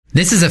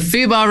This is a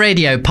Fubar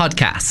Radio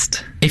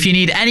podcast. If you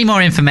need any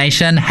more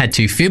information, head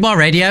to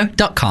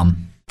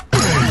fubarradio.com.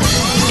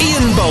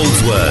 Ian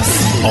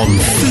Boldsworth on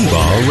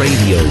Fubar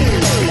Radio.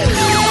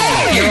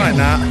 You're right,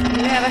 Nat.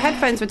 Yeah, the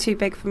headphones were too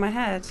big for my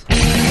head.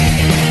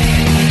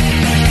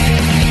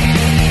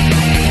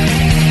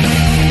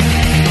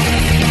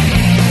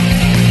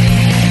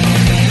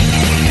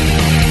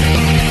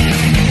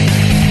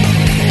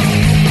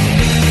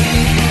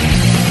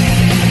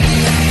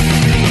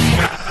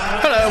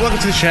 Welcome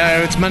to the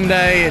show. It's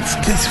Monday. It's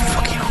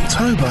fucking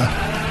October.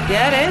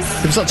 Yeah, it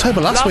is. It was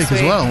October last week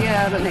as well.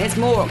 Yeah, but it's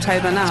more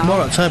October now. It's more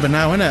October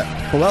now, isn't it?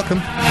 Well, welcome.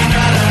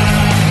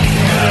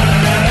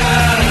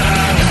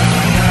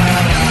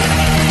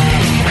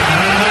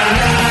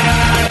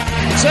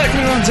 So,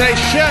 coming on today's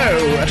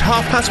show, at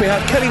 5:30 we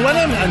have Kelly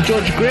Wenham and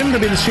George Grimm. They'll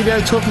be in the studio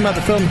talking about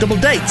the film Double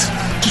Date.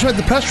 Just read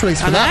the press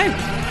release for that,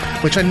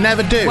 which I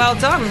never do. Well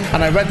done.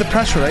 And I read the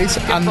press release,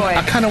 and boy.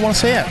 I kind of want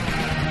to see it.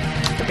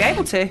 You'll be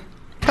able to.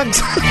 Thanks.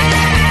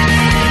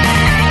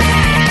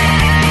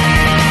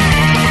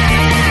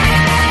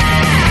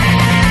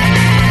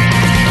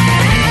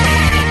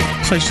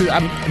 So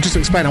just to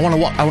explain, I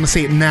want to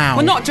see it now.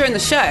 Well, not during the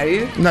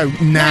show. No,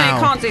 now. No,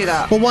 you can't do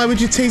that. Well, why would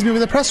you tease me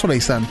with a press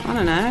release then? I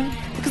don't know.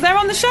 Because they're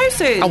on the show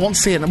soon. I want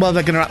to see it. Well,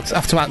 they're going to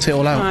have to act it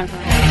all out. Right,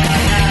 right.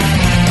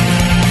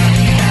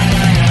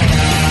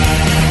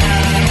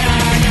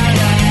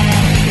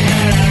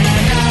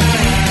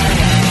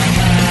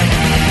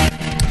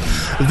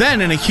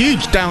 Then, in a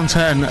huge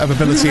downturn of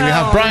ability, we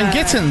have Brian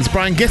Gittins.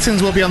 Brian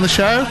Gittins will be on the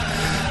show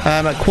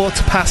at 3:15.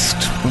 Quarter past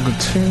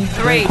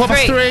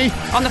three.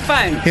 On the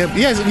phone?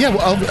 Yeah,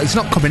 well, it's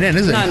not coming in,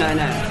 is it? No.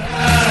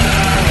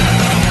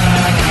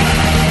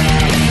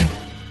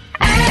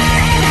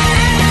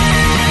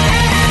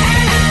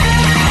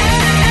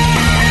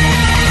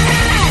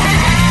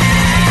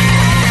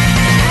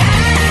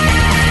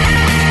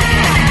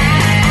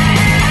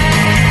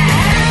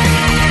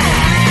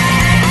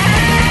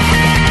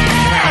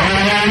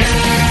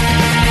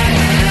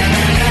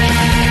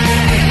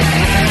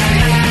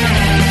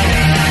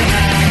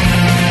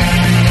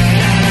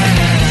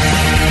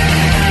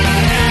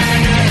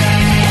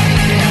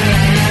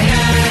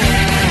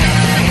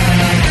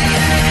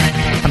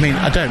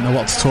 I don't know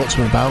what to talk to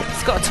him about.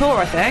 It's got a tour,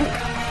 I think.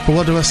 But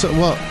what do I say?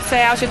 What?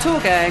 Say, how's your tour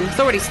going? It's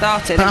already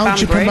started. But how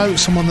do you promote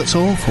someone that's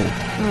awful?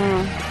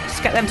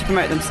 Just get them to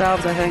promote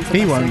themselves, I think.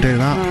 He won't do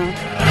that.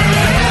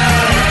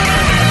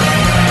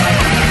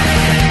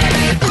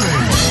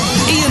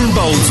 Ian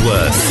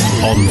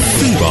Boldsworth on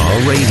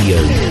Fubar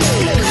Radio.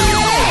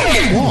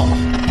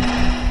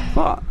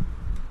 What?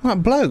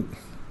 That bloke.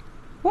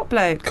 What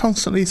bloke?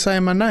 Constantly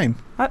saying my name.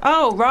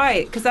 Oh,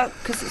 right, because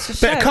it's a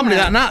show. Bit of comedy,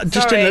 that, Nat.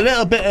 Just doing a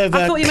little bit of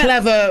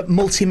clever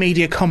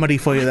multimedia comedy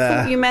for you there.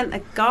 I thought you meant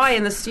a guy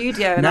in the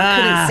studio and I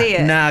couldn't see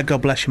it. Nah,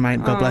 God bless you,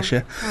 mate. God bless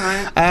you. All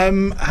right.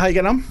 How you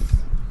getting on?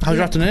 How's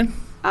your afternoon?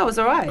 Oh, it was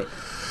all right.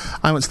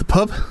 I went to the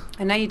pub.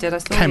 I know you did. I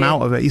saw you. Came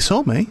out of it. You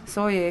saw me?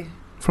 Saw you.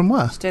 From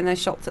where? Just doing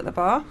those shots at the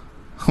bar.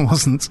 I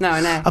wasn't. No, I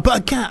know.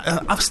 But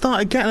I've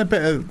started getting a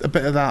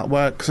bit of that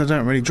work because I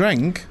don't really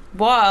drink.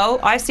 Well,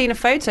 I've seen a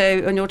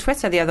photo on your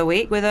Twitter the other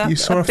week with You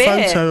saw a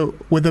beer. Photo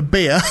with a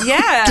beer?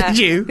 Yeah. Did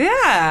you?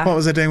 Yeah. What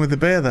was I doing with the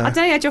beer there? I don't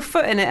know, you had your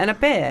foot in it and a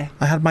beer.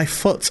 I had my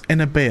foot in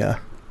a beer.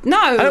 No.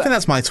 I don't think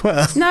that's my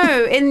Twitter.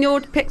 No, in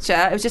your picture,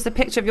 it was just a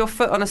picture of your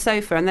foot on a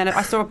sofa and then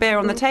I saw a beer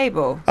on the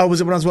table. Oh,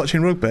 was it when I was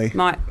watching rugby?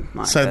 Might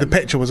so the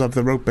picture was of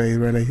the rugby,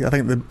 really. I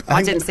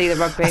didn't see the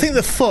rugby. I think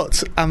the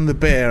foot and the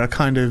beer are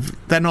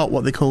they're not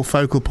what they call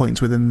focal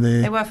points within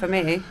the... They were for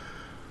me.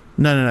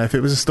 No. If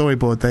it was a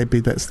storyboard, they'd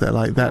be bits that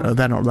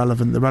they're not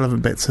relevant. The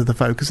relevant bits are the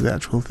focus of the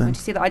actual thing. Did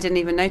you see that? I didn't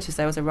even notice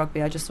there was a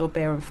rugby. I just saw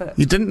beer and foot.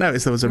 You didn't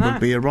notice there was a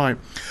rugby. You're right.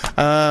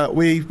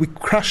 We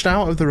crashed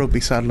out of the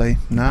rugby, sadly.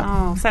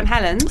 Oh, St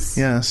Helens.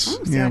 Yes,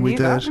 Oh, yeah, we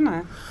did. That, didn't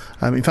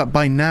I? In fact,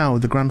 by now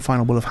the grand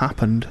final will have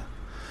happened,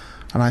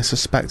 and I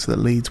suspect that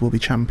Leeds will be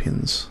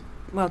champions.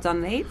 Well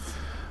done, Leeds.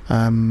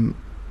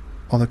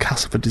 Although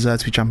Castleford deserve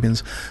to be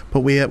champions,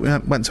 but we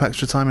went to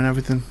extra time and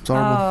everything. It's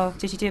horrible. Oh,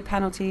 did you do a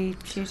penalty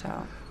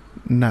shootout?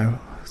 No,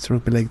 it's a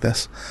rugby league.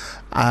 This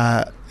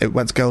it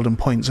went to golden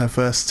points. Our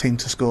first team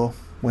to score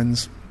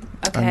wins,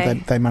 and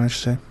they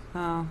managed to.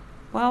 Oh,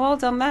 well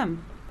done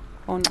them.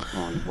 On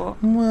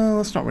what? Well,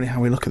 that's not really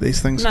how we look at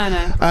these things. No.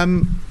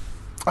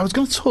 I was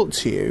going to talk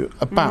to you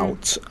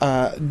about.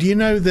 Do you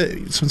know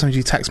that sometimes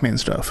you text me and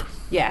stuff?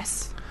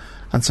 Yes.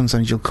 And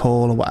sometimes you'll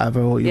call or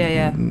whatever, or you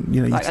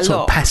like you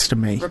sort of pester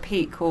me.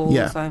 Repeat calls.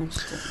 Yeah. I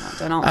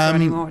don't answer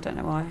anymore. I don't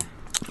know why.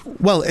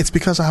 Well, it's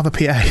because I have a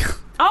PA.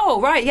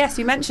 Oh, right. Yes,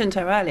 you mentioned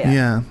her earlier.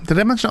 Yeah. Did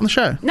I mention it on the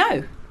show?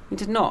 No. We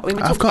did not.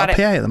 I've got a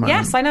PA at the moment.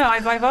 Yes, I know.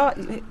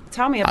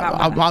 Tell me about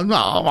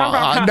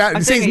her.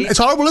 It's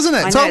horrible, isn't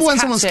it? It's horrible when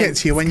someone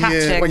skits you when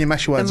you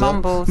mess your words the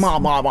up.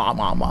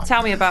 mumbles.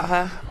 Tell me about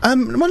her. Well,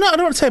 no, I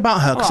don't want to say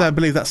about her because I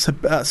believe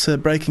that's a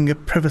breaking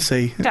of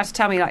privacy. You don't have to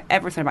tell me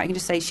everything about her. You can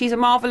just say she's a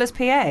marvellous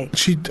PA.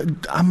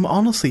 I'm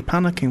honestly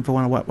panicking for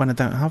when I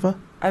don't have her.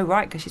 Oh,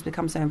 right, because she's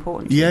become so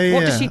important. Yeah.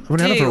 What does she do? I've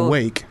only had her for a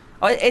week.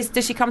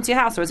 Does she come to your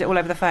house, or is it all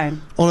over the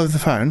phone? All over the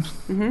phone.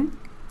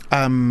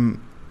 Mm-hmm.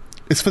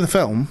 It's for the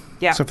film.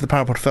 Yeah. So for the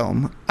Parapod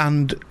film.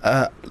 And,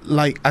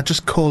 I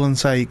just call and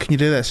say, can you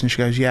do this? And she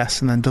goes,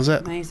 yes, and then does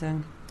it.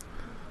 Amazing.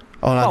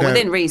 Or I Well, go,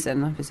 within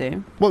reason, I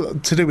presume. well,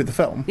 to do with the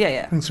film.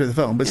 Yeah. Things to do with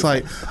the film. But it's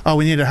like, oh,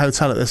 we need a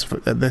hotel at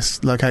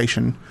this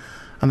location.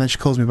 And then she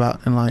calls me back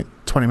in like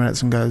 20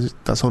 minutes and goes,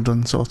 that's all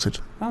done, sorted.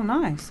 Oh,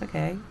 nice.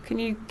 Okay. Can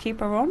you keep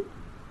her on?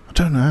 I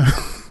don't know.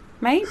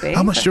 Maybe.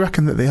 How much do you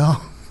reckon that they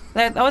are?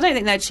 I don't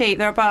think they're cheap.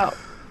 They're about,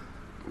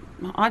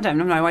 I don't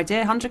know, no idea,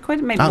 100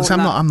 quid? Maybe more I'm than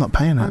that. not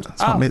paying it.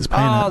 It's not me that's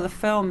paying Oh, it. the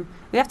film.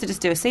 We have to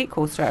just do a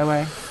sequel straight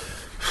away.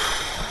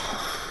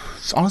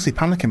 It's honestly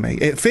panicking me.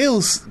 It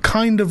feels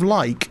kind of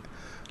like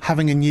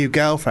having a new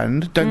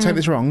girlfriend. Don't take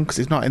this wrong, because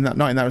it's not in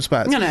that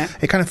respect. No.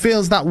 It kind of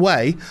feels that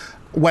way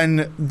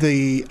when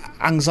the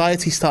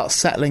anxiety starts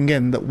settling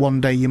in that one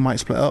day you might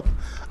split up,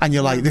 and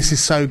you're like, this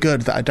is so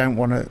good that I don't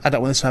want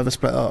this to ever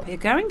split up. You're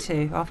going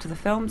to after the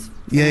film's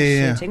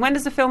Yeah. shooting. When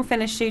does the film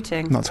finish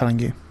shooting? I'm not telling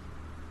you.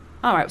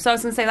 All right, so I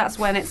was going to say that's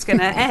when it's going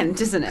to end,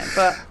 isn't it?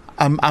 But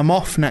I'm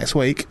off next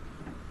week.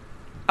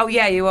 oh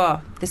yeah, you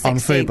are the 16th On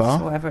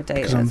Fubar, or whatever date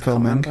it is. because I'm I can't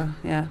filming. remember.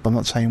 Yeah. But I'm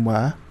not saying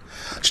where.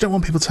 I just don't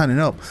want people turning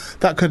up.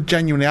 That could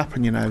genuinely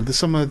happen, you know.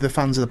 Some of the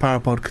fans of the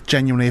Parapod could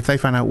genuinely, if they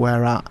find out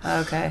we're at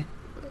Okay.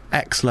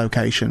 X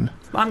location.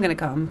 I'm going to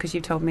come because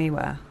you've told me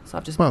where. So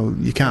I've just. Well,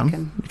 you can.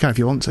 taken- You can if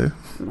you want to.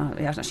 Well,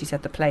 you haven't actually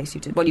said the place.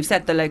 You did. Well, you've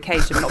said the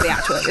location, but not the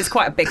actual. It's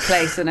quite a big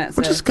place, isn't it?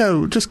 So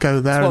Well, just go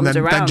there and wander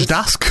then around. just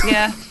ask.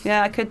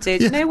 yeah, I could do.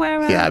 Do you Yeah. know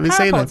where Yeah, I've been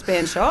seeing Parapod's them.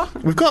 being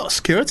shot? We've got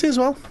security as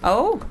well,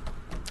 Oh,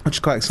 which is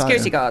quite exciting.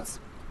 security guards.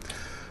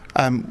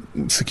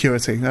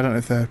 Security. I don't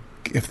know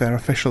if they're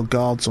official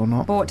guards or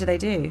not. But what do they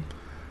do?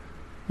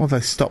 Well,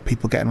 they stop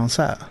people getting on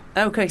set.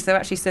 Okay, so they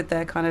actually said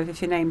there, kind of,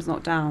 if your name's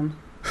not down,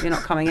 you're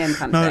not coming in,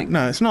 kind of thing.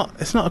 No, it's not.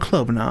 It's not a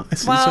club now.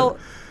 Well,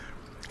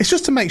 It's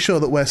just to make sure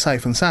that we're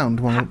safe and sound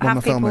when we're have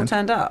people filming.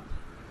 turned up?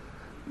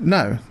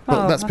 No,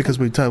 but Oh, that's okay. because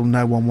we told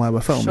no one where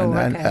we're filming Sure,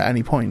 at, okay. at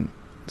any point.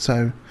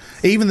 So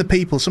even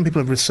some people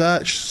have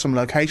researched some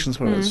locations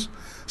for us,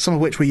 some of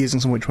which we're using,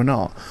 some of which we're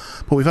not.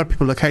 But we've had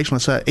people location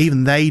research.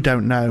 Even they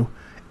don't know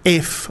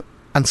if,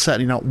 and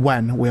certainly not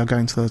when, we are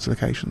going to those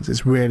locations.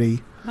 It's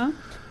really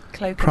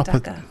Cloak proper.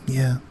 and dagger.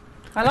 Yeah.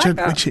 I like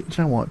that. Which, do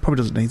you know what? It probably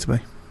doesn't need to be.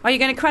 Are you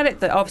going to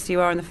credit that? Obviously,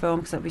 you are in the film,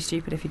 because that would be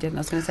stupid if you didn't.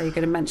 I was going to say you're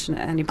going to mention it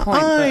at any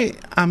point. I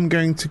am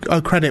going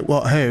to credit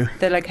who? But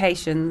the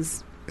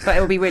locations. But it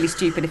would be really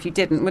stupid if you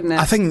didn't, wouldn't it?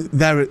 I think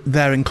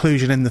their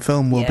inclusion in the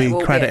film will Yeah, be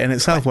will credit be. in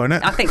itself, won't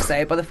it? I think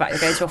so, by the fact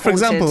you're going to a For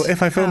haunted example,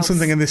 if I film house.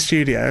 something in this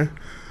studio,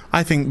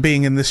 I think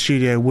being in the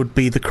studio would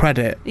be the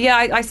credit. Yeah,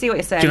 I see what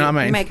you're saying. Do you know what I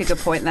mean? You make a good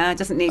point there. It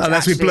doesn't need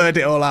Unless to we actually, blurred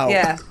it all out.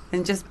 Yeah,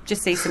 and just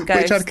see some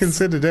ghosts. Which I'd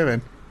consider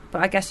doing. But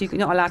I guess you're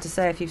not allowed to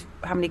say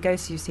how many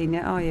ghosts you've seen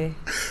yet, are you?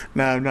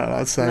 No, I'm not allowed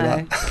to say No.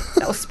 that.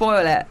 That'll spoil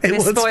it. It It'll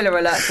be a would. spoiler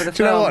alert for the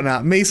Do you film. know what,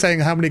 Nat? Me saying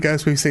how many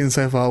ghosts we've seen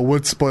so far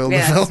would spoil Yeah,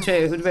 the film that's true.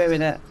 It would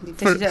ruin it. You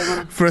don't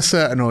wanna... for a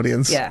certain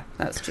audience. Yeah,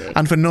 that's true.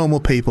 And for normal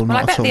people, Well,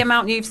 I not bet at all. the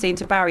amount you've seen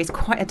to Barry's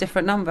quite a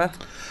different number.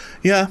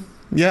 Yeah.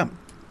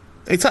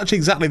 It's actually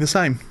exactly the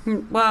same.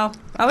 Well,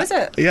 oh, is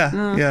it?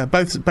 Yeah.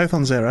 Both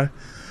on 0.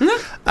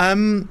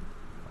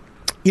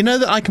 You know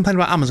that I complained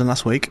about Amazon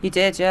last week? You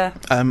did, yeah.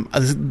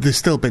 There's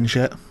still been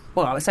shit.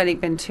 Well, it's only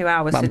been 2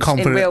 hours. I'm since,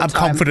 confident. In real I'm time.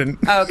 confident.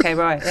 Oh, okay,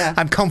 right, yeah.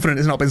 I'm confident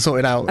it's not been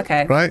sorted out.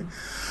 Okay. Right?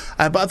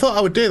 But I thought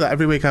I would do that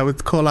every week. I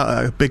would call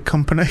out a big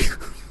company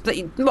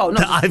Well, not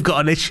that I've got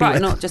an issue right,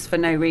 with. not just for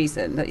no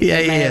reason. That you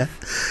Yeah.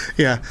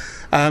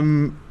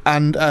 have.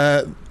 And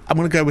I'm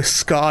going to go with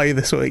Sky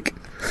this week.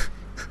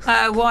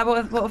 Why?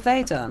 What have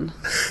they done?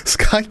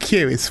 Sky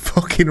Q is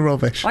fucking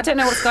rubbish. I don't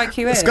know what Sky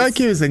Q is. Sky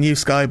Q is the new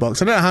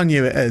Skybox. I don't know how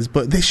new it is,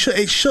 but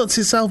it shuts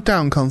itself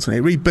down constantly.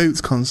 It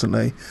reboots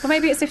constantly. Well,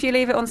 maybe it's if you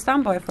leave it on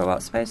standby for a while.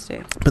 It's supposed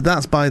to. But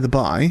that's by the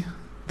by.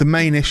 The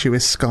main issue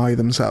is Sky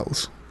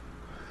themselves.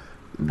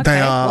 Okay,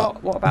 They are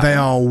what about they them?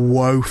 are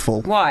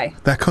woeful. Why?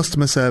 Their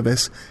customer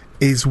service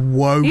is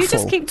woeful. You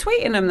just keep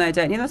tweeting them, though,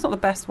 don't you? That's not the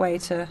best way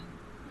to.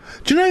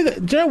 Do you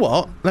know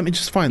what? Let me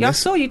just find Yeah, I this.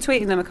 saw you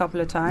tweeting them a couple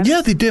of times.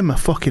 Yeah, they did my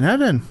fucking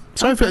head in.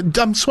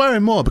 I'm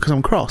swearing more because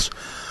I'm cross.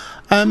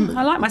 I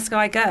like my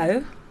Sky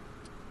Go.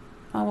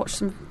 I watched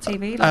some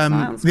TV last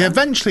night. They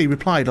eventually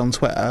replied on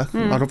Twitter.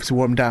 I'd obviously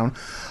wore them down.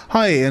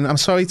 Hi Ian, I'm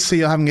sorry to see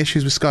you're having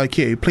issues with Sky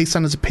Q. Please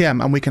send us a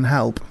PM and we can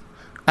help.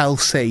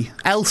 LC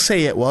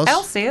it was.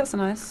 LC, that's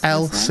nice.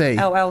 LC.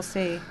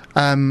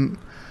 LLC.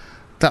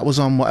 That was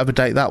on whatever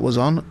date that was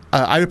on.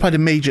 I replied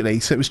immediately,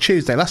 so it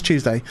was last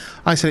Tuesday.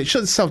 I said it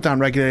shuts itself down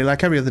regularly,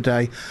 like every other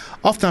day.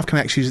 Often have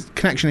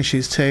connection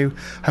issues too.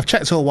 Have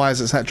checked all wires,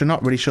 etc.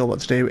 Not really sure what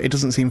to do. It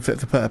doesn't seem fit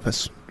for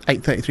purpose.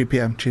 8:33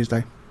 p.m.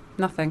 Tuesday.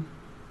 Nothing.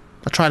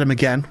 I tried them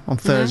again on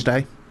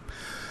Thursday.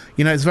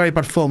 You know, it's very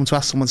bad form to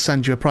ask someone to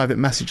send you a private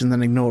message and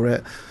then ignore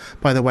it.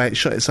 By the way, it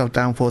shut itself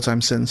down 4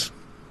 times since.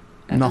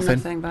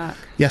 Nothing back.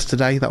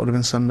 Yesterday, that would have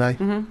been Sunday.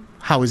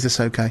 How is this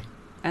okay?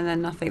 And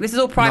then nothing. This is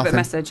all private Nothing.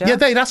 message, Yeah,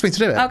 they'd asked me to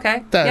do it.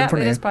 Okay. There in Yeah,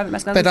 front it of is you. private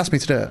message. They'd asked me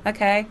to do it.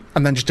 Okay.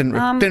 And then just didn't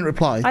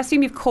reply. I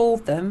assume you've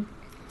called them.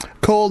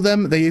 Call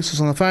them. They're useless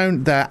on the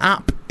phone. Their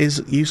app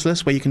is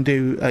useless, where you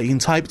can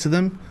type to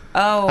them.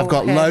 Oh, I've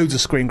got okay. loads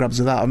of screen grabs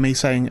of that of me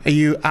saying, "Are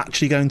you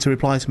actually going to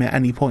reply to me at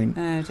any point?"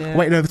 Oh dear. I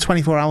waited over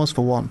 24 hours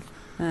for one.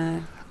 Uh,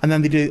 And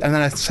then they do, and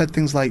then I said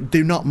things like,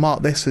 "Do not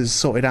mark this as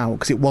sorted out,"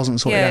 because it wasn't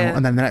sorted Yeah. out.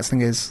 And then the next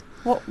thing is,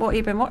 what have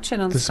you been watching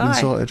on "This has Sky?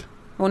 been sorted."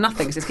 Well,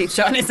 nothing. 'Cause it keeps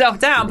shutting itself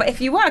down. But if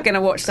you were going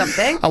to watch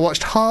something, I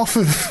watched half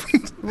of.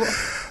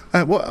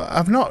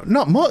 I've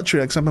not much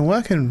really, because I've been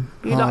working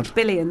you hard. liked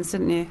Billions,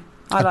 didn't you?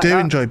 I like do that.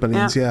 enjoy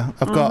Billions. Yeah,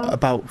 I've got Mhm.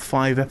 about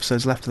 5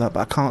 episodes left of that, but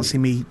I can't see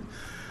me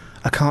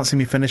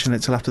finishing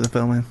it till after the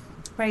filming.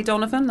 Ray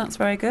Donovan, that's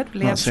very good.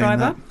 Liev Not seen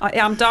Schreiber.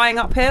 I'm Dying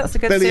Up Here. That's a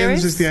good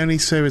Billions series. is the only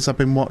series I've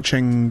been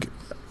watching.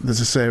 There's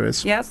a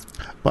series, Yes.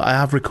 but I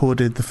have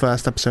recorded the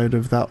first episode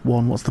of that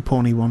one. What's the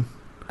porny one?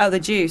 Oh, The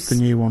Juice. The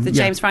new one. The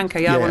Yeah. James Franco.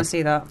 Yeah, I Yeah. want to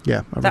see that.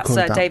 Yeah, I've That's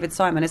recorded that. David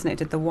Simon, isn't it?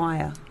 Who did The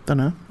Wire. Don't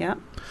know, Yeah.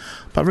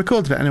 but I've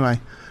recorded it anyway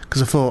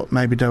because I thought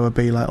maybe there would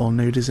be like all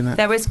nudies in it.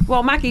 There is.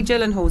 Well, Maggie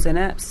Gyllenhaal's in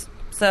it.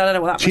 So I don't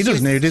know what that She was.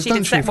 does was- nudies,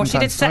 doesn't she, Well, from she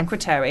time did to time?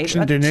 Secretary. She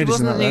didn't do nudies She in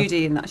wasn't that, though.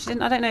 nudie in that. She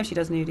didn't. I don't know if she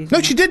does nudies. No,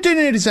 in she it. did do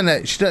nudies in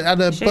it. She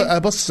had She? a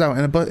busters out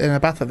in a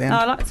bath at the end. Oh,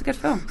 I like it's a good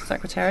film,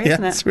 Secretary, Yeah,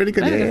 isn't it? it's really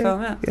good, Very yeah, good yeah,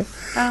 film, yeah. yeah.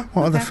 Oh,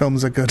 What other okay.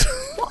 films are good?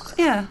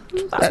 Yeah,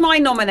 that's my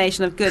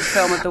nomination of good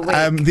film of the week.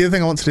 The other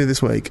thing I want to do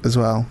this week as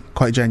well,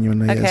 quite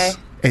genuinely, Okay.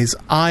 is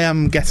I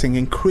am getting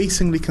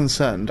increasingly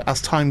concerned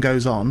as time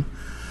goes on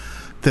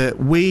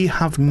that we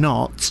have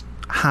not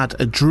had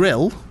a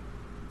drill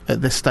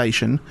at this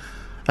station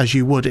as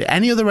you would at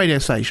any other radio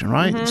station,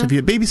 right? Mm-hmm. So if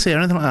you're BBC or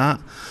anything like that,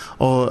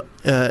 or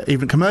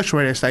even commercial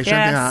radio station,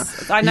 anything like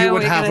Yes, that, I know you what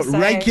would you're have gonna say.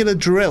 regular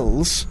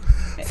drills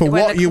for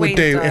When what the you would Queen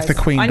do dies. if the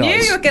Queen I dies.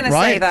 knew you were going to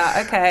right? say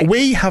that. Okay.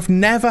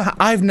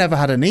 I've never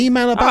had an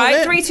email about All right,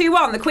 it. 3, 2,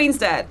 1. The Queen's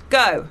dead.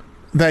 Go.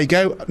 There you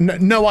go.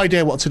 No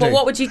idea what to do. Well,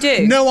 what would you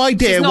do? No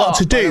idea She's what not,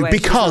 to by the do way,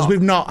 she's because not.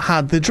 we've not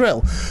had the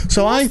drill.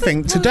 So I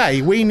think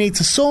today we need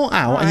to sort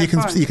out, and Alright,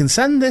 fine. you can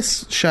send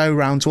this show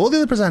round to all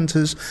the other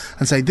presenters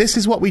and say this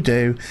is what we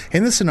do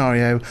in the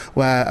scenario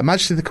where Her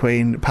Majesty the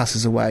Queen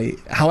passes away.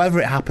 However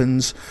it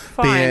happens,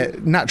 be Fine.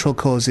 it natural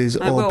causes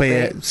It or will be be.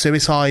 it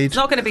suicide. It's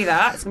not going to be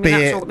that. It's going to Be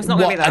be it natural. It's not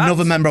going to be that.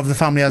 another member of the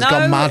family has no,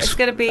 gone mad it's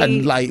going to be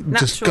and like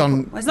natural. just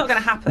gone It's not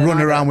going to happen. run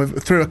either. around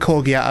with through a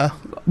corgi at her.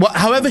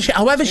 However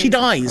she Jesus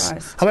dies,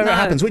 Christ. however it No.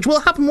 happens, which will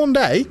happen one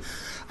day.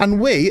 And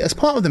we, as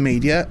part of the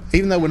media,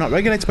 even though we're not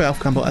regulated by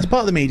Ofcom, but as part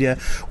of the media,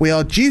 we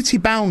are duty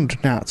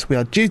bound, Nat. We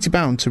are duty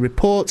bound to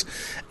report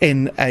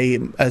in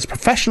as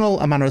professional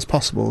a manner as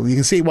possible. You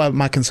can see why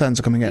my concerns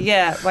are coming in.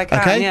 Yeah, I can.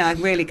 Okay? Yeah, I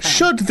really can.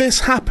 Should this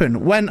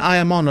happen when I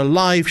am on a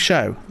live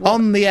show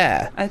on the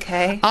air?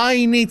 Okay.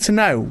 I need to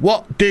know,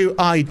 what do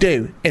I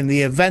do in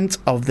the event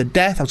of the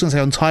death? I was going to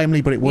say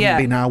untimely, but it wouldn't Yeah.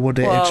 be now, would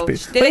it? Well, It'd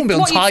just be, it wouldn't be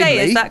what you'd say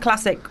untimely is that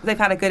classic. They've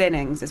had a good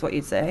innings, is what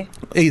you'd say.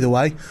 either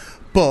way.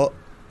 But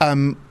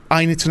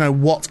I need to know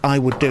what I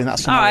would do in that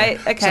scenario. All right,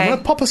 okay. So I'm going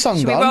to pop a song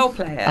Should we on. role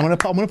play it? I'm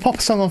going to pop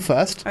a song on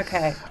first.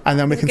 Okay. And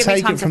then we can Give me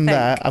take time it to from think.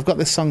 there. I've got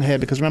this song here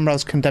because remember I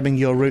was condemning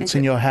your roots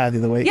in your hair the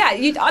other week. Yeah,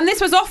 and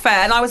this was off air,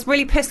 and I was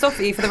really pissed off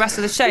at you for the rest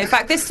of the show. In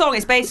fact, this song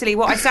is basically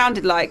what I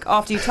sounded like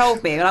after you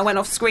told me, and I went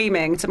off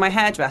screaming to my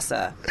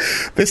hairdresser.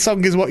 This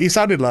song is what you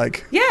sounded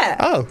like. Yeah.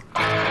 Oh.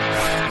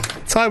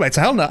 It's Highway to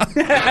Hell now.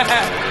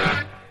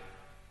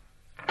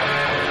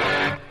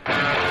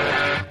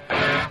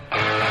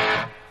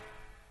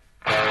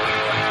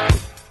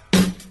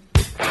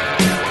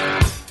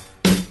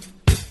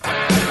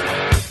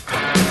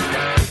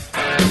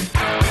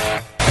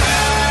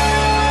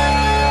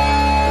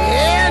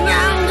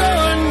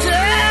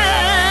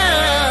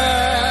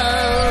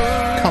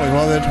 Can't be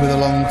bothered with a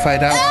long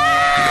fade out.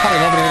 Can't be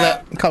bothered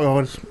with it. Can't be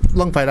bothered.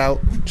 Long fade out.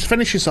 Just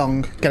finish your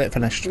song. Get it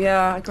finished.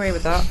 Yeah, I agree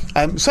with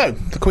that. So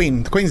the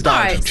Queen's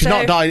died. Right, She's so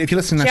not died. If you're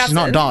listening, to she this, she's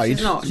not hasn't. died.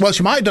 She's not. Well,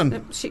 she might have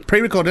done. She-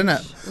 Pre-recorded,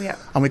 innit? Yeah.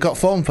 And we got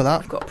form for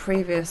that. I've got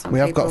previous on We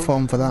have people. got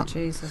form for that. Oh,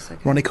 Jesus,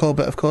 okay. Ronnie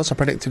Corbett, of course. I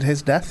predicted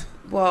his death.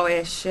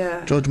 Well-ish,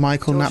 yeah. George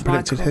Michael, Nat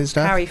predicted Michael, his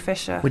death. Carrie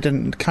Fisher. We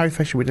didn't. Carrie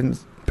Fisher. We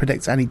didn't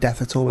predict any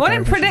death at all. with Well, I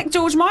Carrie didn't Fisher. predict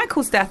George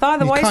Michael's death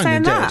either. You Why are you kinda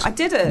saying did. that? I You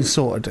didn't.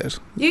 sort of did.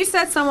 You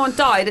said someone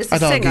died. It's the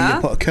I'd argue singer.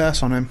 you put a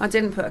curse on him. I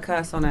didn't put a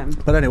curse on him.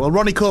 But anyway, well,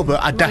 Ronnie Corbett,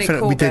 we did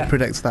Corbett.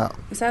 predict that.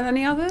 Is there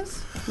any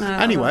others? No.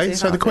 Anyway,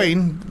 so the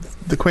Queen.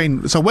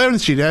 So we're in the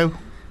studio.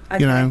 Okay.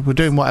 You know, we're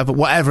doing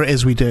whatever it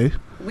is we do.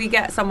 We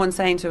get someone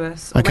saying to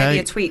us, or Okay. maybe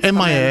a tweet in from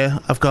my them, ear,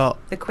 I've got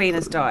the Queen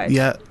has died.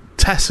 yeah.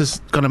 Tess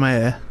has gone in my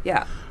ear.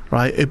 Yeah.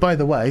 Right. Who, by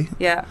the way,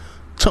 Yeah.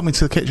 took me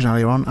to the kitchen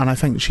earlier on, and I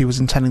think she was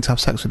intending to have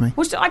sex with me.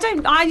 Well,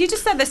 you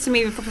just said this to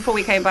me before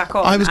we came back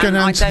on. I was going and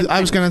down I don't to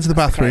the think that's the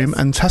bathroom, case.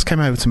 and Tess came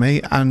over to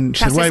me, and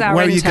she Tess said, is our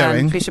 "Where are you intern.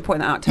 going?" We should point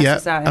that out. Tess Yeah,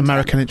 is our intern.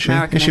 American, isn't she? Is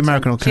she intern.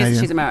 American or Canadian?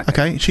 She's American.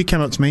 Okay, she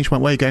came up to me. She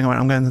went, "Where are you going?" I went,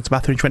 "I'm going to the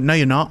bathroom." She went, "No,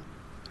 you're not.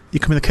 You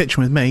come in the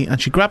kitchen with me."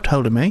 And she grabbed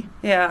hold of me,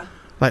 Yeah.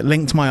 like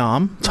linked my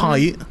arm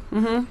tight,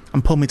 Mm-hmm.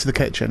 and pulled me to the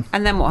kitchen.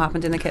 And then what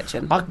happened in the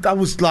kitchen? I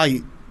was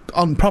like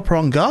on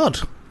guard.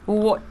 Well,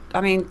 what?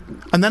 I mean,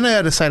 And then I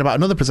heard her saying about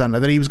another presenter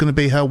that he was going to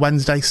be her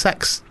Wednesday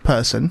sex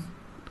person.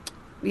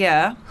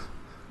 yeah.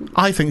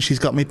 I think she's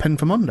got me pinned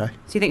for Monday.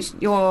 So you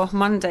think you're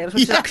Monday?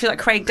 She's Yeah. like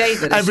Craig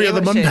David. Every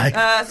other wasn't she?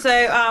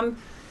 Monday.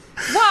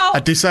 Well, I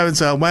do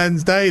so-and-so on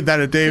Wednesday,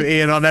 then I do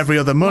Ian on every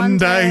other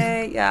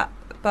Monday. yeah.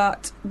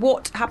 But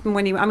what happened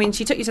when you... I mean,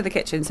 she took you to the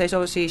kitchen, so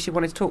obviously she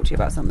wanted to talk to you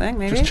about something,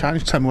 maybe? Just trying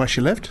to tell me where she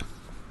lived.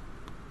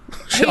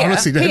 She Here?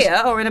 honestly did.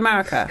 Here or in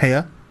America?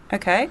 Here.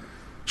 Okay.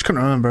 She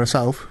couldn't remember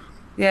herself.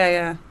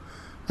 Yeah.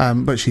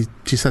 But she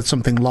said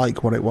something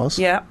like what it was.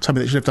 Yeah. Told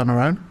me that she lived on her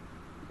own.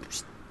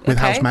 With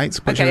Okay. housemates.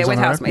 But she Okay, lives with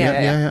on her own. housemates.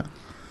 Yeah. Yeah.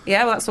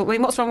 Yeah, well, that's all... I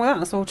mean, what's wrong with that?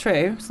 That's all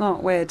true. It's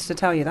not weird to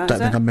tell you that, Don't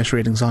is think it? I'm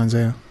misreading signs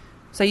here.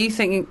 So you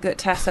think that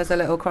Tess has a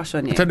little crush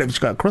on you? I don't know if she's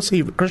got a crush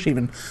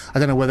even. I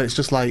don't know whether it's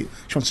just like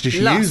she wants to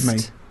just Lust. use me.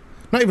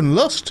 Not even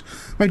lust.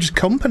 Maybe just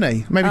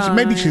company.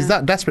 Maybe she's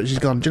that desperate. She's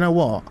gone, do you know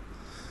what?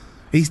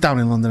 He's down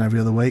in London every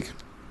other week.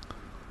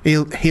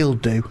 He'll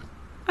do.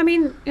 I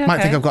mean, okay.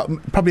 Might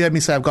think probably heard me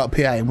say I've got a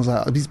PA and was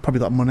like, he's probably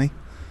got money.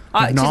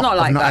 She's not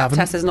like that. haven't.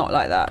 Tess is not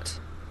like that.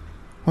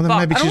 Well, then But-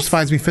 maybe and she just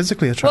finds me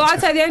physically attractive. Well, I'd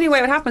say the only way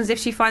it would happen is if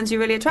she finds you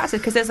really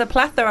attractive, because there's a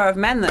plethora of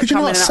men that Could you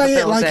come not in and out say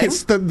the it like building.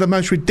 it's the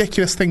most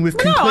ridiculous thing we've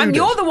No, concluded?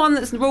 you're the one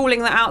that's ruling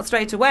that out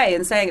straight away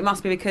and saying it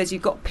must be because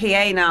you've got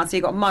PA now, so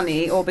you've got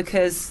money, or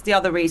because the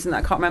other reason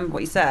that I can't remember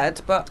what you said.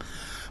 But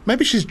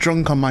Maybe she's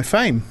drunk on my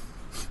fame.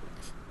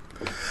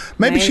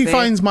 Maybe she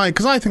finds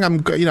because I think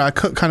I'm, I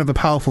cut kind of a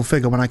powerful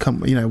figure when I come,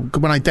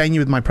 when I deign you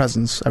with my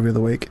presence every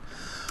other week.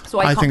 that's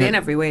why you can't be in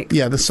every week.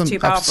 Yeah, there's It's some. too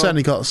I've powerful.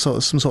 certainly got some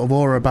sort of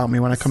aura about me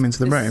when I come into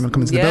the room and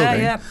come into the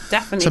building. Yeah,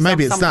 definitely. So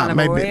maybe it's some that. kind of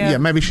Maybe aura, yeah.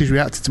 maybe she's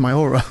reacted to my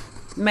aura.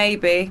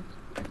 Maybe.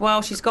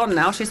 Well, she's gone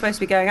now. She's supposed to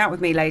be going out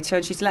with me later,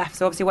 and she's left.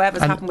 So obviously,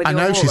 whatever's happened with I your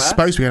know aura. she's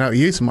supposed to be going out with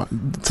you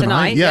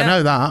tonight. Yeah, yeah. I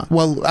know that.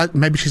 Well,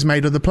 maybe she's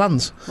made other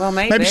plans. Well,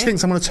 maybe. Maybe she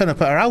thinks I'm going to turn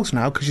up at her house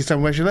now because she's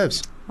telling me where she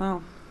lives.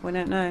 Well, we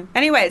don't know.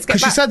 Anyway, let's get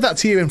Because back. she said that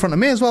to you in front of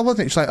me as well,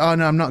 wasn't it? She's like, "Oh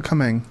no, I'm not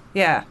coming."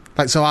 Yeah,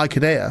 Like so I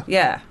could hear.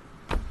 yeah.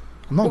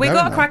 I'm not Well, we've going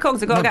got to there. crack on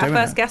because we've got to I'm get not our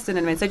doing first it. guest in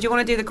a minute. So do you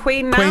want to do the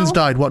Queen now? Queen's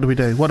died. What do we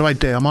do? What do I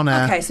do? I'm on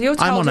air. Okay, so you're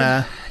told. I'm on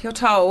air. You're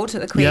told that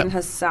the Queen Yep.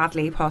 has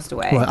sadly passed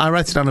away. Right, I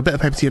write it down on a bit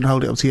of paper to you and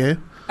hold it up to you.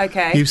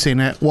 Okay. You've seen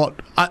it. What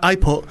I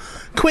put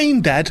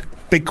Queen dead,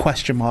 big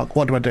question mark.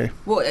 What do I do?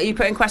 What are you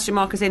putting question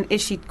mark as in?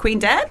 Is she Queen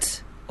dead,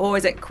 or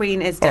is it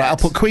Queen is dead? All right, I'll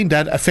put Queen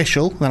dead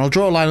official, then I'll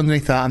draw a line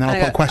underneath that, and then I'll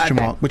Okay, put a question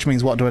okay. mark, which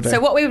means what do I do? So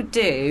what we would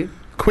do?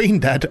 Queen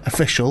dead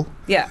official.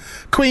 Yeah.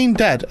 Queen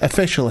dead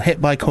official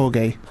hit by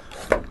corgi.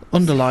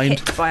 Underlined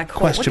Hit by a corgi.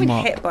 question What do you mean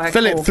mark. hit by a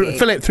fill it corgi?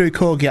 fill it through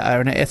corgi at her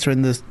and it hits her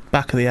in the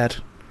back of the head.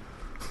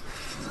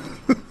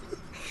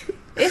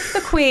 If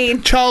the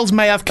Queen. Charles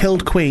may have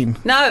killed Queen.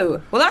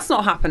 No. Well, that's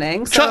not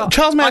happening. So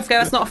Charles may I'd have. go,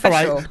 that's not official.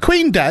 All right,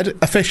 Queen dead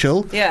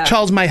official. Yeah.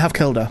 Charles may have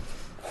killed her.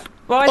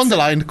 Well, I'd say-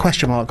 Underlined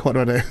question mark. What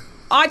do I do?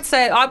 I'd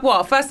say,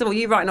 well, first of all,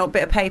 you writing on a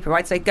bit of paper.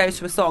 I'd say go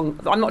to a song.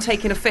 I'm not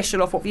taking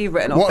official off what you've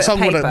written on a What bit song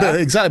of would paper.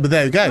 exactly? But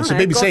there you go. So I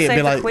don't know, BBC God it'd Save be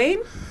the like Queen?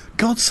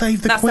 God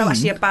save the That's Queen. not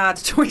actually a bad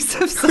choice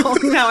of song.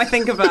 Now I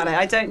think about it,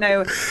 I don't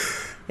know.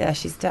 Yeah,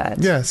 she's dead.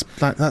 Yes,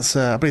 that's.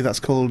 I believe that's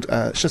called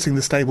shutting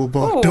the stable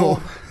Ooh. door.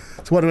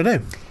 So what do I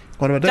do?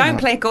 What do I do? Don't now?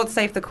 play God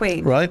Save the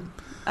Queen. Right.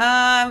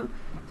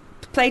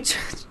 Play.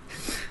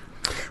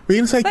 Were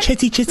you going to say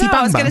Chitty Chitty No, I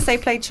Bang was Bang? going to say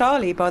play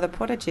Charlie by the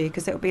Prodigy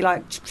because it would be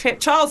like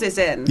Charles is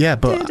in. Yeah,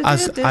 but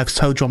as I've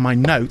told you on my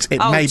note, it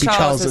Oh, may be Charles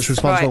Charles is- that's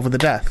responsible right. for the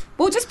death.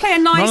 We'll just play a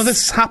nice. None of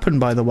this has happened,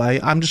 by the way.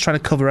 I'm just trying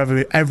to cover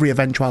every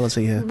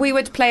eventuality here. We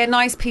would play a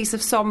nice piece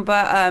of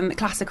somber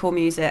classical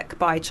music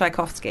by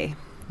Tchaikovsky.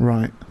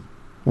 Right.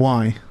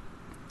 Why?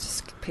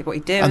 Just what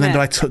you do. And then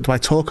innit? do I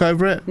talk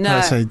over it? No. Do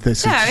I say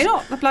this No, is you're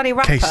not a bloody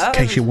rapper.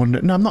 case you're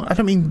wondering. No, I'm not. I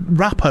don't mean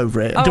rap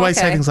over it. Oh, Do I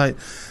say okay. things like,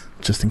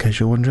 just in case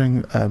you're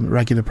wondering,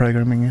 regular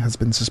programming has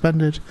been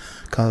suspended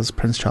because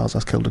Prince Charles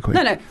has killed the Queen.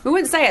 No, we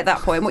wouldn't say at that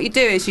point. What you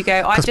do is you go,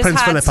 I Because just Prince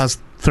had... Philip has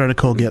thrown a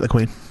corgi at the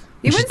Queen.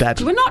 You She's dead.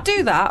 You would not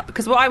do that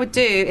because what I would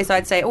do is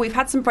I'd say, we've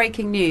had some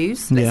breaking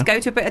news. Let's Yeah. go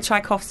to a bit of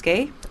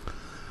Tchaikovsky.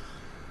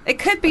 It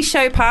could be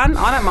Chopin.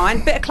 I don't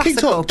mind. Bit of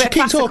classical. Bit of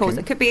keep classicals. talking.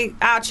 It could be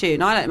our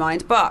tune. I don't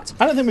mind. But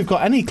I don't think we've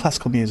got any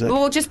classical music.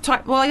 we'll just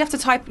type. Well, you have to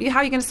type. How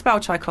are you going to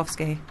spell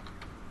Tchaikovsky?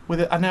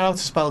 With it, I know how to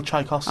spell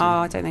Tchaikovsky. Oh,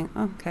 I don't think.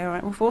 Oh, okay, all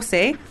right. Well, we'll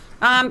see.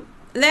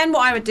 Then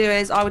what I would do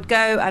is I would go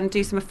and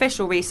do some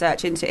official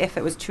research into if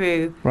it was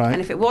true. Right.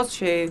 And if it was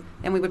true,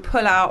 then we would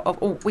pull out of,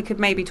 or we could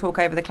maybe talk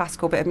over the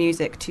classical bit of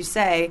music to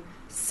say,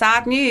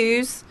 sad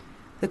news,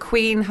 the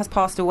Queen has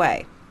passed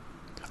away.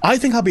 I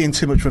think I'll be in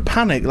too much of a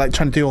panic, like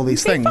trying to do all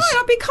these Be things. fine,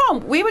 I'll be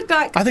calm. We would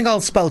like. I think I'll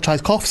spell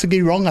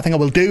Tchaikovsky wrong. I think I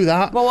will do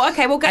that. Well,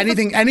 okay, we'll get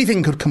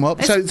Anything could come up.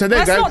 So there you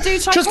let's go. not do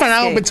Just found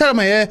out. Tchaikovsky. Been telling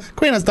my ear.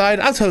 Queen has died.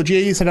 I told you.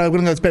 You said, "Oh, we're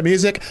going to go to a bit of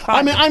music."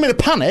 Fine. I'm in a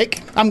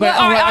panic. I'm going.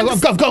 Well, all right,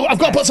 I've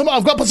got to put some.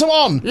 I've got to put some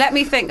on. Let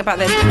me think about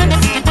this. No.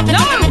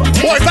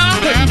 What if that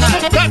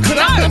happens? That could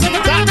happen.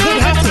 That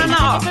could happen.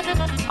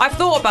 No. I've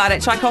thought about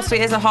it. Tchaikovsky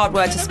is a hard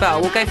word to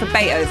spell. We'll go for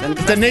Beethoven.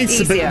 'cause There that's needs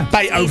to be easier.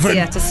 Beethoven.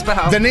 Easier to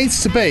spell. There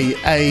needs to be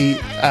a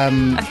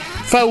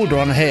folder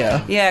on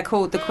here Yeah,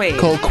 called the Queen.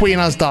 called "Queen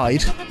Has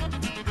Died."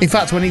 In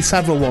fact, we need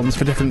several ones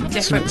for different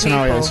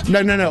scenarios.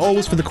 people. No,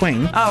 always for the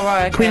Queen. Oh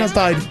right. Okay. Queen has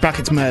died.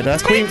 Brackets murder.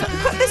 Queen.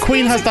 put this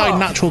Queen has music died on.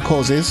 natural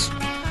causes.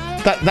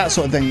 that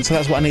sort of thing. So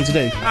that's what I need to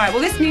do. All right,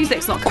 well, this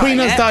music's not cutting Queen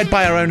has it. died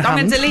by her own I'm going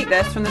hand. to delete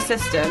this from the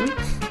system.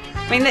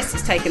 I mean, this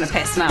is taking a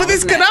piss now. But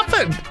this isn't can it?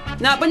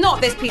 happen. No, but not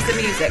this piece of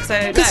music.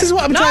 So This no. is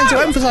what I'm No! trying to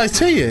emphasise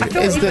to you, I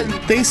feel is even-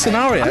 that these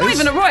scenarios... I'm not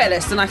even a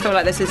royalist, and I feel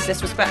like this is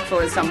disrespectful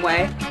in some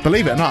way.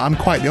 Believe it or not, I'm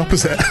quite the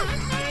opposite.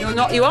 You're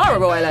not. You are a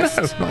royalist.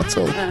 No, not at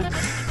all.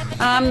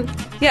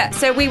 Yeah.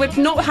 So we would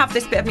not have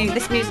this bit of music.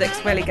 This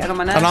music's really getting on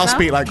my nerves. And I'll now.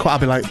 speak I'll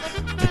be like,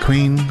 the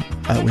Queen,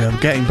 we are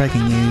getting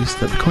breaking news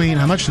that the Queen,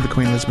 Her Majesty the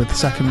Queen Elizabeth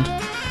II,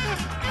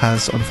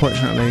 has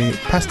unfortunately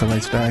passed away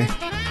today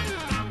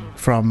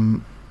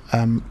from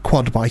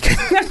quad biking.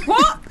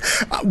 What?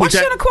 What's she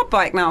don't- on a quad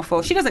bike now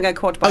for? She doesn't go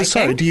quad biking. Oh,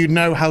 sorry, do you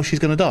know how she's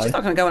going to die? She's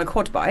not going to go on a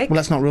quad bike. Well,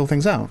 let's not rule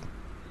things out.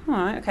 All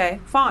right, okay,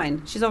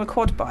 fine. She's on a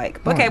quad bike.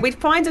 Okay, Right. we'd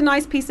find a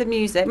nice piece of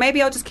music.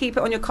 Maybe I'll just keep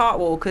it on your cart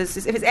wall, because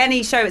if it's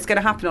any show it's going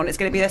to happen on, it's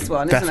going to be this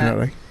one, isn't it?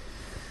 Definitely.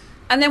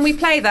 And then we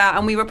play that,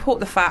 and we report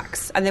the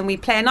facts, and then we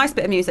play a nice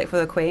bit of music for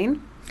the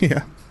Queen,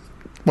 Yeah.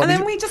 What and did then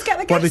you- we just get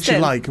the What guests did she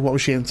in. like? What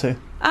was she into?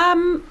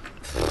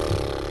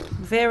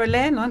 Vera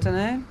Lynn, I don't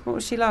know. What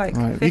was she like?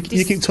 Right. 50s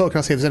You keep talking,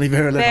 I'll see if there's any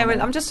Vera Lynn. Vera,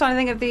 I'm just trying to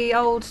think of the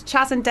old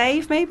Chaz and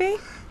Dave, maybe?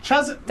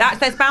 Chaz,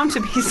 There's bound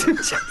to be some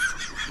Chaz.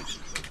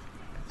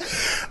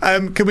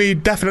 can we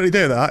definitely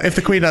do that? If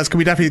the Queen does, can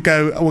we definitely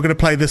go, we're going to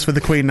play this for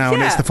the Queen now,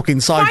 and it's the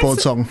fucking sideboard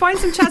song? Find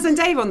some Chaz and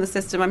Dave on the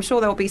system. I'm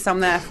sure there will be some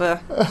there for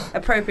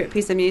appropriate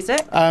piece of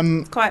music.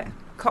 It's quite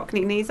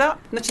Cockney knees up.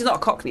 No, she's not a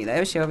Cockney though,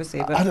 is she?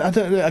 Obviously, but I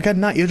don't, again,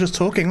 Nat, you're just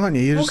talking, aren't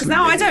you? You're well, because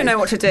now I don't know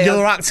what to do.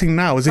 You're acting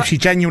now as if she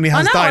genuinely I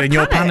has know, died, I'm and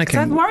you're panicked.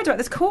 I'm panicking. worried about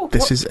this corpse.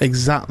 This is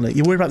exactly.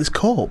 You're worried about this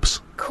corpse.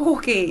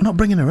 Corky. We're not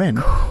bringing her in.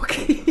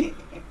 Corky.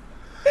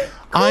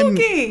 I'm.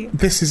 Corky.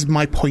 This is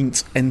my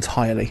point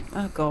entirely.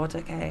 Oh God.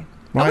 Okay.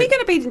 Right. Are we going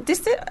to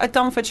be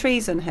done for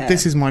treason here?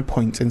 This is my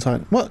point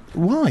entirely. What?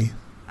 Why?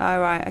 Oh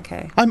right.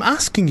 Okay. I'm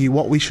asking you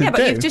what we should Yeah, but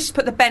do. you've just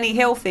put the Benny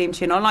Hill theme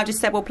tune on. And I just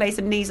said we'll play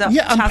some knees up.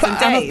 Yeah, Chaz and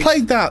and I've Dave.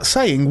 played that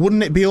saying,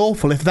 wouldn't it be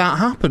awful if that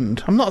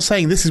happened? I'm not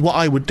saying this is what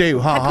I would do.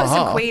 Ha I ha put some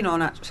ha. Queen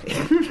on actually.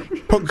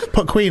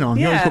 Put Queen on.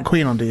 You always Yeah. put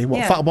Queen on, do you? What,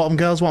 Yeah. Fat Bottom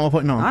Girls? What am I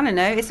putting I on? don't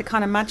know. It's a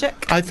kind of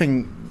magic. I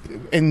think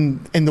in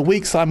the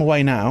weeks that I'm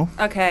away now,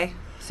 Okay.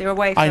 So you're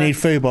away. I need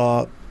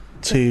Fubar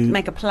to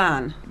make a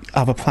plan.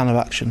 have a plan of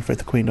action for if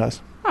the Queen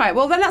dies. All right,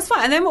 well then that's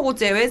fine. And then what we'll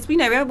do is,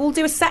 we'll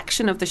do a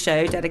section of the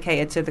show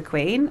dedicated to the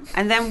Queen,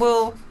 and then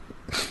we'll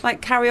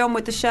carry on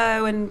with the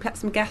show and put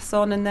some guests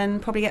on, and then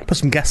probably get. Put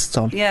some guests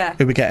on. Yeah.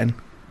 Who we getting?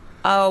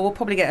 Oh, we'll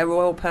probably get a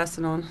royal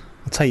person on.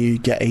 I'll tell you,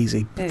 get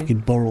easy. Who? Fucking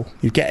Burrell.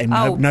 You'd get him.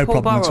 Oh, no Paul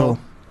problem at Burrell. all.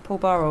 Paul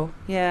Burrell.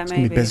 Yeah, He's maybe.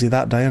 going to be busy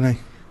that day, isn't he?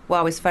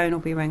 Well, his phone will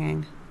be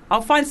ringing.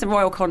 I'll find some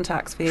royal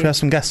contacts for Should we you. have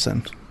some guests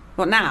in?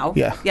 What now?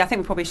 Yeah. Yeah, I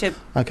think we probably should.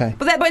 Okay.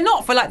 But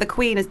not for the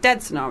Queen is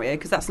dead scenario,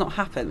 because that's not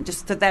happened.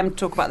 Just for them to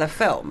talk about their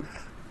film.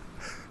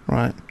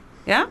 Right.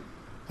 Yeah.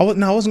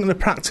 No, I wasn't going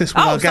to practice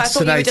with our So I guests thought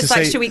you today were to just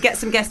see. should we get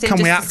some guests in Can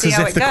just we to act see as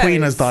how if it the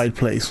Queen goes? has died,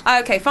 please?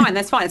 Okay, fine,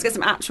 that's fine. Let's get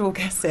some actual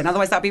guests in.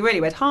 Otherwise, that'd be really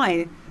weird.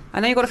 Hi, I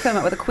know you've got to film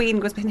it where the Queen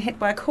was being hit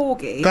by a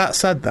corgi. That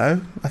said, though,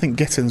 I think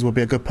Gittins would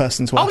be a good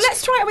person to ask.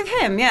 let's try it with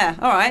him. Yeah,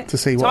 all right. To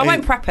see So what I he-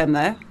 won't prep him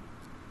though.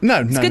 No,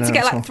 It's no, good no, to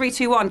get that's all. 3,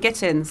 2, 1.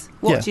 Get-ins.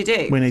 What do you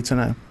do? We need to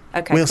know.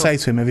 Okay, We'll cool. say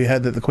to him, have you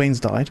heard that the Queen's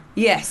died?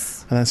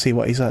 Yes. And then see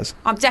what he says.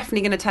 I'm definitely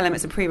going to tell him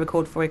it's a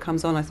pre-record before he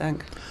comes on. I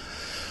think.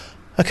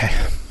 Okay.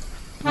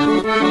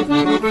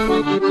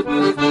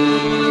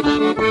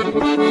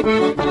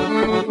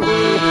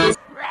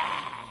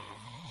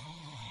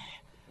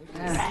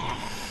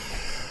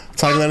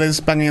 Tiger Lily's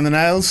banging in the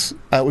nails.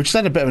 We just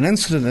had a bit of an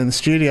incident in the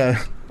studio.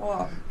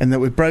 What? In that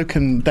we've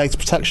broken data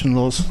protection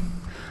laws.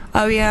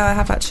 Oh yeah, I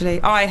have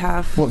actually. I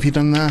have. What have you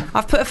done there?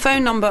 I've put a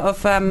phone number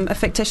of a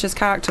fictitious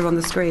character on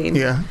the screen.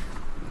 Yeah.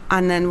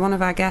 And then one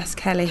of our guests,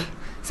 Kelly,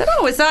 said,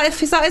 "Oh, is that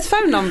his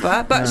phone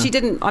number?" But she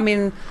didn't. I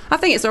mean, I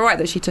think it's all right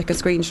that she took a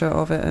screenshot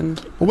of it. And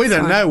Well, we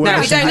don't fine. know. No,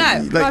 we don't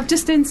know. Well, I've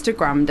just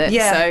Instagrammed it,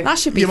 yeah, so that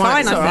should be You might-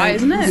 fine. It's I all right, think.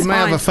 isn't it? You It's may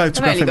have fine. a I've only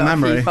photographic got a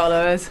memory. few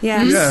followers.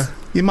 Yes. Yeah.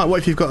 You might. What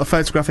if you've got a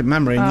photographic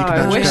memory and you can I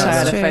actually wish I go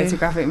had a there True.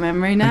 photographic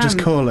memory now. and just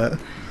I'm call it.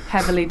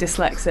 heavily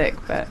dyslexic,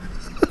 but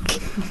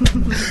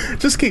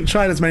Just keep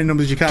trying as many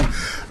numbers as you can.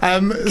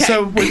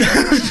 So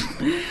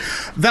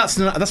that's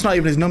not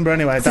even his number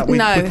anyway. That we,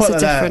 No, we put it's a it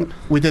there. different-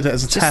 We did it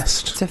as a Just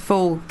test. to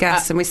full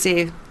guess, and we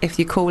see if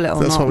you call it or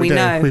That's not. what we do.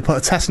 know. We put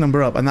a test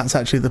number up, and that's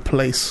actually the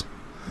police.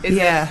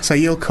 Yeah. So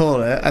you'll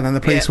call it, and then the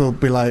police Yeah. will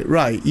be like,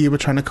 "Right, you were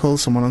trying to call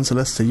someone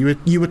unsolicited.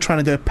 You were trying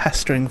to do a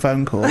pestering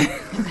phone call.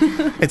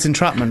 It's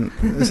entrapment,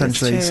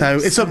 essentially. true. So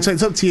it's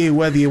up to you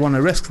whether you want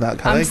to risk that,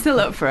 Kelly. I'm still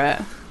up for it.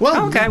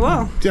 Well, Okay.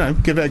 Well.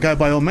 give it a go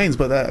by all means.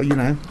 But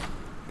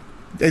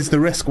is the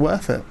risk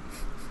worth it?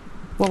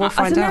 Well, we'll I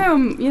find don't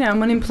out. know.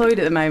 I'm unemployed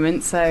at the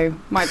moment, so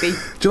might be Do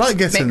you like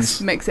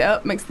Gittins? mix it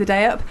up, mix the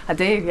day up. I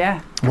do,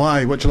 yeah.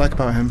 Why? What do you like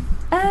about him?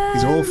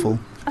 He's awful.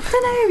 I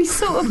don't know. He's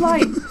sort of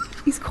like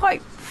he's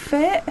quite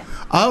fit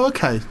Oh,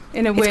 okay.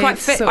 in a It's weird quite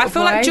fit. sort I of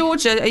feel like way.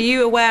 Georgia. Are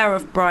you aware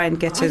of Brian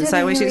Gittins? I So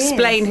don't we know should who he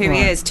explain is. who he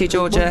is to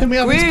Georgia. Well, then we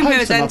have his Groom poster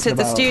has entered knocking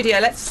the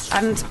about. studio.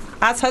 And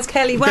as has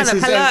Kelly This Wellham.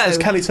 is, Hello. as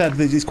Kelly said,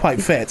 he's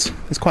quite fit.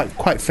 It's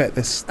quite fit.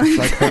 This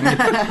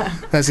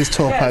there's his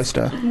tour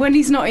poster. When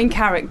he's not in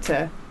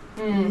character.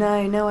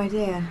 No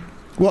idea.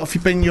 What have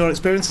you been your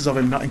experiences of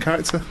him not in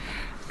character?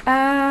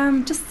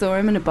 Just saw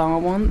him in a bar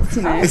once,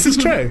 you know. Is this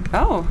true?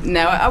 Oh.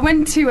 No, I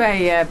went to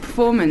a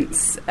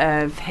performance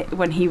of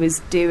when he was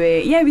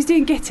doing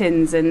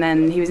Gittins, and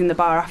then he was in the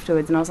bar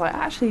afterwards, and I was like,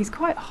 actually, he's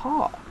quite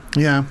hot.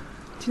 Yeah.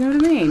 Do you know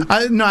what I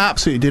mean? No, I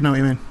absolutely do know what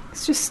you mean.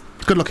 It's just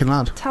Good looking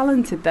lad.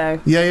 talented, though.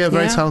 Yeah,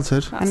 very Yeah.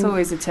 talented. That's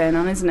always a turn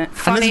on, isn't it?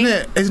 Funny.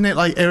 And isn't it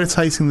like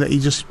irritating that he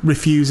just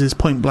refuses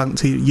point blank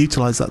to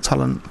utilise that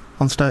talent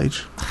on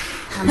stage?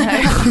 I know.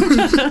 Do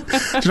you know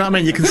what I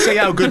mean? You can see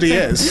how good he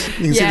is. You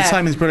can see Yeah. the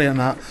timing's brilliant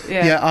on that.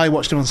 Yeah, I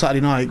watched him on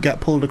Saturday night get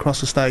pulled across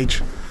the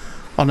stage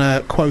on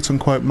a quote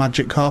unquote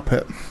magic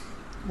carpet.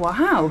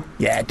 Wow.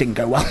 Yeah, it didn't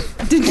go well.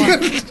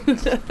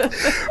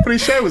 But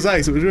his show was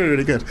ace. It was really,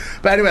 really good.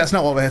 But anyway, that's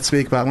not what we're here to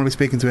speak about. I'm going to be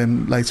speaking to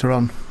him later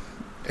on.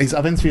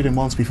 I've interviewed him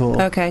once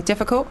before. Okay.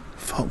 Difficult.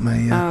 Fuck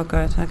me, yeah. Oh,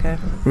 good. Okay.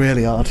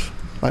 Really hard.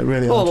 Like,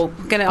 really Oh, hard.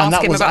 we're going to And ask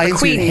that him was, about I the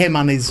interviewed Queen. him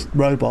and his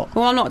robot.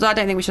 Well, I don't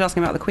think we should ask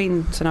him about the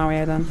Queen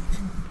scenario then.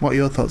 What are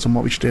your thoughts on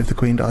what we should do if the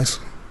Queen dies?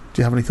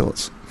 Do you have any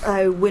thoughts?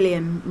 Oh,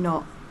 William,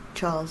 not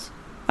Charles.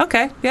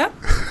 Okay. Yeah.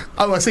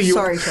 Oh, I see you.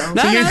 Sorry, Charles.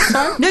 No, So you- that's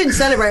fine. Don't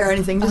celebrate or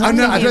anything. Just Oh,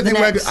 no, I thinking don't of the think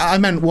we're. next. I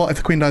meant, what if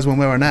the Queen dies when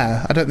we're on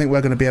air? I don't think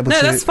we're going to be able No,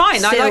 to. that's fine.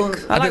 I Still,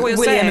 like what you're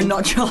William saying. and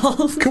not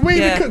Charles. Can we?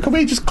 Yeah. Can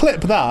we just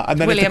clip that, and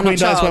then William, if the Queen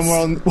not dies when we're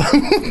on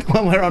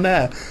when we're on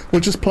air,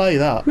 we'll just play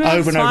that Yeah, over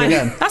and that's over fine.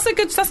 again.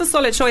 That's a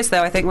solid choice,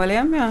 though. I think,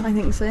 William. Yeah. I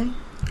think so.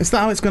 Is that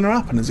how it's going to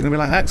happen? Is it going to be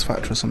like X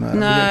Factor or something?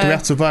 No. Do we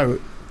have to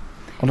vote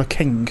on a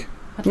king?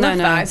 I'd No, love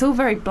no. that. It's all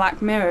very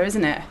Black Mirror,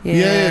 isn't it?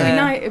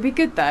 Yeah. It'd be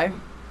good, though.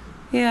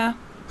 Yeah.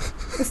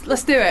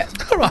 Let's do it.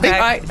 All right, Okay.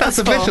 Right, that's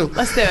cool. official.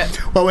 Let's do it.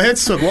 Well, we're here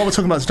to talk. What we're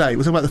talking about today,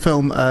 we're talking about the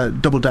film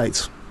Double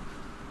Date.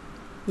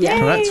 Yeah.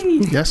 Correct.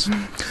 Yes.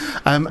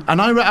 And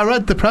I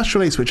read the press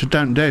release, which I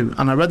don't do,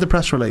 and I read the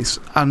press release,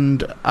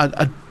 and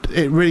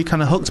it really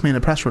kind of hooked me in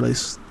the press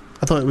release.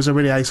 I thought it was a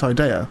really ace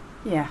idea,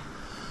 Yeah.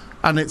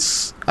 and it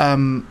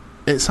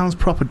sounds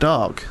proper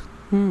dark.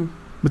 Hmm.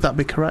 Would that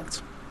be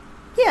correct?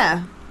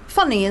 Yeah.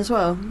 Funny as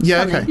well. It's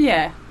Yeah, funny. okay.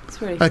 Yeah.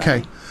 It's really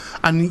Okay. funny.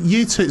 And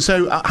you two,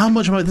 so how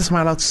much about this am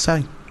I allowed to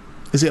say?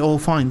 Is it all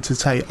fine to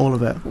say all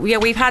of it? Yeah,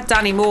 we've had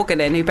Danny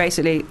Morgan in, who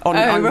basically on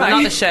right.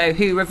 another show,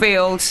 who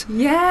revealed.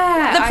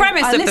 Yeah. The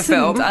premise of the listened-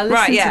 film. I listened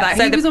Right, yeah. to that.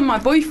 So He the- was on my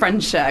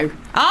boyfriend's show.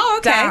 Oh,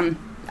 okay. Dan.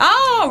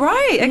 Oh,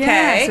 right. Okay.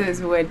 Yeah, so it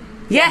was weird.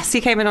 Yes,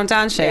 he came in on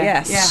Dan's show. Yeah,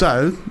 Yes. yeah.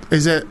 So,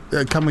 is it?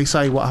 Can we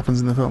say what happens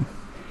in the film?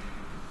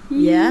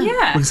 Yeah. Yeah.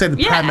 We can say the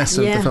Yeah. premise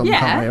of the Yeah. film, Yeah.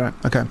 can't we? Right.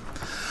 Okay.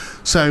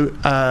 So,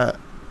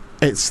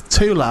 it's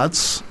two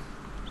lads.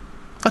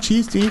 Actually,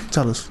 you can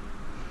tell us.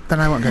 Then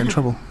I won't get in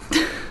trouble.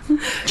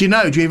 Do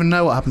you even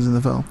know what happens in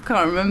the film?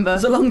 Can't remember. It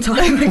was a long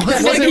time ago.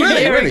 Was it a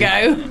really? year Really?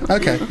 ago.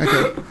 Okay.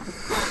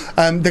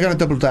 They're going to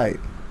double date,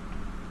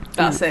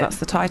 That's it. That's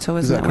the title,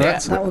 is isn't that it?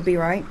 correct? That would be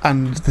right.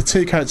 And the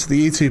two characters that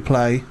you two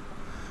play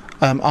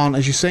aren't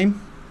as you seem.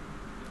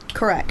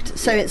 Correct.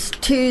 So it's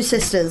two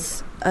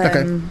sisters.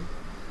 Okay.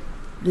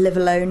 Live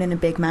alone in a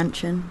big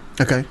mansion.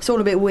 Okay. It's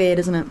all a bit weird,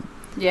 isn't it?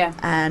 Yeah.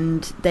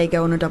 And they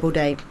go on a double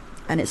date,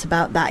 and it's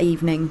about that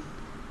evening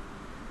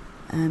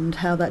and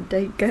how that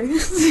date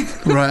goes.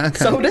 Right. Okay.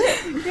 Sold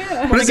it.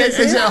 Yeah. But is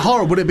it a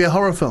horror? Would it be a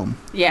horror film?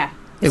 Yeah.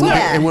 It would.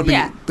 Yeah. It would be.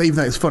 Yeah. Even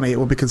though it's funny, it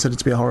would be considered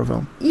to be a horror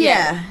film.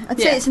 Yeah, I'd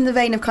say Yeah. it's in the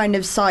vein of kind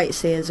of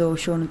Sightseers or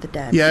Shaun of the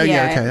Dead. Yeah.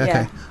 Yeah, Okay.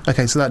 yeah.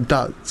 Okay. So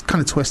that it's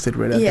kind of twisted,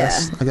 really. Yeah.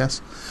 I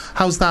guess.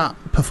 How's that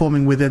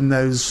performing within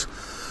those?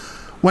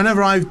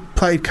 Whenever I've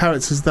played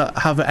characters that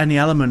have any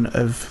element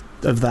of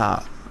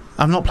that,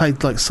 I've not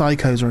played like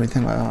psychos or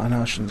anything like that. I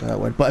know I shouldn't say that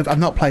word, but I've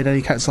not played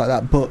any characters like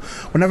that. But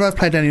whenever I've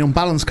played any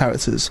unbalanced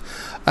characters,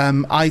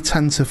 I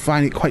tend to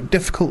find it quite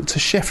difficult to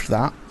shift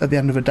that at the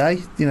end of a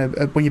day. You know,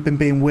 when you've been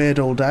being weird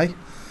all day.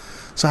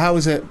 So how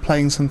is it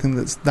playing something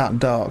that's that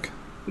dark?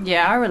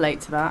 Yeah, I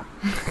relate to that.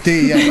 Do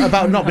you, yeah,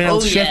 about not being able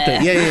Oh, to shift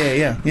yeah. it?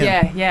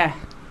 Yeah. Yeah.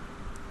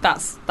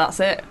 That's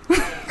it.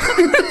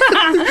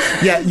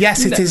 Yeah.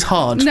 Yes, it is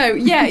hard. No,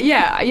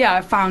 yeah.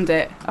 I found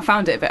it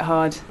a bit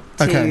hard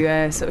to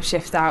Okay. sort of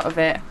shift out of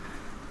it.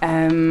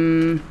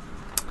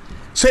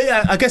 So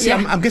yeah, I guess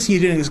Yeah. I'm guessing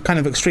you're doing kind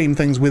of extreme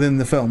things within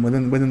the film,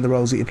 within the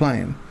roles that you're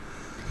playing.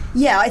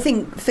 Yeah, I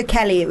think for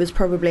Kelly it was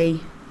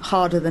probably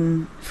harder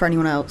than for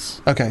anyone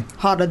else. Okay.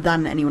 Harder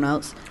than anyone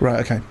else, Right.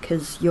 Okay.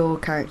 because your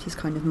character's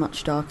kind of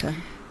much darker.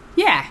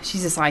 Yeah,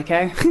 she's a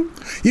psycho.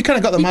 You kind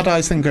of got the mad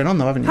eyes thing going on,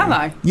 though, haven't you? Have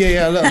I?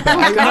 Yeah, a little bit.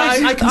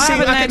 I can I see.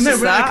 haven't I can, no,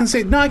 noticed I that. can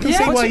see. No, I can Yeah.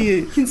 see What why do you.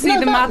 You can see No,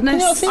 the that-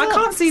 madness. no, see I that?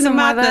 can't see the Some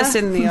madness other-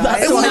 in the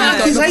eyes. It wasn't Yeah.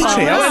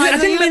 accusatory. No, I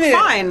didn't you mean look it.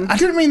 fine. I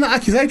didn't mean that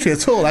accusatory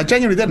at all. I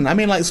genuinely didn't. I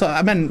mean, like, so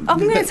I meant. I'm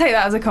going to take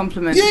that as a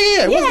compliment. Yeah.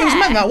 It was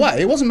meant that way.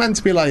 It wasn't meant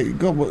to be like,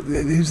 God,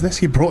 who's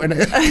this you brought in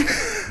it?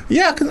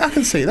 Yeah, I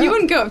can see that. You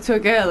wouldn't go up to a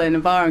girl in a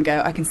bar and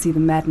go, I can see the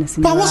madness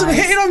in But I your wasn't eyes.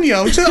 hitting on you.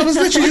 I was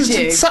literally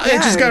Yeah. just sat there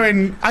just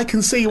going, I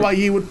can see why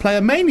you would play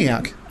a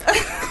maniac.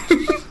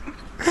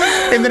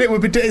 In that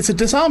it's a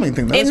disarming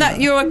thing, though, In isn't that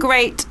it? you're a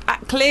great,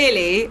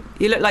 clearly,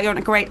 you look like you're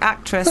a great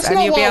actress, That's and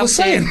not you'll what be I able was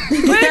to. saying.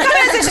 Well,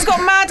 it is. She's got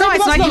mad No, but eyes,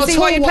 that's and I not can at see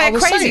why all you what play I a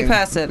was crazy saying.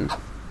 person.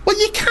 Well,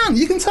 you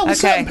can tell with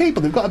Okay. certain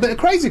people they've got a bit of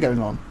crazy going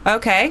on.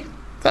 Okay.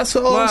 That's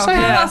all I'm Well,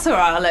 saying. yeah. That's all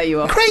right. I'll let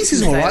you off.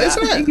 Crazy's You can all say right,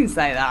 that. isn't it? You can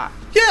say that.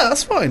 Yeah,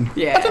 that's fine.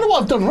 Yeah. I don't know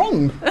what I've done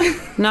wrong.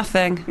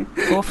 Nothing.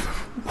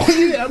 Oof.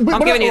 I'm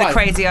giving you the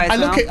crazy eyes I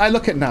look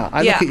now. at Nat.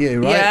 I Yeah. look at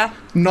you, right? Yeah.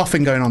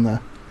 Nothing going on there.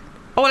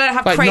 Oh, well, I don't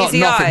have Like crazy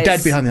nothing eyes.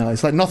 dead behind the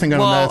eyes. Like nothing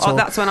going on there Well, at all.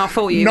 that's when I'll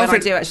fool you. When I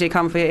Nothing- do actually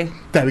come for you.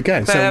 There we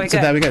go. So there we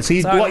go. there we go. So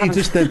Sorry, what I you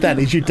just did then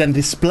is you then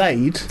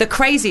displayed. The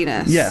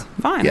craziness. Yeah.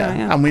 Fine. Yeah.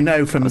 Yeah. And we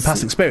know from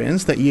past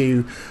experience that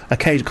you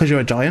occasionally, because you're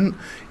a giant,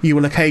 you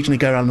will occasionally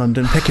go around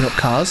London picking up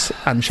cars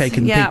and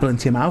shaking Yeah. people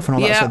into your mouth and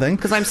all that Yeah, sort of thing.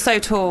 because I'm so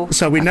tall.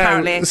 So we know.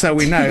 apparently. So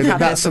we know Had that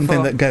that's it something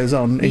before. that goes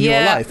on in your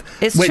Yeah, life,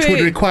 it's which would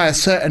true. require a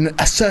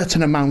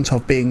certain amount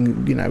of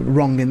being,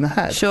 wrong in the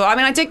head. Sure. I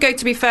mean, I did go,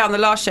 to be fair, on the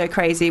last show,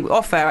 crazy,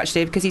 off air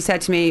actually, because he said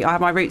to me, I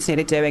have my roots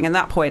nearly doing, and at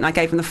that point I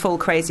gave him the full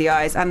crazy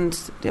eyes, and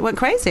it went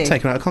crazy.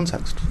 Taken out of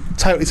context.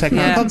 Totally taken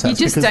out Yeah. of context.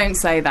 You just because don't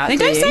say that. They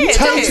do don't you? say it,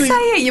 Totally- You don't say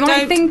it. You might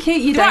Don't- think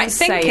it. You don't don't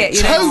think say it, it.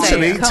 you don't say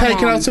Totally it. Come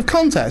taken on. out of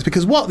context,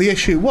 because what the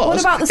issue was. What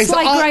about the is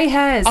slight that grey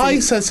hairs? I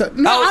said so.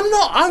 No, Oh. I'm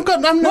not.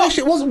 I'm no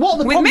issue. What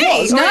the With problem me?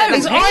 was? No,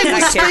 is I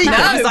was speaking.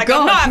 I was like,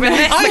 I'm not having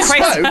this.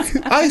 the crazy.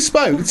 I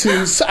spoke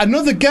to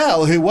another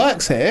girl who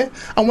works here,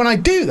 and when I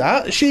do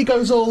that, she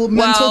goes all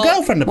mental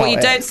girlfriend about what you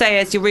it. don't say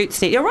is your roots.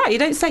 You're right. You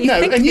don't say. You No,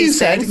 think and you these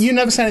said things. you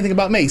never say anything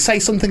about me. Say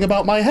something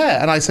about my hair,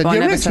 and I said Well, I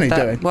your never roots said need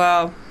that. doing.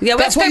 Well, yeah.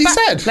 That's let's what go you back,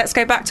 said. Let's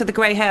go back to the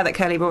grey hair that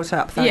Kelly brought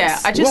up. Thanks. Yeah,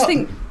 I just What?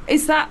 think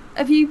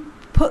have you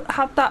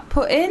had that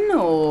put in,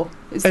 or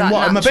is In that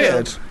what, in my natural?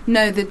 beard?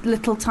 No, the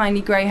little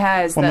tiny grey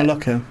hairs What am I that,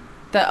 looking?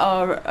 that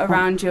are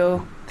around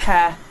your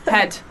head.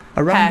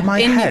 Around hair. my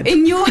in, head?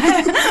 in your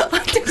hair.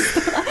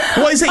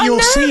 What is it I'm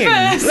you're seeing?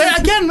 nervous.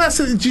 Again, that's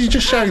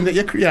just showing that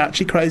you're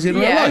actually crazy in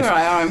real Yeah, life.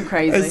 right. I'm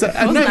crazy. It's,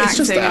 I no, wasn't it's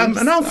just acting,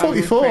 and now I'm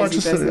 44. a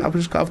crazy person.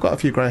 I've got a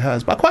few grey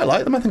hairs, but I quite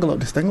like them. I think I look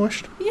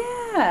distinguished. Yeah.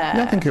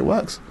 Yeah, I think it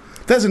works.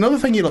 There's another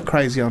thing you look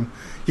crazy on.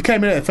 You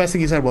came in here, the first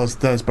thing you said was,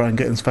 "There's Brian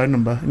Gittins' phone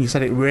number," and you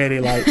said it really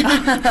like.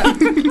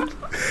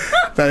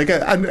 There you go.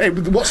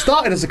 And what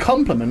started as a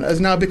compliment has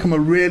now become a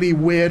really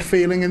weird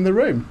feeling in the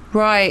room.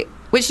 Right.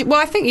 Well,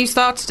 I think you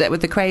started it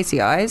with the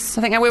crazy eyes.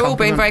 I think we were all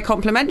being Compliment. very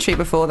complimentary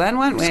before then,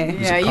 weren't we?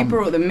 Yeah, you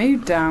brought the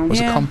mood down. It was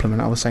a Yeah.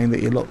 compliment. I was saying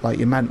that you look like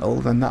you're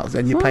mental,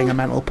 then you're playing a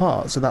mental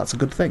part, so that's a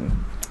good thing.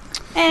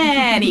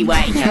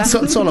 Anyway, That's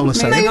all I was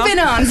saying. moving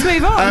on. Let's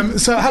move on.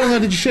 So how long ago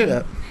did you shoot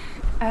it?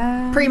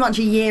 Pretty much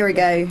a year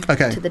ago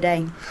Okay. to the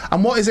day.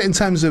 And what is it in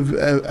terms of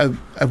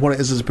what it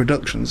is as a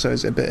production? So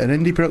is it a bit an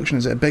indie production?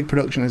 Is it a big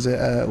production? Is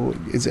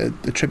it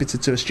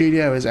attributed to a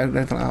studio? Is it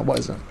anything like that? What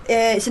is it?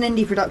 It's an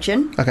indie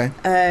production. Okay.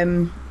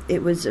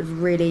 It was a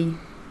really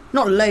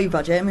not low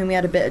budget. I mean, we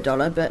had a bit of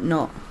dollar, but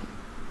not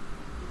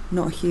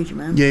a huge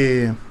amount.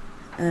 Yeah.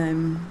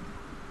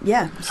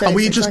 Yeah. So And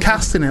were it's you just exciting.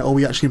 casting it, or were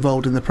you actually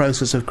involved in the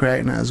process of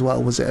creating it as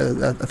well? Was it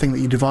a thing that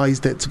you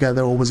devised it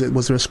together, or was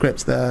there a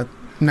script there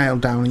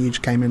nailed down and you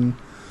just came in?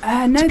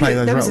 No, play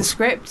those there was a roles?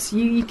 script.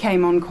 You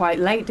came on quite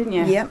late, didn't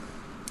you? Yep.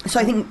 So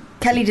I think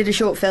Kelly did a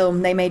short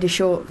film. They made a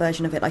short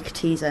version of it, like a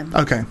teaser,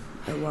 Okay.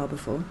 a while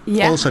before.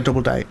 Yeah. Also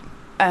double date.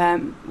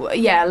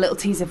 Yeah, a little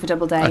teaser for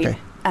Double Date.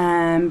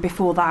 Okay.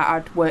 Before that,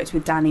 I'd worked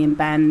with Danny and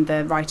Ben,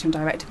 the writer and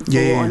director, before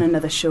Yeah. on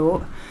another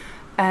short.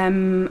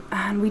 And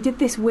we did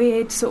this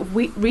weird sort of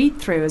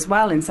read-through as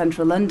well in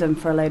central London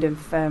for a load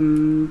of,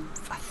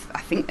 I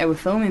think they were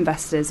film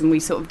investors, and we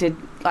sort of did,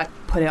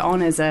 put it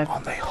on as a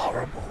Aren't they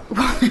horrible?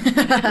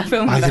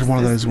 film I did one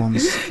of investors. those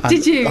ones.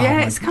 Did you? Oh Yeah,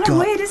 my it's kind God. of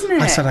weird, isn't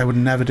it? I said I would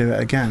never do it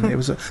again. It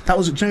was it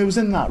was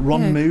in that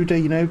Ron Yeah.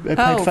 Moody, who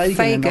played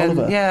Fagin in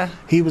Oliver. Yeah.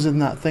 He was in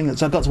that thing.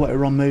 So I got to work with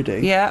Ron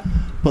Moody. Yeah.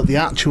 But the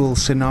actual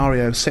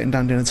scenario, sitting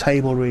down doing a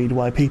table read,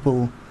 where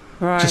people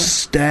Right. just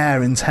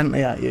stare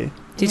intently at you.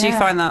 Did you Yeah.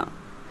 find that?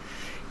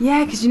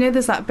 Yeah, because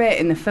there's that bit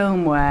in the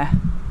film where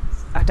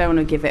I don't want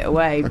to give it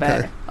away, but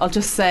Okay. I'll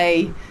just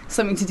say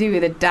something to do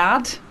with a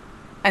dad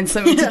and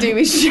something to do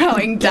with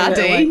shouting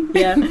 "daddy."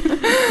 Yeah.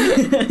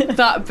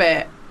 That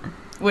bit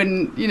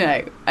when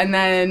and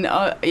then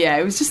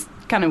it was just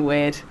kind of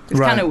weird. It was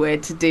Right. kind of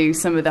weird to do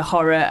some of the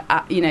horror,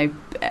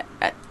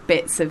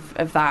 bits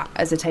of that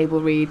as a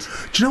table read.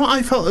 Do you know what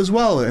I felt as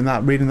well in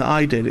that reading that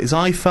I did? Is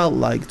I felt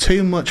like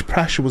too much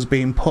pressure was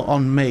being put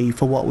on me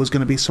for what was going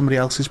to be somebody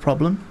else's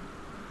problem.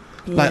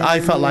 Like I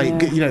felt like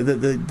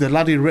the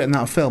lad who'd written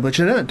that film, which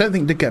I don't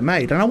think did get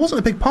made, and I wasn't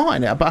a big part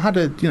in it, but I had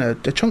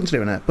a chunk to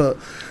do in it. But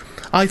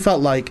I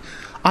felt like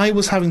I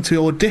was having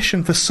to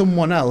audition for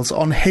someone else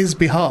on his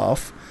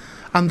behalf,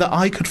 and that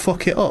I could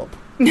fuck it up.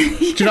 Do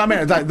you know what I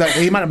mean? That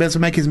he might not be able to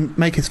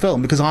make his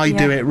film because I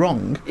do Yeah. it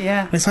wrong.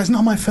 Yeah. And it's like, it's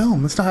not my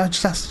film. It's not, I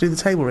just have to do the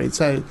table read.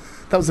 So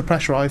that was the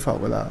pressure I felt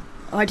with that.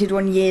 I did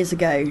one years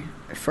ago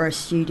for a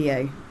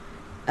studio,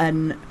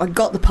 and I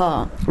got the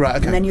part. Right,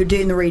 okay. And then you're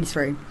doing the read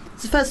through.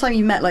 It's the first time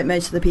you met like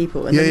most of the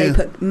people, and then Yeah, they yeah.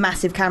 put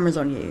massive cameras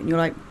on you, and you're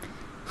like,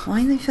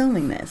 why are they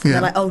filming this? And Yeah.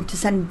 they're like, oh, to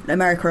send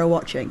America are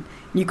watching.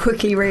 And you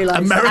quickly realise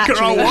America that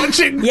actually, are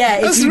watching.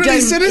 Yeah, That's if you really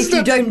don't, sinister. if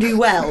you don't do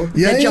well,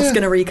 Yeah, they're just yeah.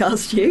 going to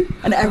recast you.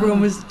 And everyone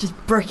was just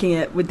bricking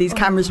it with these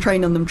cameras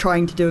trained on them,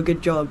 trying to do a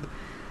good job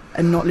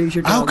and not lose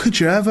your job. How could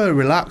you ever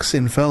relax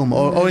in film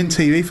or in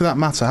TV for that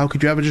matter? How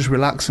could you ever just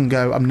relax and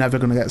go, I'm never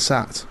going to get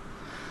sacked?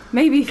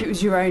 Maybe if it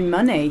was your own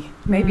money.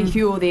 Maybe if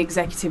you're the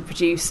executive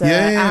producer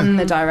Yeah. and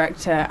the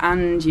director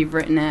and you've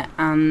written it,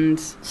 and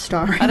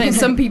Starring. I don't.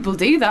 Some people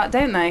do that,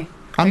 don't they?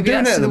 I'm Maybe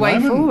doing that's it at the the way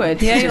moment.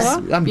 forward. Yeah, you are.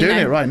 I'm You doing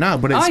know. it right now,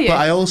 but Are you?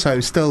 I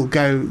also still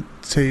go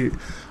to.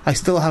 I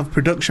still have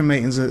production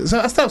meetings. So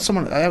I still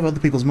have I have other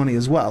people's money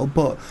as well.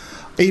 But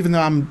even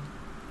though I'm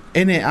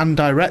in it and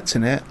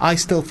directing it, I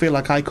still feel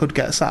like I could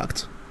get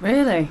sacked.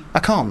 Really? I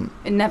can't.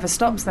 It never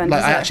stops then, Like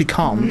does I it? actually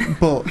can't.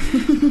 But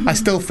I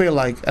still feel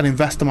like an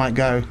investor might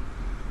go,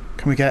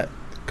 Can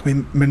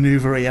we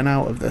manoeuvre Ian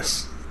out of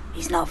this?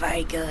 He's not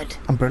very good.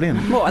 I'm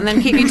brilliant. What, and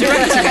then keep you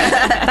directing it?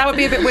 That would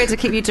be a bit weird to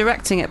keep you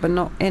directing it but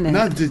not in it.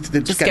 No, just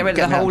get rid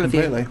of the me out whole of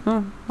you. completely.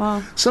 Oh,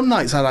 wow. Some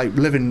nights I like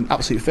live in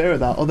absolute fear of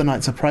that. Other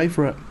nights I pray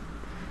for it.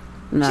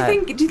 No.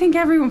 Do you think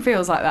everyone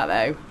feels like that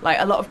though? Like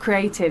a lot of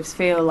creatives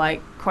feel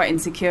like quite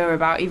insecure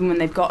about even when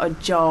they've got a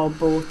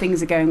job or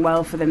things are going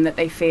well for them that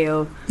they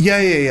feel.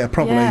 Yeah,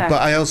 probably. Yeah.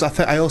 But I also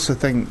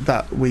think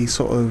that we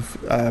sort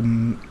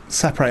of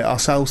separate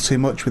ourselves too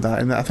much with that,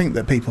 and I think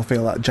that people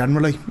feel that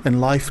generally in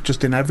life,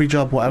 just in every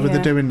job, whatever Yeah.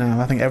 they're doing now.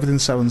 I think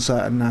everything's so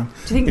uncertain now.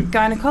 Do you think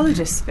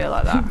gynecologists feel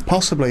like that?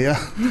 Possibly,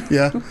 yeah,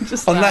 yeah.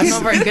 Just like, I'm Unless-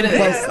 not very good at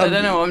this. well, I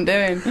don't know what I'm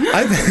doing.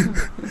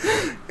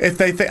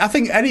 I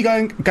think any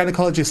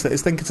gynecologist that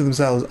is thinking to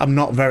themselves, "I'm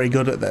not very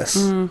good at this.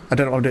 I don't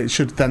know what I'm doing,"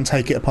 should then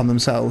take it upon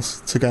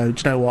themselves to go,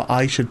 "Do you know what?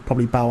 I should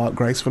probably bow out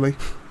gracefully."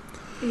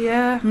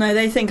 Yeah. No,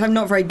 they think I'm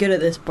not very good at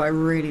this, but I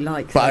really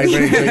like But I this.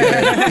 really do,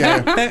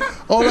 yeah.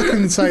 All I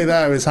can say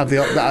there is that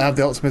I have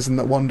the optimism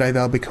that one day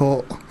they'll be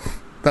caught.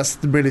 That's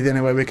really the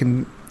only way we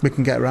can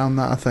get around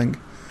that, I think.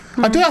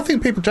 I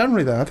think people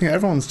generally, though, I think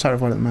everyone's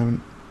terrified at the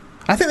moment.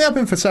 I think they have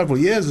been for several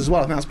years as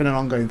well. I think that's been an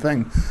ongoing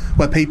thing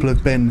where people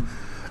have been...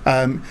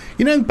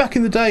 back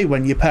in the day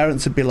when your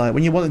parents would be like,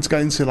 when you wanted to go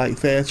into like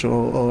theatre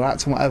or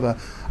acting, whatever,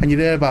 and you'd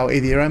hear about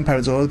either your own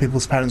parents or other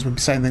people's parents would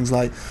be saying things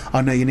like,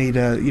 "Oh no, what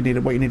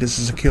you need is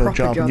a secure Proper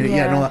job," job. And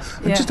and all that.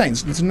 It Yeah. just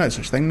ain't. There's no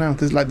such thing now.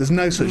 There's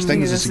no such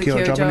thing as a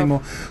secure job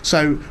anymore.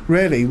 So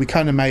really, we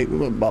kind of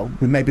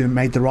we maybe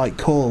made the right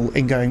call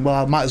in going, well,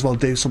 I might as well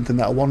do something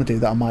that I want to do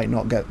that I might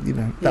not get,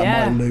 that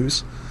I might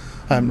lose,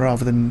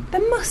 rather than.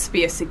 There must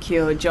be a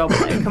secure job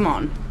though, come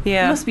on.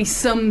 Yeah. There must be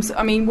some...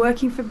 I mean,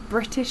 working for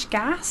British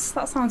Gas?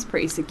 That sounds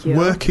pretty secure.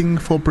 Working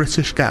for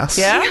British Gas.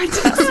 Yeah? Dude,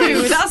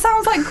 that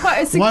sounds like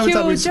quite a secure Why would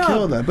that be job.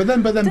 secure though? But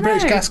then Dunno.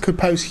 British Gas could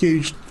post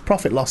huge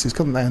profit losses,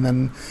 couldn't they? And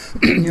then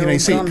you all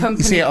see gone.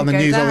 you see it on the Company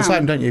news could all go the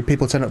time, down. don't you?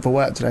 People turn up for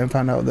work today and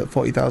found out that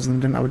 40,000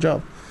 didn't have a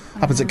job.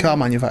 Happens at car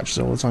manufacturers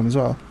all the time as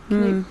well.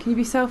 Can you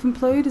be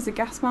self-employed as a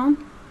gas man?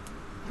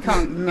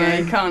 Can't. No. Yeah,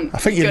 you can't. I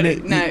think you'd Gotta-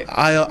 need. No.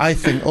 I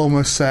think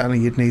almost certainly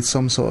you'd need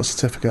some sort of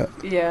certificate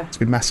Yeah. to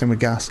be messing with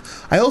gas.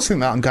 I also think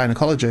that on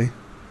gynecology,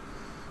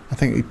 I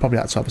think you probably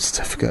had to have a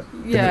certificate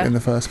Yeah. in the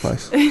first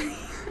place.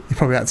 You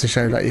probably had to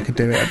show that you could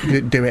do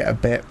it a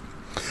bit.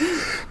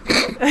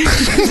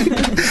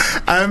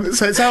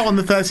 So it's out on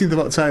the 13th of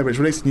October. It's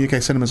released in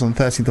UK cinemas on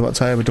the 13th of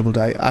October, double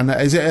day. And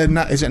is it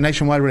a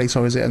nationwide release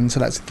or is it in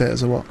selected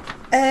theatres or what?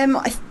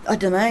 I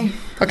don't know.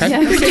 Okay.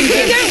 Yeah.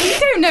 you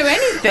don't know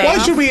anything. Why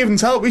should we even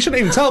tell? We shouldn't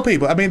even tell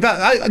people. I mean, do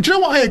you know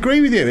what? I agree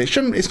with you.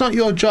 It's not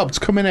your job to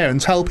come in here and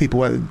tell people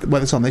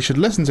whether it's on. They should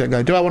listen to it and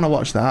go, do I want to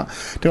watch that?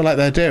 Do I like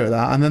the idea of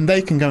that? And then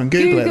they can go and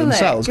Google it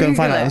themselves, go and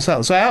find out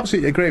themselves. So I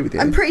absolutely agree with you.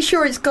 I'm pretty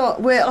sure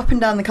we're up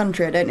and down the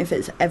country. I don't know if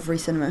it's every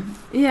cinema.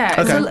 Yeah,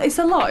 Okay. it's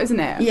a lot, isn't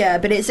it? Yeah,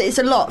 but it's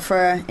a lot for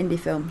an indie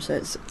film, so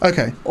it's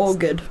Okay. all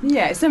good.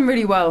 Yeah, it's done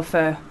really well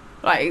for...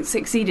 Like, it's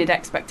exceeded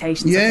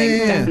expectations, I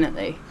think,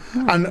 definitely.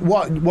 And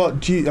what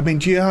do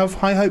you have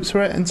high hopes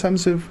for it in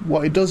terms of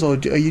what it does, or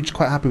are you just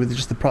quite happy with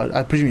just the product?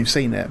 I presume you've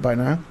seen it by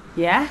now.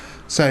 Yeah.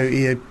 So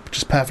you're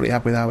just perfectly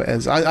happy with how it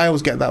is. I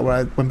always get that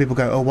when people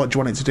go, "Oh, what do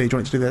you want it to do? Do you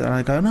want it to do that?" And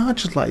I go, "No, I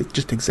just like it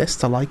just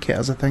exists. I like it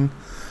as a thing."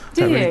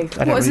 Do Don't you? really-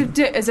 I don't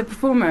really- As a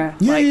performer?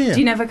 Yeah, like, yeah. Do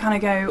you never kind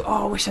of go,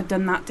 "Oh, I wish I'd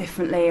done that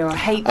differently," or "I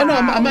hate Oh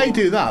that"? no, I may or-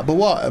 do that, but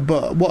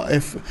what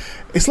if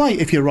it's like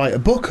if you write a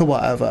book or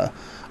whatever,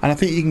 and I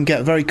think you can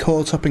get very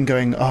caught up in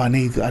going, oh, I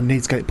need to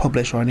get it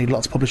published, or I need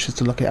lots of publishers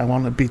to look at it. I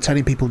want to be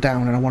turning people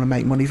down, and I want to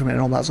make money from it,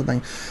 and all that sort of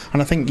thing.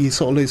 And I think you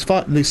sort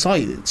of lose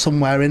sight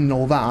somewhere in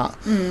all that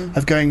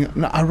of going,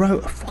 no, I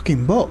wrote a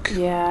fucking book,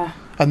 Yeah,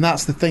 and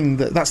that's the thing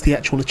that's the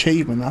actual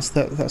achievement. That's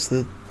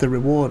the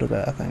reward of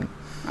it. I think.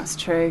 that's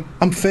true.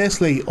 I'm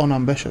fiercely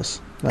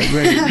unambitious. Like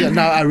really, yeah,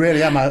 no, I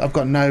really am. I've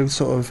got no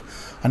sort of.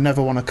 I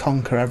never want to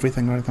conquer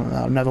everything or anything like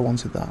that. I've never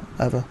wanted that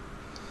ever.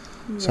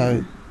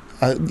 So,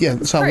 yeah.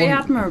 So I Pretty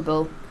wouldn't-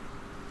 admirable.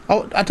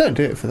 Oh, I don't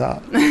do it for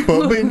that.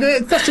 But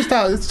that's just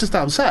how it's just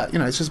how I'm set.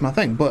 It's just my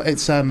thing. But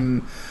it's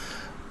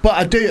But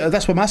I do.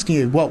 That's what I'm asking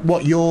you.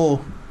 What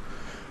your,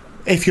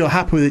 if you're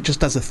happy with it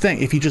just as a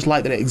thing, if you just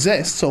like that it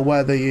exists, or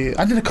whether you.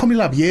 I did a comedy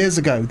lab years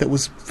ago that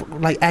was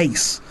like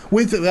ace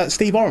with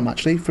Steve Oram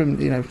actually from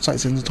Sight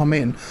Sins and Tom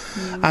Meehan,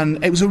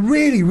 and it was a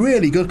really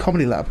really good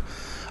comedy lab.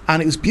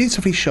 And it was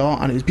beautifully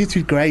shot, and it was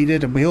beautifully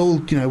graded, and we all,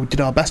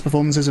 did our best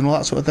performances and all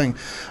that sort of thing.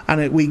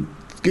 And we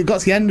got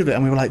to the end of it,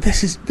 and we were like,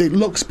 it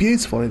looks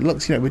beautiful. It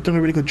looks, we've done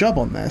a really good job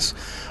on this.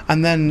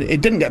 And then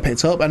it didn't get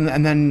picked up,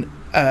 and then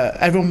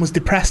everyone was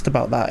depressed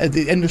about that.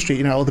 The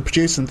industry, all the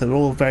producers, they were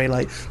all very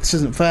like, this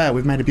isn't fair.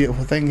 We've made a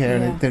beautiful thing here,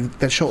 and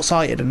they're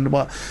short-sighted and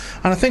what.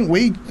 And I think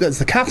we, as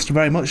the cast,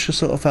 very much just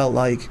sort of felt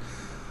like,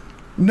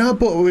 no,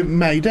 but we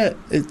made it.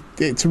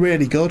 It's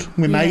really good.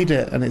 We made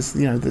it, and it's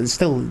it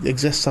still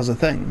exists as a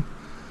thing.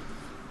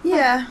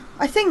 Yeah,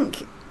 I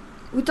think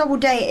with Double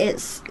Date,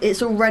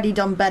 it's already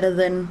done better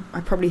than I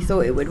probably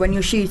thought it would. When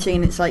you're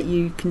shooting, it's like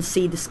you can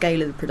see the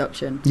scale of the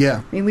production.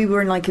 Yeah. I mean, we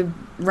were in like a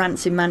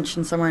rancid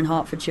mansion somewhere in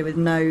Hertfordshire with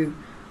no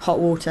hot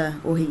water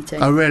or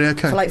heating. Oh, really?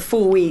 Okay. For like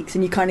 4 weeks,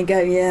 and you kind of go,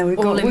 yeah, we've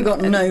got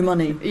no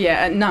money.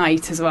 Yeah, at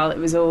night as well. It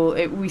was all.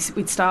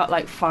 We'd start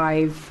like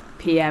 5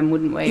 p.m,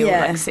 wouldn't we?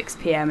 Yeah. Or like 6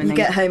 p.m. and you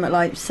then get home at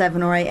like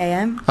 7 or 8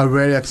 a.m. Oh,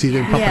 really? Because you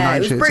do proper night it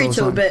was shoots all the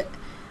brutal, time. but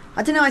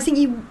I don't know. I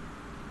think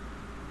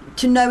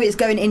to know it's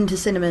going into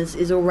cinemas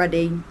is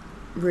already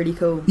really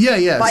cool. Yeah,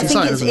 yeah. But I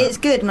think exciting, it's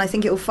good, and I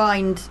think it will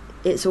find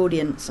its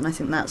audience, and I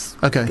think that's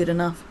good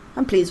enough.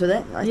 I'm pleased with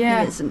it. I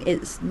think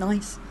it's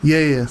nice. Yeah,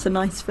 yeah. It's a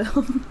nice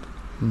film.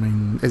 I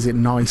mean, is it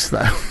nice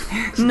though?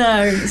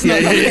 No, it's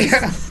not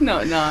nice. It's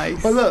not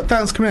nice. Well, look,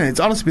 thanks for coming in.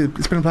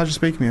 It's been a pleasure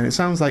speaking to you.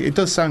 It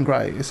does sound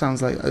great. It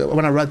sounds like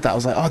when I read that, I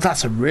was like, oh,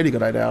 that's a really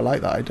good idea. I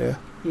like that idea.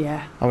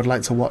 Yeah. I would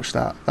like to watch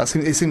that.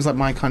 It seems like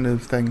my kind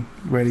of thing,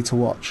 really, to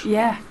watch.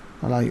 Yeah.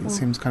 It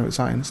seems kind of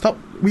exciting.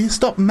 Will you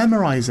stop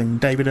memorising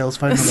David Earl's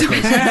phone number,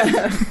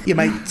 please? You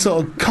make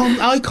sort of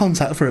eye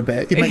contact for a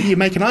bit. You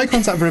make an eye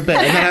contact for a bit,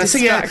 and then I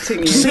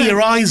see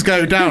your eyes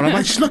go down. I'm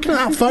like, she's looking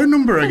at that phone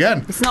number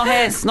again. It's not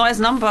his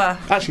number.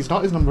 Actually, it's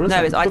not his number, is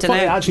no, it? I don't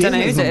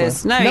know whose it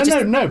is.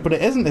 No, but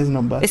it isn't his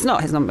number. It's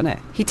not his number, no.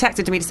 He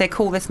texted me to say,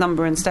 call this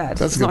number instead.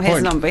 That's it's not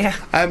his number, yeah.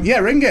 Yeah,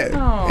 ring it.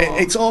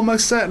 It's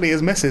almost certainly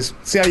his missus.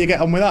 See how you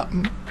get on with that.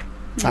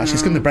 Actually,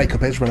 it's going to break up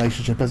his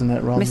relationship, isn't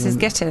it? Mrs.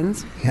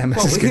 Gittins. Yeah,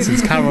 Mrs.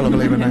 Gittins. Carol, I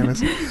believe her name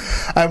is.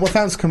 Well,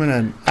 thanks for coming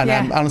in.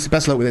 And honestly,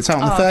 best of luck with it. It's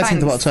out on the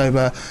 13th of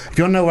October. If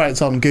you want to know where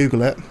it's on,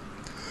 Google it.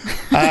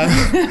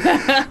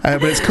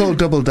 But it's called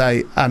Double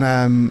Date.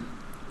 And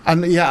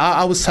yeah,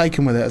 I was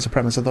taken with it as a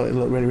premise. I thought it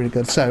looked really, really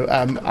good. So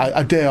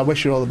I do. I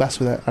wish you all the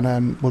best with it.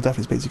 And we'll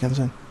definitely speak to you again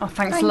soon. Oh,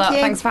 thanks a lot.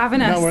 Thanks for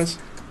having us. No worries.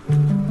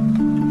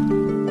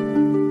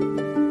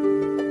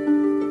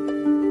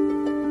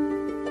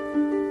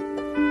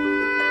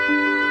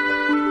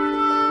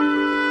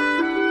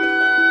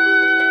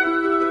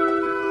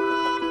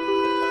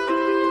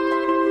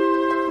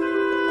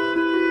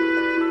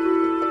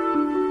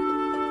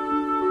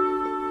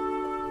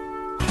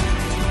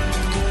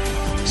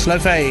 Slow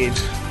fade.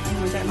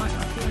 Oh, I don't like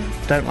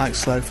that. Don't like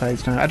slow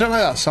fades, no. I don't like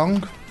that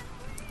song.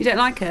 You don't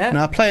like it?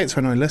 No, I play it to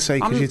annoy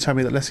Lissy because you tell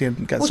me that Lissy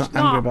gets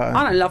angry about it.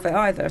 I don't love it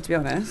either, to be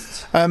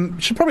honest.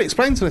 Should probably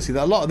explain to Lissy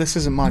that a lot of this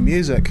isn't my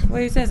music.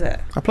 Whose is it?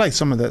 I play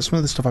some of it, some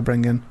of the stuff I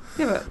bring in.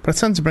 Yeah, but I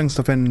tend to bring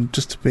stuff in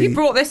just to be... You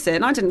brought this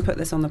in, I didn't put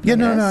this on the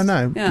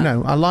playlist. Yeah,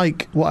 no. I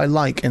like what I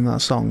like in that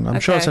song. I'm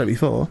sure I said it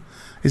before,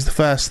 is the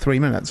first 3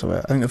 minutes of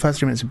it. I think the first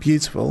 3 minutes are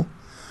beautiful,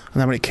 and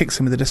then when it kicks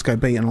in with the disco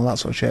beat and all that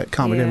sort of shit,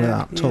 can't begin with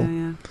that at all.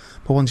 Yeah.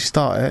 But once you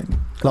start it,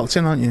 locked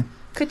in, aren't you?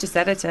 Could just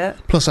edit it.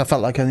 Plus, I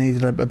felt like I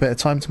needed a bit of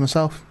time to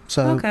myself,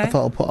 so I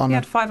thought I'll put on. You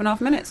had 5.5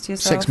 minutes to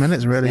yourself. 6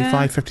 minutes, really,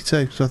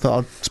 5:52. So I thought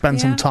I'd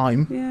spend some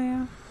time.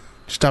 Yeah.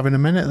 Just having a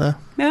minute there.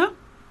 Yeah.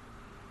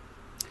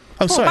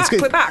 Oh, sorry.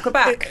 We're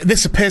back.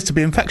 This appears to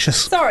be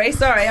infectious. Sorry.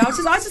 I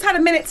just had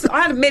a minute.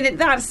 I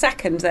had a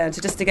second there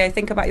to go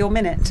think about your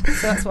minute.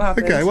 So that's what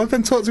happened. Okay, well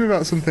then talk to me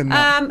about something.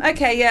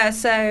 Okay, yeah.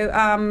 So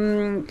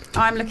I'm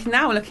looking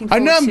forward I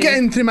know I'm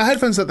getting through my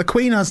headphones that the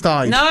Queen has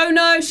died.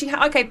 No,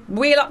 okay,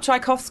 wheel up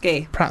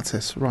Tchaikovsky.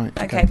 Practice, right.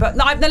 Okay, but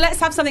now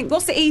let's have something.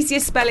 What's the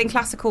easiest spelling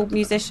classical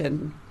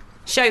musician?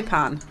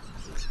 Chopin.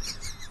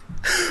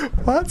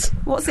 What?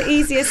 What's the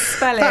easiest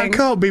spelling? That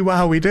can't be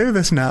how we do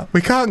this now.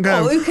 We can't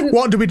go,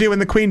 what do we do when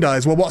the Queen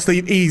dies? Well, what's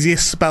the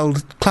easiest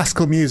spelled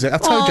classical music?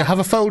 I've told you, have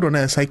a folder on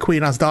there, say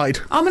Queen has died.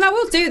 I mean, I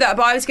will do that,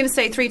 but I was going to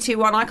say 3, 2,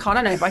 1. I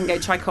don't know if I can go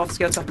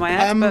Tchaikovsky off the top of my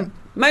head, but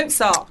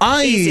Mozart.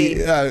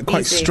 I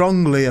quite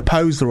strongly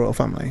oppose the royal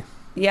family.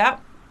 Yeah.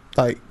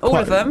 Like all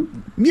of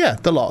them? Yeah,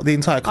 the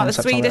entire concept.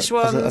 Like the Swedish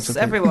ones,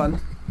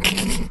 everyone.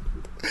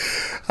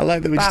 I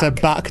like that we just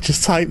had back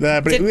just typed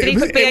there, but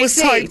it was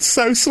typed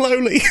so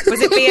slowly.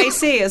 Was it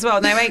BAC as well?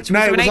 No H.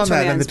 No, it was on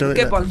there.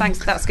 Good one,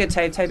 thanks. That's good,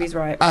 Toby's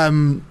right.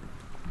 I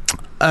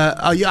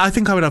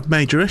think I would have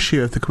major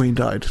issue if the Queen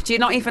died. Do you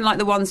not even like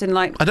the ones in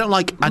like? I don't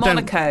like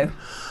Monaco.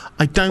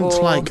 I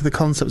don't like the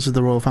concepts of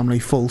the royal family.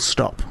 Full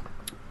stop.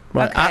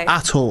 Right,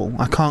 at all.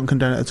 I can't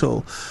condone it at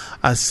all.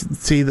 I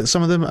see that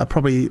some of them are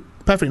probably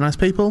perfectly nice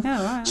people.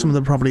 Yeah, right. Some of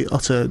them are probably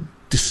utter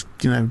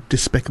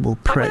despicable Like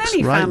with pricks,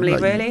 any right? family,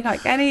 Like, really,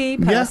 like any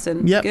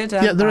person. Yeah, good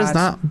yeah, there is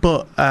bad. that.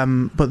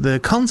 But the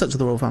concept of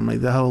the royal family,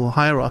 the whole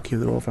hierarchy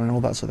of the royal family, and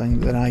all that sort of thing,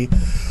 then I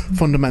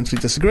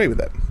fundamentally disagree with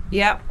it.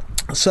 Yeah.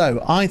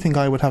 So I think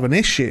I would have an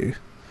issue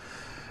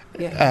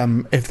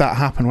if that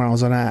happened when I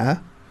was on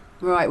air,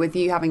 Right, with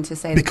you having to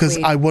say because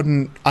the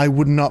Queen. I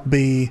would not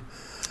be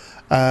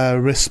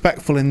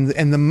respectful in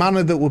the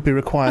manner that would be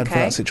required for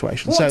Okay. that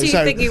situation. What do you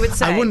think you would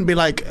say? I wouldn't be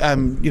like, I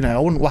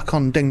wouldn't whack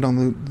on "Ding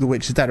Dong, the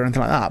Witch is Dead" or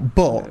anything like that.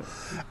 But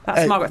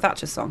That's Margaret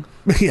Thatcher's song.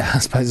 yeah, I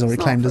suppose it's already It's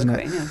not claimed, for the doesn't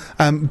it? Queen,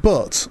 yeah.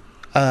 But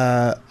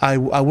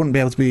I wouldn't be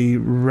able to be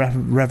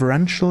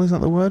reverential. Is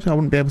that the word? I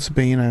wouldn't be able to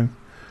be,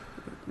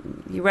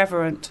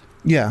 Irreverent.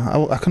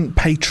 yeah. I couldn't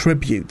pay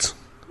tribute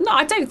No,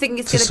 I don't think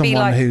it's to going to be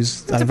someone like.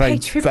 who's to had a pay very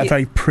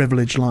tribute.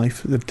 privileged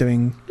life of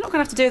doing. You're not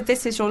going to have to do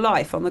 "This Is Your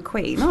Life" on the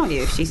Queen, are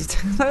you? She's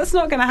that's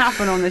not going to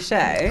happen on the show.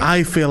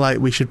 I feel like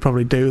we should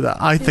probably do that.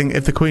 I think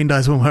if the Queen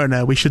dies when we're on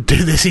air, we should do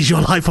 "This Is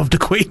Your Life" of the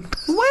Queen.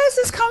 Where's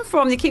this come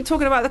from? You keep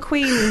talking about the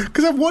Queen.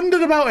 Because I've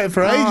wondered about it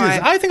for ages.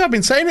 right. I think I've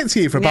been saying it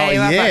to you for about yeah,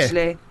 you a year. have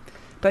actually.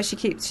 But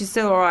she's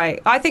still all right.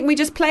 I think we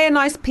just play a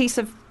nice piece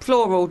of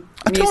floral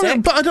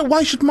music.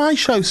 Why should my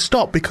show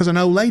stop because an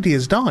old lady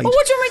has died? Well,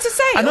 what do you want me to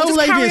say? An We'll old just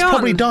lady carry has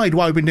probably on. died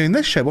while we've been doing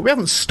this show, but we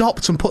haven't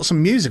stopped and put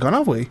some music on,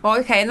 have we? Well,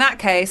 okay, in that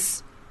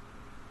case,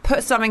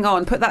 put something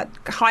on. Put that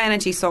high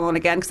energy song on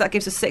again, because that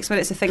gives us 6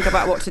 minutes to think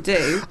about what to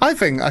do. I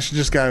think I should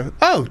just go,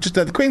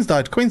 the Queen's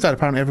died. Queen's died,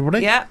 apparently,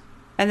 everybody. Yeah.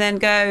 And then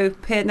go,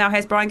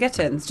 here's Brian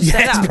Gittins. Just say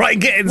Yes, that. Brian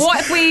Gittins.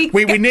 What if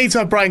We need to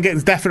have Brian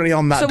Gittins definitely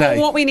on that So day.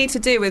 what we need to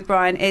do with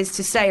Brian is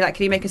to say, like,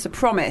 can he make us a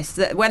promise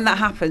that when that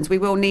happens, we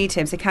will need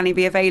him. So can he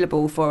be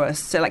available for us?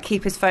 So, like,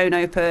 keep his phone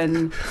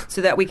open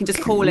so that we can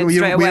just call him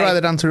straight away. We're either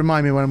down to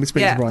remind me when we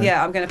speak to Brian.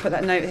 Yeah, I'm going to put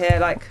that note here,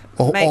 like,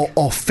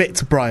 Or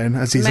fit Brian,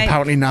 as he's Make-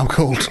 apparently now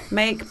called.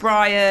 make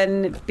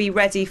Brian be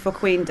ready for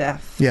Queen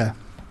Death. Yeah.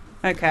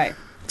 Okay.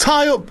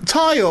 Tie up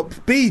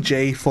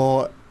BG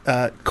for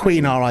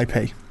Queen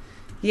RIP.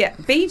 Yeah,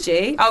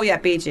 BG. Oh, yeah,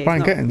 BG.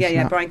 Brian Not- Gittins, Yeah,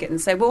 yeah. Brian Gittins.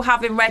 So we'll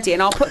have him ready,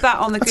 and I'll put that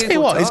on the I'll Google tell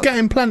you what, he's Doc.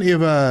 getting plenty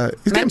of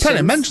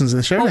mentions in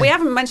the show. Well, isn't we he?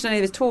 haven't mentioned any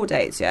of his tour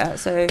dates yet,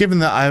 so. Given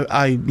that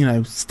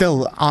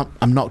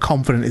I'm not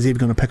confident he's even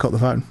going to pick up the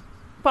phone.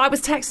 But I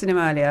was texting him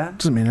earlier,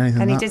 Doesn't mean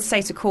anything. and he that. did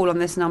say to call on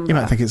this number. You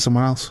might think it's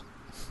someone else.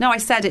 No, I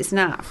said it's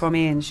Nat from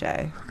Ian's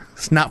show.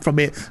 Snap from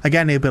it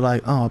again. He'll be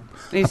like,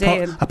 Who's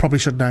Ian? I probably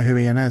should know who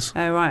Ian is.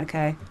 Oh, right,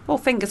 okay. Well,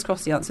 fingers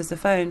crossed he answers the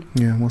phone.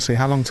 Yeah, we'll see.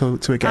 How long till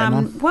we get him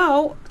on?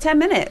 Well, 10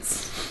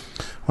 minutes.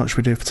 What should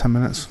we do for 10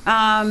 minutes?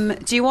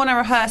 Do you want to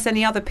rehearse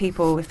any other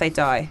people if they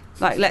die?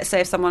 Like, let's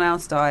say if someone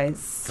else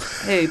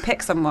dies. Who?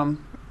 Pick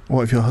someone.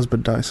 What if your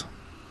husband dies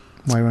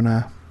while you're on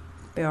air?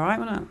 Be all right,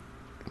 won't it?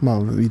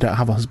 Well, you don't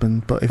have a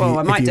husband, but Well,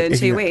 I might do it in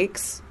 2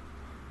 weeks.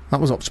 That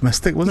was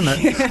optimistic, wasn't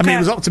it? I mean, it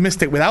was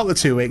optimistic without the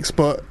 2 weeks,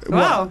 but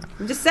Well,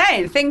 I'm just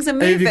saying, things are Who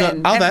have you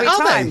moving got- every are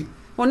they? time.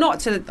 Well,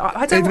 not to. I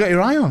Have don't. you got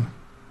your eye on?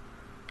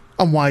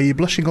 And why are you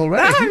blushing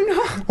already? No,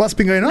 no. What's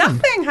been going on?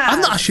 Nothing has.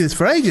 I've not asked you this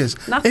for ages.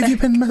 Nothing. Have you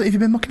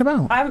been mucking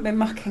about? I haven't been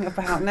mucking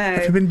about, no.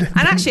 Have you been? And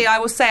actually, I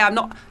will say I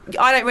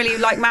don't really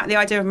like the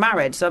idea of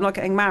marriage, so I'm not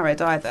getting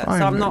married either. Fine.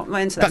 So I'm not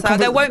into that. That So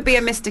there won't be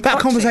a Mr. that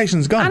Kochi.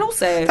 conversation's gone. And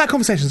also, That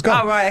conversation's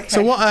gone. Oh, right, okay.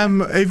 So what have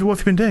you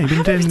been doing? I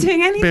haven't been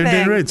doing anything. Been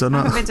doing rudes or I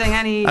not? haven't been doing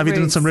any. Have you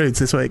done rudes. some rudes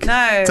this week?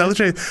 No. Tell the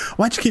truth.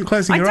 Why'd you keep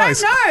closing I your don't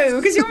eyes?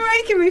 know because you're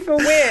making me feel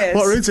weird.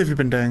 What rudes have you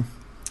been doing?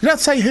 You don't have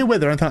to say who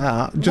with or anything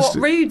like that. Just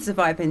What rudes have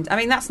I been? I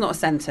mean, that's not a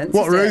sentence.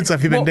 What is it? rudes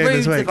have you been doing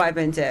this What week? rudes have I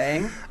been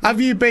doing? have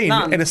you been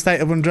None. in a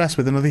state of undress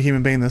with another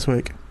human being this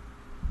week?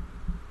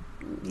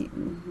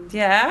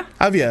 Yeah,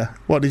 Have you?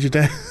 What did you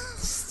do?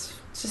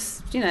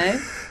 just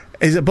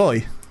Is it a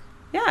boy?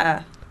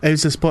 yeah.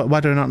 Who's this boy? Why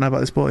do I not know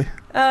about this boy?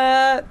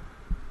 Well,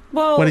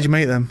 Where did you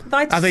meet them?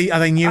 I Are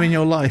they new in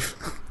your life?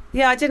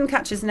 Yeah, I didn't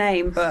catch his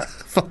name, but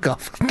Fuck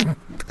off.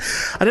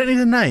 I don't need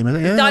a name. I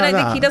I don't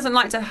think he doesn't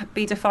like to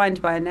be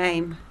defined by a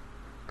name.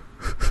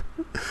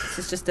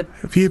 It's just a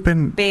Have you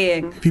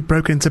being.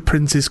 broken into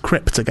Prince's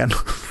crypt again?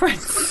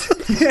 Prince.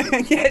 Yeah,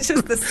 it's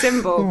just the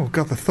symbol. Oh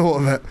God, the thought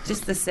of it.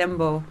 Just the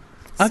symbol.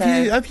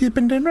 Have you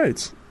been doing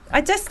roads?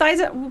 I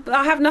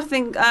have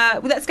nothing.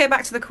 Let's go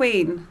back to the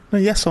Queen. No,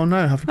 yes or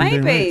no? Have you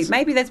been doing roads?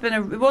 Maybe there's been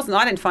it wasn't.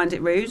 I didn't find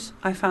it rude.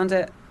 I found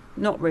it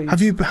not rude.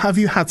 Have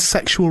you had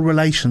sexual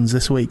relations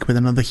this week with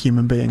another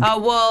human being? Oh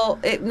well,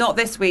 not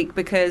this week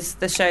because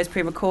the show's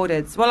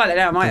pre-recorded. Well, I don't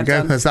know. I might have There we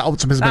done. go. There's that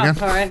optimism Oh,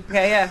 again. all right.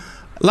 Okay, yeah,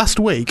 Last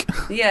week,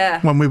 yeah.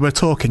 when we were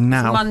talking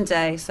now,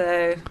 Monday.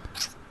 So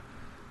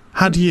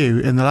had you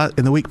in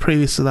the week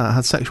previous to that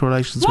had sexual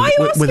relations Why are you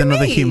with asking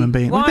another me? human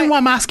being? Why? I don't know why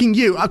I'm asking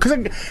you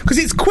because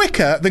it's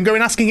quicker than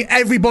going asking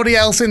everybody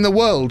else in the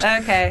world.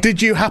 okay.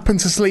 Did you happen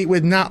to sleep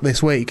with Nat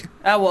this week?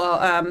 Oh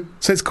well.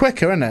 So it's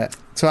quicker, isn't it,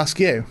 to ask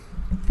you?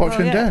 What have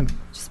you been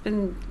yeah.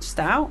 doing? Just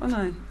out, haven't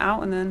I?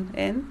 Out and then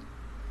in.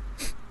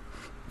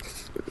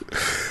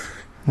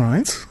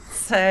 Right.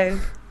 So,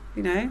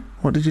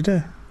 What did you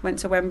do? went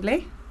to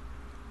Wembley.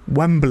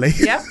 Wembley.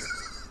 Yep.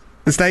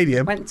 The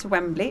stadium. Went to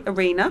Wembley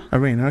Arena.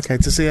 Arena. Okay,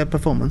 to see a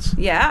performance.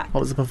 Yeah. What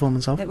was the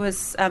performance of? It was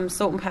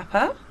Salt and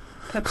Pepper.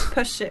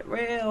 Push it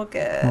real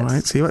good. All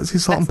right, so you went to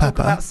Salt and Let's talk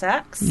Pepper. about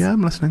sex. Yeah,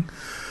 I'm listening.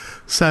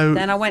 So,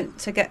 Then I went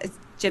to get a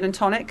gin and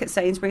tonic at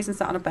Sainsbury's and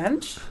sat on a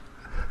bench.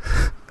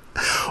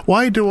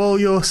 why do all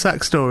your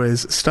sex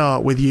stories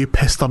start with you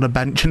pissed on a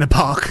bench in a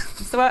park?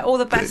 So all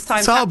the best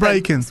times It's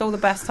heartbreaking. happen. So all the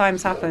best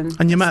times happen.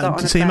 And you met,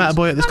 Start on so you met a bench.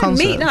 boy at this I didn't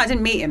concert? No, I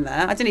didn't meet him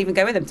there. I didn't even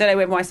go with him. Don't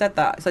know why I said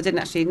that. So I didn't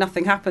actually.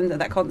 Nothing happened at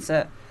that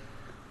concert.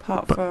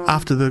 Apart But from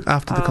after the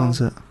Oh.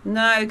 concert,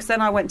 no, because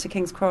then I went to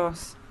King's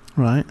Cross.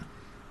 right?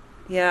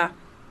 Yeah.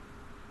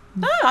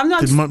 No, I'm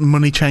not. Did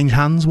money change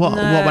hands? What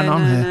went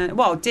on here? No.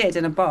 Well, did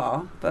in a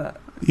bar, but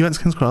You went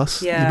to King's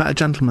Cross. Yeah. You met a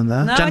gentleman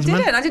there. no,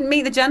 Gentleman? I didn't. I didn't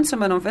meet the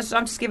gentleman on first.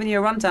 I'm just giving you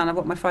a rundown of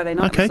what my Friday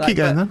night Okay, was like. keep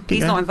going but then, keep he's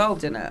going. not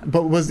involved in it.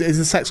 But is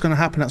the sex going to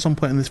happen at some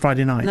point in this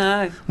Friday night?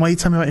 No, Why are you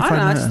telling me about your I don't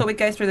Friday know. I night? just thought we'd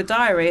go through the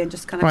diary and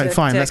just kind of Right,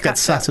 fine. do a Let's get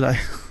to catch-up. Saturday.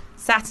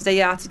 Saturday,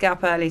 yeah, I had to get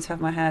up early to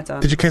have my hair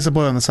done. Did you kiss a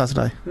boy on the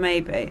Saturday?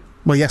 Maybe.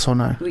 Well, yes or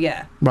no?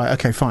 Yeah. Right.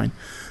 Okay. Fine.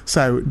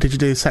 So, did you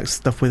do sex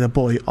stuff with a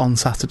boy on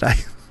Saturday?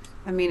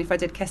 I mean, if I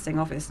did kissing,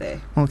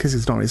 obviously. Well,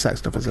 kissing's not really sex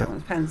stuff, is it? Well,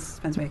 depends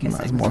where you're kissing.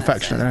 That's more isn't it?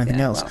 affectionate than anything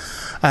yeah, else.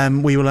 well.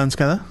 Were you alone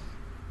together?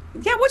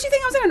 Yeah, what do you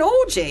think? I was in an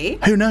orgy?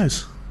 Who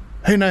knows?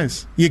 Who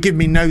knows? You give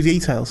me no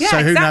details, Yeah,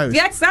 so who knows?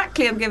 Yeah,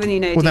 exactly. I'm giving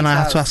you no Well, details. then I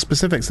have to ask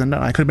specifics, then,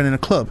 don't I? Could have been in a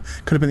club.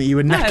 Could have been that you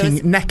were No, it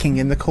was- necking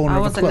in the corner I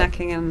of a wasn't club.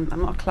 necking, and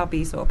I'm not a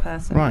clubby sort of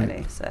person, Right.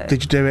 really. So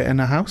Did you do it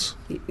in a house?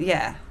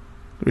 yeah,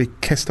 We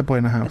kissed a boy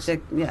in a house. I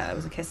did, yeah, it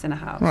was a kiss in a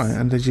house. Right,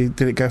 and did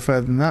it go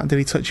further than that? Did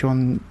he touch you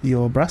on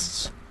your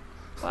breasts?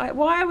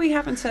 Why are we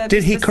having to? Did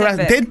be he caress?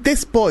 specific? Did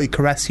this boy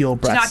caress your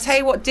Do you know, I breasts? tell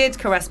you what did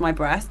caress my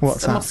breasts.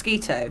 What's a that?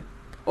 mosquito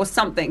or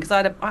something, because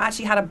I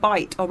actually had a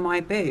bite on my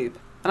boob,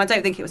 and I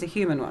don't think it was a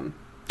human one.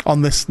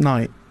 On this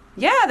night,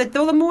 Yeah,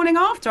 the morning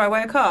after I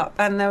woke up,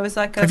 and there was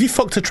like a have you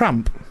fucked a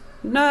tramp?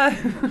 no.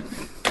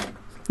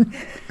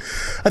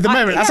 At the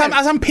moment, yeah.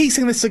 as I'm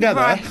piecing this together,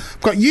 Right. I've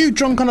got you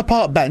drunk on a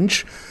park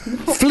bench,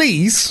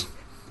 fleas.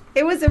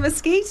 It was a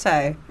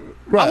mosquito.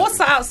 Right. I was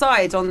sat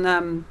outside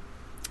on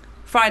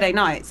Friday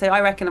night, so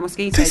I reckon a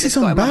mosquito. This just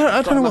is got in my- unbearable. I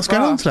got don't know in my what's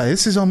going on bra. today.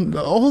 This is on.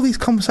 All these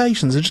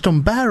conversations are just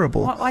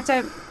unbearable. What? I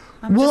don't.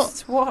 I'm What?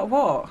 Just,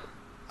 what?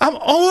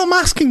 All I'm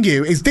asking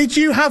you is, did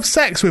you have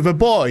sex with a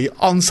boy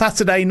on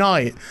Saturday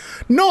night?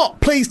 Not,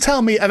 please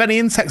tell me of any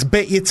insects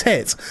bit your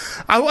tit.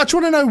 I just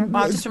want to know.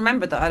 Well, I just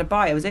remembered that I had a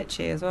bite. It was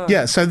itchy as well.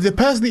 Yeah, so the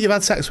person that you've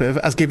had sex with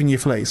has given you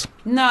fleas.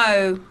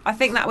 No, I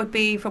think that would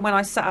be from when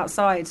I sat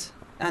outside,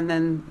 and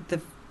then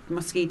the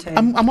mosquito.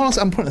 I'm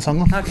putting a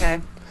song on. Okay,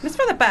 it's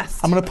for the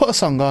best. I'm going to put a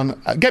song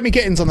on. Get me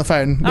Gittins on the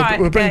phone. All right,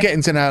 we'll bring okay.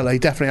 Gittins in early,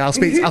 definitely.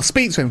 I'll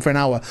speak to him for an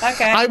hour.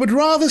 Okay. I would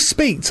rather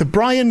speak to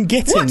Brian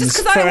Gittins What? Just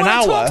because for I an don't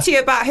want to hour. talk to you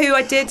about who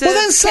I did. Well,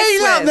 then say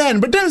kiss that with. then,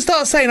 but don't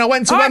start saying I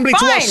went to All right, Wembley to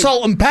watch fine.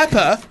 Salt and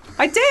Pepper,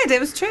 I did. It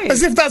was true.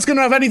 as if that's going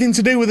to have anything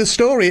to do with the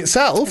story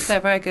itself. They're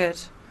very good.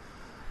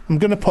 I'm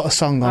going to put a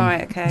song on. All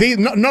right, okay.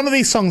 None of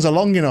these songs are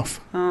long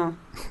enough. Oh.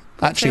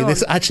 Actually,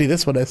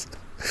 this one is.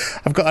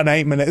 I've got an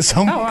 8-minute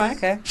song. Oh, all right,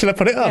 okay. Should I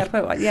put it Yeah, up?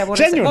 What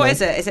Genuinely.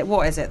 is it?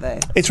 What is it though?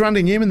 It's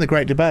Randy Newman, The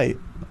Great Debate.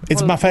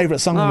 It's Well, my favourite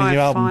song on all the right, new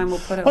album. fine, we'll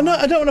put it Oh no, on.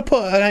 I don't want to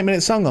put an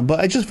 8-minute song on,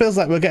 but it just feels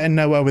like we're getting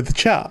nowhere with the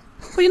chat.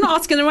 Well, you're not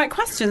asking the right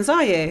questions,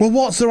 are you? Well,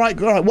 what's the right?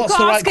 All right, what's you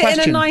the can't right ask it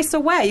question? in a nicer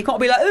way. You can't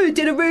be like, "Oh,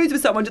 did a ruse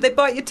with someone? Did they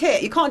bite your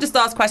tit?" You can't just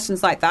ask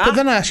questions like that. But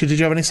then I asked you, did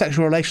you have any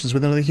sexual relations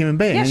with another human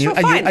being? Yeah, and sure,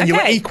 you, fine, you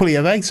were okay. equally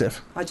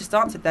evasive. I just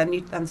answered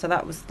then, and so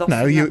that was.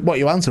 No, what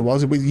your answer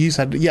was, you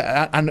said,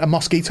 yeah, and a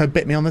mosquito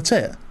bit me on the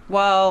tit.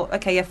 Well,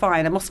 okay, yeah,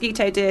 fine. A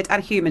mosquito did,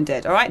 and a human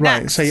did. All right,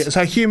 Right. next. So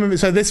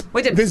this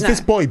We didn't- this no. this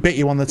boy bit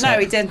you on the tit. No,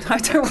 he didn't. I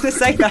don't want to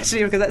say that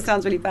actually because that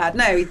sounds really bad.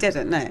 No, he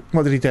didn't. No,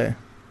 What did he do?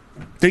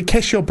 Did he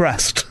kiss your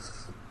breast?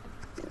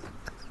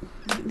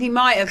 he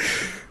might have.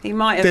 He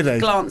might Did have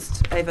he?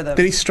 glanced over them.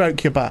 Did he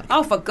stroke your back?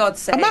 Oh, for God's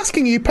sake! I'm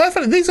asking you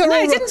perfectly. These are No,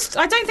 all he didn't.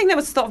 I don't think there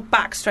was sort of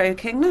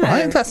backstroking. No.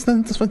 right. That's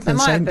what then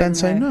might say, have been, then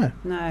say though. no.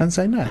 No. Then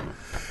say no.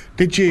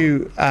 Did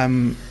you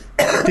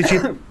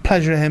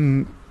pleasure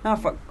him? Oh,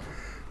 fuck.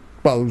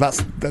 Well, that's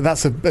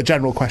a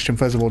general question.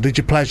 First of all, did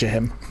you pleasure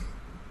him?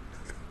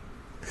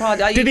 Well,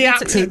 Did he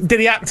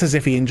act as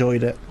if he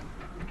enjoyed it?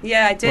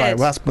 Yeah, I did. Right.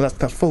 Well,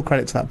 that's full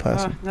credit to that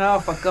person. Oh,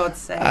 for God's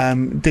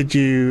sake! Did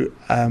you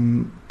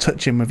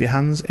touch him with your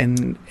hands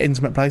in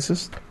intimate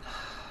places?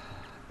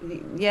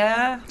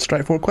 Yeah.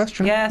 Straightforward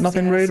question. Yes,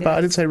 Nothing yes, rude about. I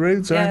yes. didn't say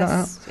rude or anything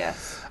like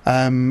Yes.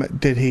 that.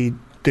 Did he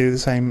do the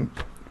same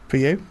for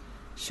you?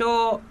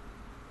 Sure. Well,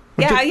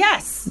 Yeah. did-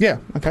 Yes. Yeah.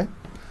 Okay.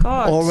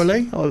 God.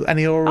 Orally or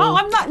any oral? Oh,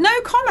 I'm not. No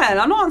comment.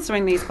 I'm not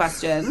answering these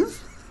questions.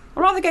 I'd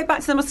rather go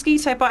back to the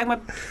mosquito biting my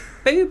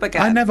boob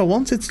again. I never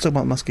wanted to talk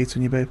about mosquito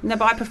in your boob. No,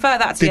 but I prefer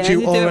that to Did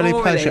you do it orally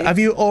orally. pleasure? Have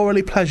you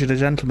orally pleasured a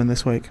gentleman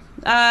this week?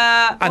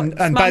 And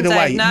what's by the Monday?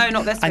 way, no,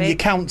 not this and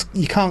week.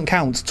 you can't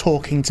count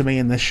talking to me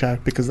in this show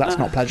because that's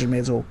not pleasured me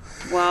at all.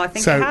 Well, I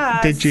think So it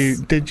has.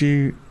 did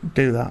you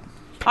do that?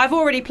 I've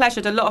already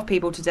pleasured a lot of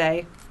people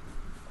today,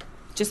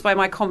 just by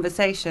my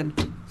conversation.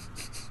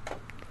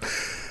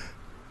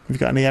 Have you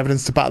got any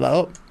evidence to back that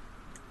up?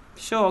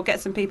 Sure, get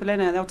some people in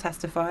here; they'll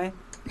testify.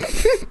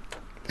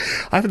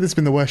 I think this has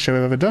been the worst show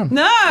we've ever done.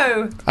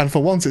 No! And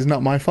for once, it's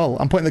not my fault.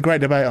 I'm putting the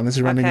great debate on. This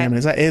is running Okay. 8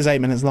 minutes. It is 8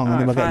 minutes long, and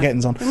then we'll get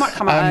Gittins on. We might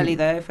come out early,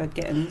 though, for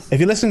Gittins. If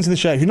you're listening to the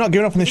show, if you're not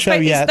giving up on the show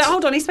yet...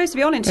 Hold on, he's supposed to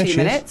be on in There 2 she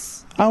is.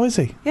 minutes. Oh, is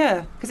he?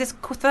 Yeah, because it's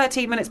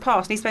 13 minutes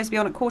past, and he's supposed to be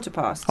on at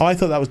 15:15. Oh, I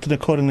thought that was done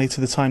accordingly to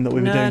the time that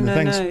we were doing the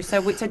things. No.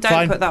 So don't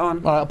Fine. put that on.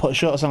 All right, I'll put a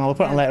shorter song. I'll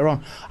put it on later on.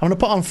 I'm going to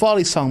put on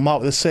Farley's song,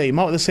 Mark with the Sea.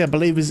 Mark with the Sea, I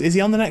believe, is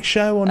he on the next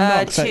show or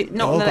not? 'Cause it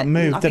all got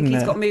moved, I think didn't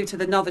he's it? got moved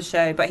to another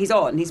show, but he's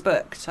on. He's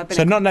booked. I've been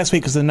So not next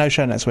week because there's no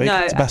show next week. No,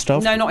 It's best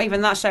of. No, not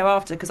even that show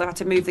after, because I had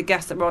to move the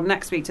guests that were on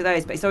next week to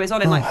those. But so he's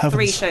on in like 3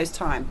 heavens. shows'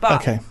 time. But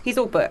Okay. he's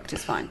all booked.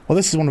 It's fine. Well,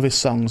 this is one of his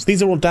songs.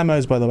 These are all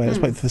demos, by the way. Let's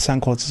wait till the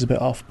sound quality's a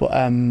bit off. But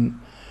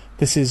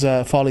this is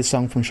Farley's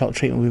song from Shock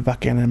Treatment. We'll be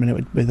back in a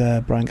minute with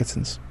Brian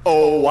Gittins.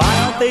 Oh, why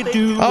aren't they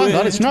doing Oh,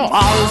 God, it's not.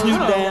 Tomorrow's new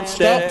dance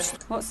Stop. steps?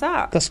 What's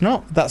that? That's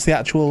not. That's the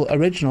actual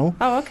original.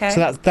 Oh, okay.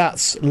 So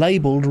that's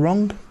labelled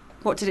wrong.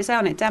 What did it say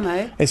on it?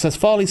 Demo? It says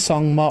Farley's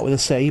song, Mark with a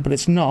C, but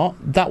it's not.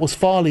 That was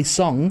Farley's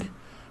song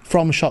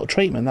from Shock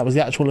Treatment. That was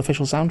the actual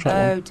official soundtrack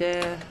Oh one.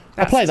 dear.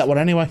 I'll play that one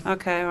anyway.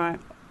 Okay, all right.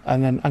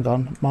 And then, hang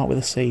on, Mark with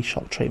a C,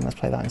 Shock Treatment. Let's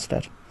play that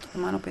instead. It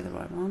might not be the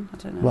right one. I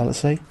don't know. Well, let's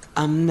see.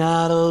 I'm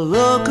not a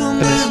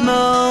locomotive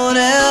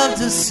motive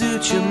to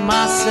suit you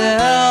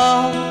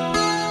myself.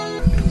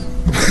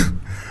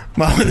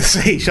 Mark with a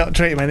C, Shock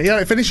Treatment.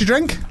 You finish your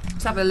drink?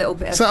 Just have a little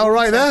bit. Is that all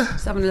right there?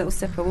 Just having a little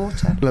sip of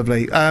water.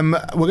 Lovely. We're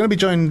going to be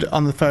joined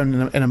on the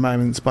phone in a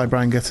moment by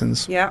Brian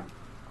Gittins. Yeah.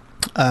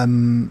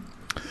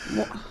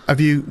 What? Have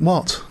you...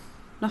 What?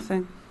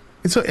 Nothing.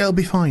 It'll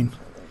be fine.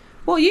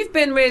 Well, you've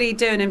been really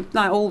doing him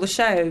like all the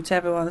show to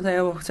everyone. They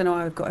all to know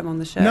I've got him on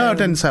the show. No, I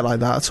didn't say it like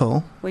that at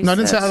all. Well, No, I you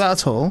didn't say it said- like that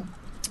at all.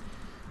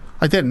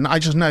 I didn't. I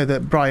just know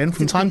that Brian,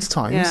 from time to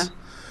time, Yeah.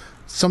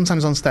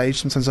 sometimes on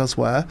stage, sometimes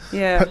elsewhere,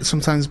 Yeah.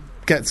 sometimes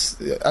gets...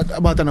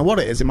 well, I don't know what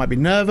it is. It might be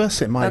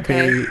nervous. It might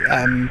Okay. be...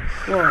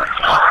 What?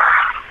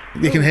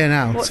 you can hear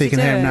now. What's so you he can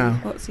hear him doing? now.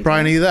 What's he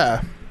Brian, doing? are you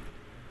there?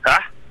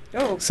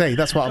 Oh. See,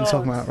 that's what I'm God.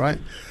 talking about, right?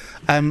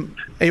 Are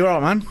you all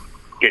right, man?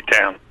 Get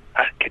down.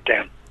 Get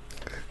down.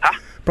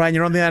 Brian,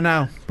 you're on the air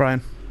now,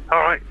 Brian. All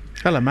right.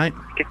 Hello, mate.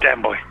 Get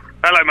down, boy.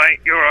 Hello, mate.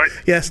 You all right?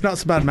 Yes, not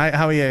so bad, mate.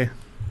 How are you?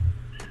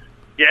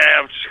 Yeah,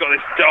 I've just got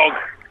this dog.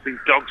 This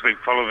dog's been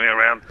following me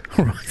around.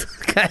 Right,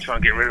 okay.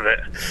 Trying to get rid of it.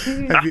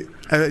 Have you,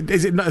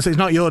 is it not, so it's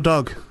not your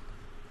dog?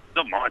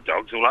 Not my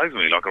dog. It's all over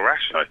me like a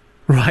rash, though.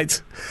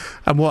 Right.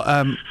 And what?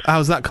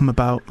 How's that come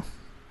about?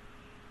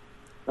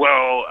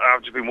 Well,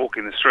 I've just been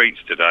walking the streets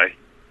today.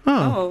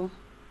 Oh.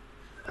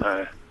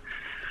 Oh.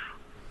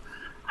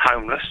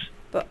 Homeless.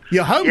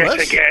 You're homeless?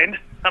 Yes, again.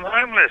 I'm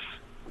homeless.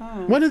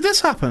 When did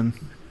this happen?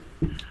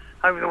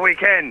 Over the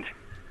weekend.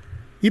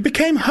 You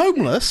became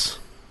homeless?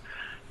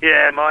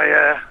 Yeah,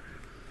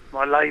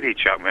 my lady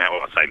chucked me out.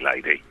 Well, I say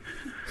lady.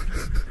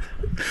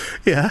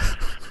 Yeah.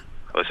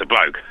 Well, it's a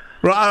bloke.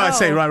 Right, I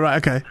see. Right,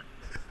 okay.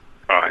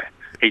 Right.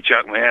 He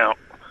chucked me out.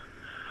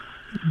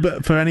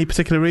 But for any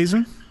particular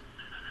reason?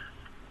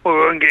 Well, we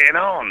weren't getting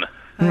on.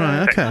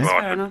 Right, okay. Sex life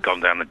fair had enough. gone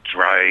down the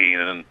drain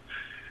and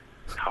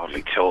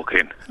hardly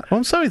talking. Well,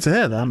 I'm sorry to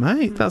hear that,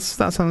 mate. That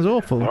sounds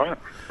awful. All right.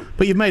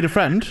 But you've made a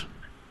friend.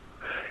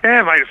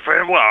 Yeah, made a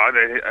friend. Well,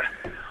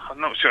 I'm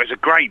not sure. It's a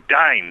Great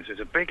Dane. So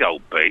it's a big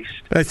old beast.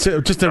 It's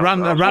just a I was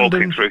walking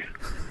random through.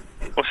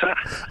 What's that?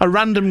 a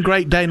random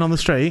Great Dane on the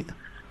street.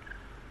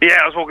 Yeah,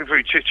 I was walking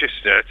through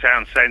Chichester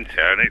town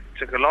centre, and it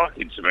took a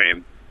liking to me.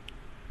 And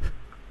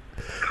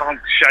can't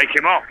shake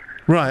him off.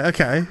 Right,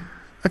 okay.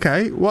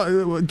 What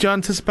do you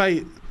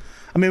anticipate?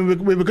 I mean,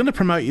 we were going to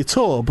promote your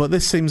tour, but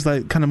this seems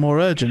like kind of more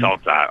urgent.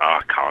 Not that.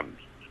 I can't.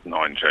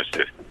 Not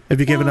interested. Have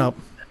you given up?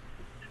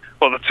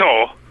 Well, the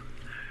tour.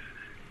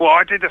 Well,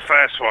 I did the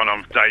first one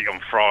on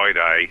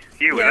Friday.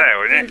 You were there,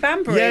 weren't you? In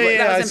Banbury. Yeah,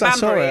 That was in I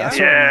saw Banbury. it. I saw it.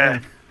 Yeah.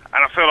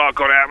 And I feel like I've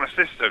got it out of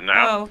my system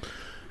now. Oh.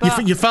 You,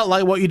 But you felt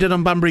like what you did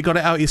on Banbury got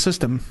it out of your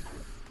system.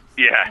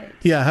 Yeah.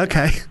 Yeah,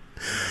 okay.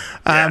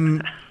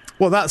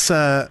 Well, that's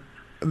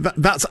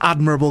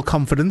admirable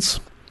confidence.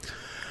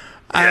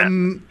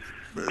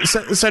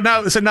 So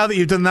now that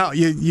you've done that,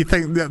 you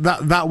think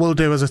that will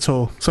do as a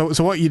tour. So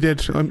what you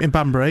did in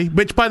Banbury,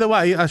 which by the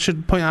way I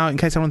should point out in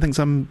case anyone thinks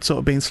I'm sort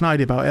of being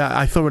snidey about it,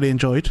 I thoroughly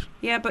enjoyed.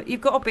 yeah, but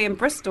you've got to be in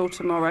Bristol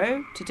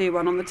tomorrow to do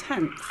one on the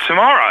 10th.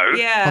 Tomorrow?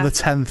 Yeah. On the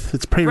 10th,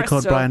 it's pre-record,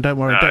 Bristol. Brian. Don't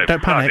worry, No,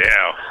 don't panic. bloody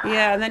hell.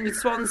 Yeah, and then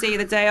Swansea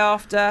the day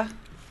after.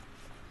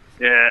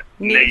 Yeah.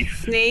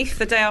 Neath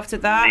the day after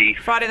that. Neath.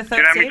 Friday the 13th. Do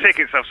you know how many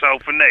tickets I've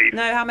sold for Neath?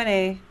 No, how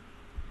many?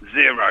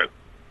 0.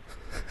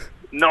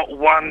 Not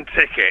one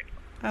ticket.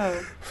 Oh,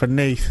 For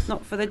Neath.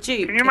 not for the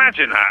Duke. Can you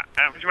imagine that?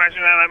 Can you imagine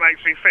how that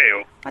makes me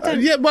feel? I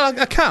don't. Yeah, well,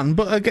 I can,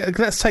 but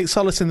let's take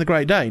solace in the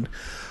Great Dane.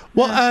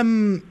 What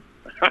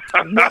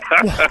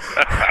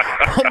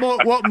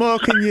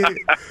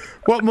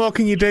what more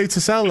can you do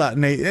to sell that,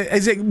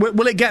 Neath?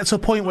 Will it get to a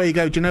point where you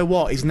go, do you know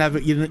what?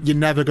 You're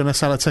never going to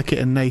sell a ticket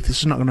in Neath. It's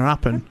just not going to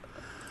happen.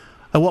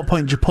 At what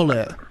point do you pull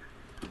it?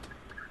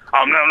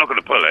 I'm not going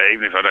to pull it,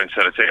 even if I don't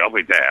sell a ticket. I'll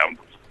be down.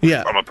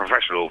 Yeah. I'm a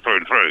professional through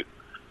and through.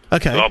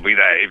 Okay. So I'll be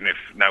there even if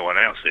no one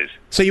else is.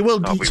 So you will.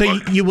 I'll be So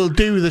working. you will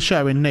do the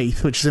show in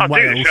Neath, which is in I'll do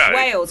Wales. the show.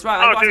 Wales, right?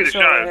 I'll I do wasn't the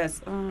sure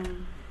show. where it is.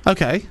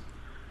 Okay.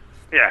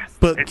 Yeah.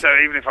 But- And so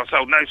even if I've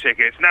sold no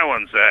tickets, no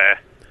one's there,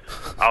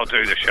 I'll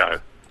do the show.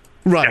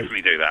 Right.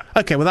 Definitely do that.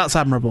 Okay. Well, that's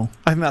admirable.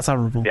 I think that's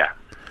admirable. Yeah.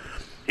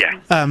 Yeah.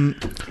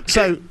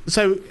 So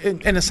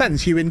in a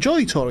sense, you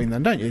enjoy touring,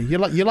 then, don't you? You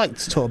like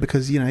to tour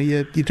because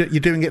you're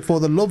doing it for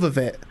the love of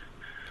it.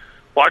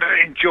 Well, I don't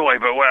enjoy,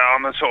 but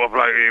I'm a sort of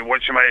like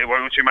once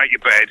you make your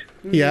bed,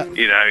 Yeah.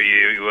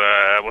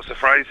 what's the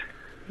phrase?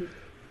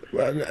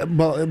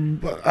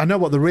 Well, I know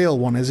what the real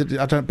one is.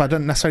 I don't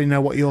necessarily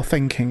know what you're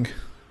thinking.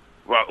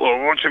 Well,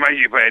 once you make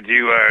your bed,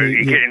 you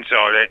get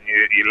inside it,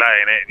 you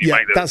lay in it, and you Yeah,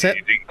 make that's it.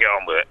 You get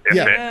on with it. That's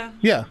Yeah. it.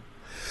 Yeah.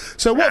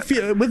 So what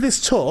with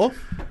this tour?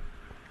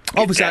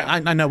 Obviously,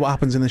 Yeah. I know what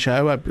happens in the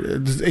show.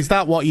 Is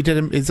that what you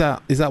did? Is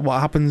that what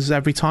happens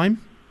every time?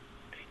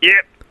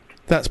 Yep.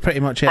 That's pretty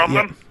much it.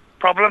 Problem? Yeah.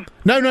 Problem?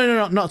 No,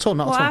 not at all.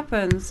 Not What at all.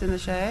 happens in the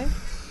show?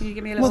 Can you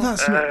give me a Well, little?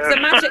 that's not.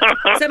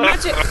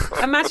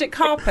 It's a magic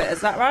carpet.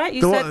 Is that right?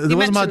 You There was a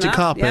mentioned magic that,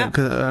 carpet,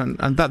 yeah.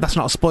 and that's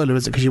not a spoiler,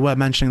 is it? Because you were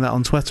mentioning that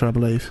on Twitter, I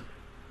believe.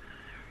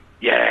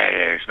 Yeah,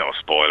 it's not a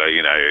spoiler.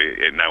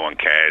 No one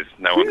cares.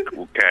 No one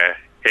will care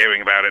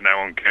hearing about it. No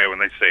one will care when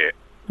they see it.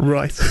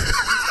 Right.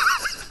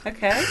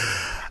 Okay.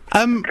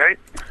 Okay.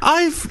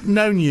 I've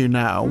known you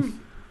now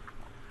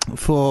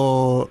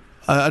for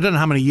I don't know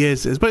how many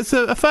years it is, but it's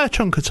a fair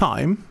chunk of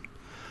time.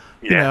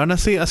 Yeah. And I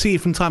see you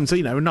from time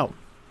to we're not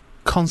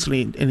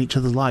constantly in each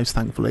other's lives,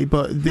 thankfully,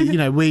 but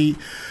we.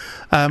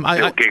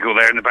 Little giggle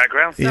there in the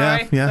background.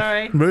 Yeah,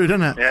 Sorry. rude,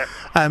 isn't it?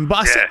 Yeah.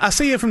 But I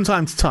see you from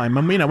time to time,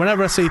 and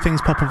whenever I see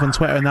things pop up on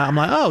Twitter and that, I'm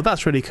like, oh,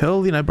 that's really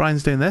cool.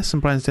 Brian's doing this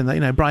and Brian's doing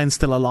that. Brian's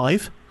still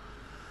alive.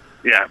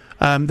 Yeah.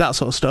 That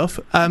sort of stuff.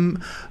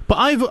 But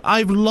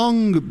I've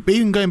long,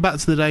 even going back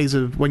to the days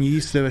of when you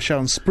used to do a show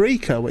on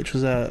Spreaker, which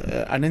was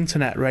an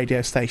internet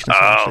radio station.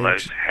 Oh, essentially.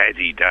 those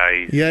heady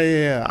days.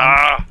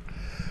 Yeah.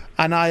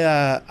 And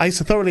I used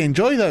to thoroughly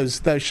enjoy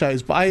those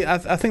shows, but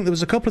I think there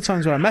was a couple of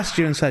times where I messaged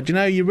you and said,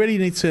 you really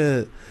need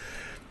to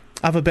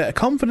have a bit of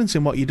confidence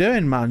in what you're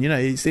doing, man.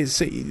 It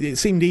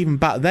seemed even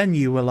back then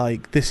you were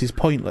like, this is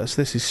pointless,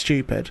 this is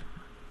stupid.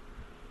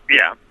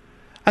 Yeah.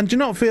 And do you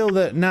not feel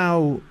that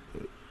now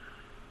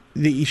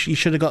that you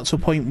should have got to a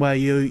point where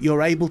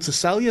you're able to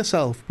sell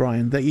yourself,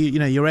 Brian? That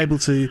you're able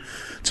to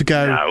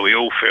go. No, we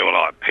all feel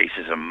like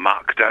pieces of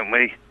muck, don't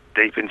we?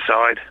 Deep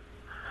inside.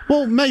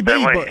 Well, maybe,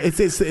 Don't we? but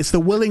it's the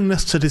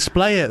willingness to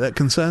display it that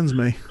concerns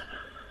me.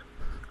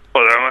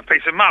 Well, I'm a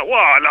piece of muck. Well,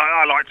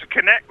 I like to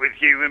connect with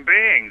human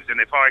beings, and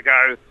if I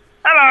go,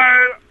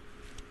 hello,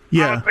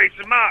 I'm a piece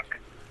of muck,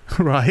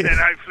 Right. then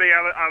hopefully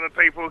other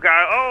people go,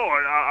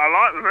 oh,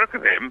 I like the look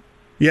of him.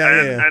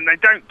 Yeah. And they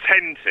don't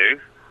tend to,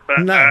 but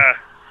No.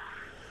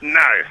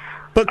 no.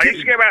 But I used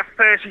to get about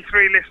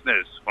 33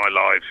 listeners, my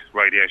live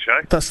radio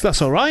show.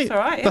 that's all right. That's all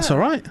right, That's yeah.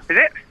 all right. Is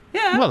it?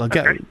 Yeah. Well, I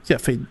get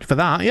Okay. for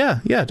that. Yeah,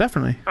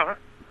 definitely. All right.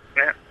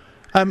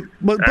 Yeah.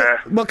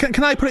 Well,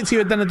 can I put it to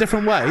you then a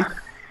different way?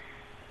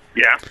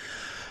 Yeah.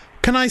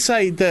 Can I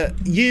say that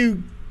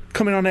you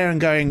coming on air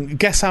and going,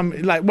 guess how?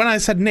 Like when I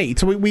said Neat,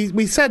 so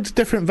we said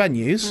different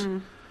venues,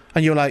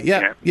 and you were like,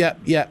 yeah.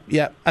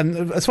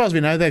 And as far as we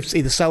know, they've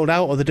either sold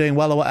out or they're doing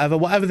well or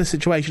whatever the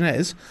situation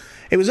is.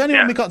 It was only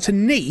when we got to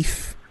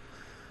Neath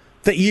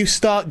that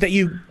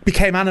you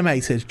became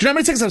animated. Do you know how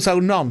many tickets I've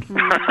sold? None.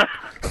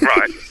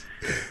 Right.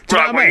 Do you know Right, what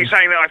I are mean? you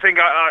saying that I think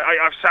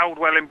I've sold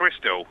well in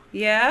Bristol?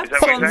 Yeah. Is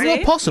that what you're Swansea. saying?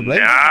 Well, possibly.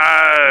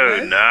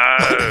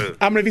 No.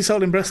 How many have you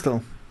sold in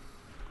Bristol?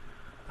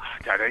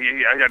 I don't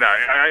know.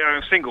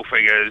 I single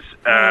figures.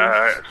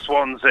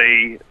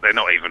 Swansea, they're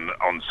not even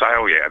on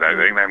sale yet, I don't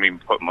think. They haven't even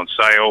put them on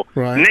sale.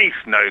 Right. Neath,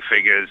 no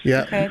figures.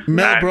 Yeah. Okay.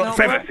 Millbrook. And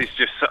Plymouth is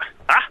just...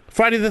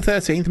 Friday the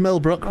 13th,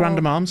 Millbrook,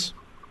 Random Arms.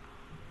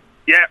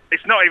 Yeah,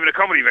 it's not even a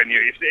comedy venue.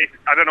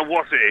 I don't know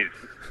what it is.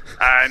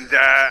 And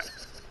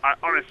I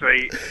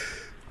honestly...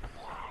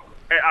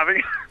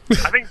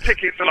 I think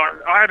tickets are like...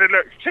 I had a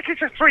look.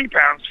 Tickets are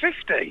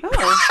 £3.50.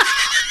 Oh.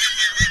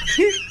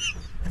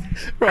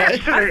 Right.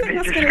 Absolutely I think I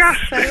was disgusting. going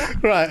to say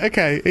that. Right,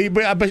 okay.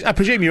 But I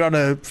presume you're on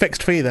a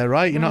fixed fee there,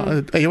 right? You're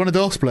not. Are you on a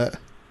door split?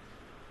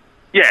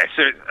 Yeah,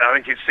 so I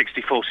think it's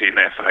 60-40 in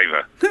their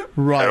favour.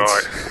 Right.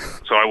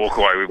 So I walk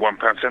away with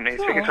 £1.70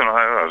 tickets on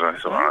the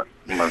It's all right.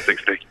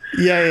 £1.60.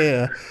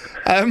 Yeah.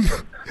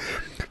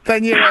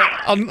 Then you're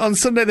on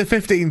Sunday the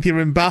 15th. You're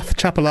in Bath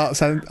Chapel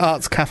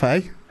Arts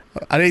Cafe.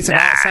 I need to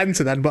Arts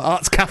Centre then, but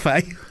Arts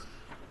Cafe.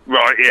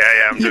 Right,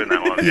 yeah, I'm doing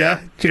that one.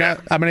 Yeah. Do you know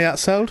how many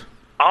that's sold?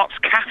 Arts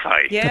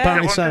Cafe? Yeah.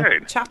 Apparently Is that what I'm so.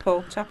 doing?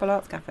 Chapel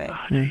Arts Cafe.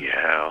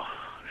 Yeah,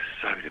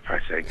 so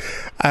depressing.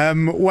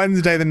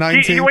 Wednesday the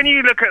 19th. When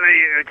you look at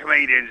the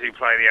comedians who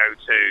play the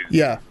O2,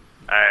 Yeah.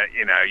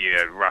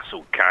 your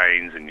Russell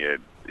Caines and your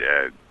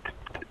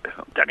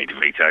Danny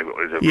DeVito. What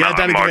was it? Yeah,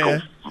 Danny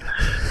Michael.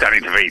 Danny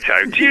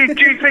DeVito. Do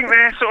you think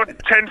they're sort of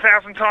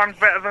 10,000 times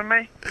better than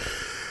me?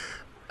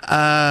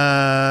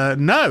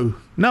 No,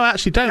 I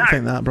actually don't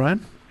think that,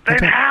 Brian.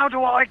 Then how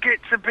do I get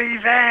to be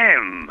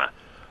them?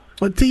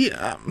 Well, do you?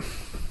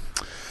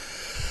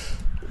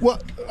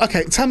 What?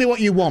 Okay, tell me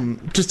what you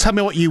want. Just tell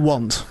me what you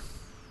want.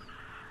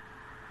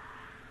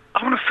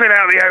 I want to fill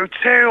out the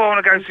O2. I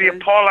want to go to the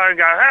Apollo and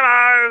go,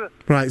 hello.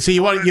 Right. So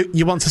you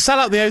want to sell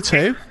out the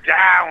O2?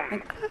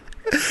 Down.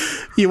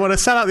 You want to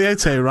sell out the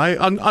O2, right?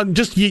 On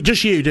just you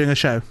doing a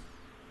show.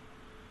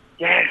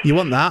 Yes. You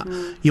want that?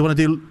 You want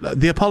to do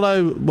the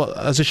Apollo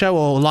as a show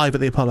or live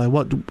at the Apollo?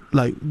 What,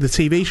 like the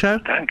TV show?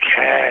 Don't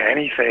care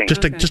anything.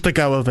 Just a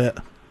go of it.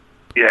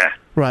 Yeah.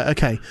 Right.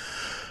 Okay.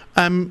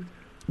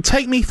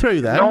 Take me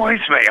through then. Annoys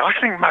me. I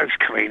think most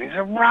comedians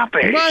are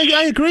rubbish. Well,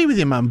 I agree with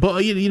you, man.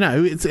 But you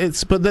know,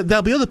 it's. But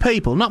there'll be other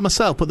people, not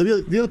myself, but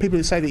the other people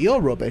who say that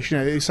you're rubbish. You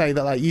know, who say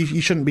that like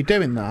you shouldn't be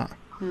doing that.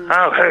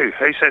 Oh, who?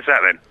 Who says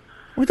that then?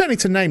 We don't need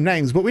to name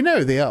names, but we know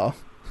who they are.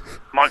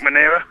 Mike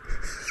Manera.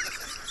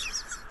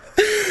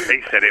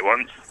 He said it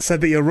once. Said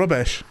that you're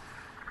rubbish.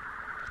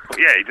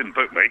 Yeah, he didn't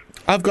book me.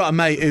 I've got a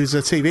mate who's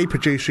a TV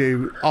producer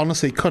who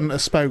honestly couldn't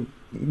have spoke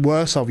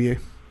worse of you.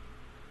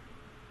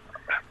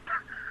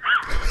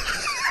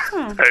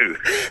 Who?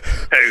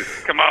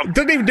 Come on.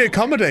 Doesn't even do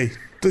comedy.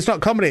 It's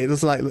not comedy.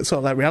 It's like sort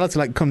of like reality,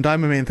 like Come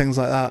Down With Me and things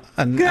like that.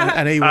 And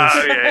he was.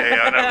 Oh, yeah,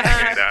 I know what you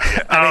mean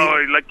that. Yeah.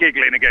 Oh, like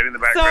giggling again in the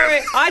background.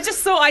 Sorry, I just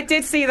thought I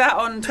did see that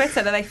on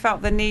Twitter that they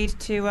felt the need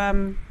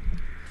to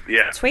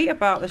tweet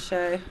about the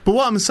show. But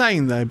what I'm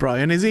saying though,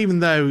 Brian, is even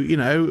though, you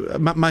know,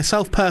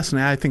 myself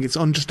personally, I think it's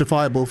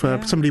unjustifiable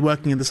for somebody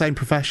working in the same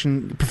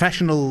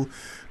professional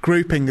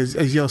grouping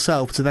as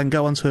yourself to then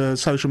go onto a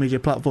social media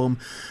platform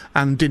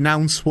and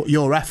denounce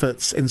your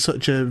efforts in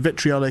such a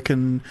vitriolic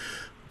and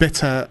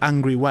bitter,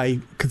 angry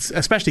way,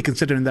 especially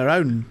considering their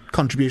own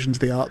contribution to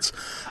the arts.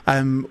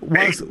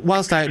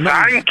 Whilst I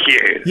acknowledge, thank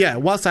you. Yeah,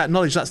 whilst I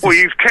acknowledge that's. Well,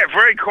 you've kept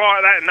very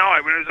quiet that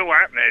night when it was all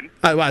happening.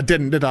 Oh, well, I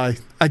didn't, did I?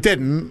 I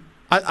didn't.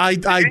 I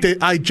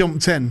did. I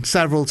jumped in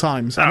several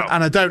times,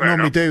 and I don't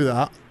normally do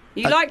that.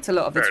 You liked a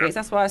lot of the tweets.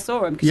 That's why I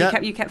saw them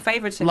because you kept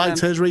favouriting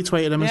liked them. Hers,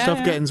 retweeted them and stuff.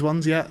 Gittins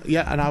ones, yeah,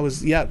 and I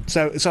was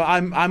So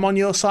I'm on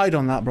your side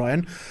on that,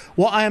 Brian.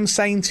 What I am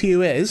saying to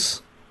you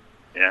is,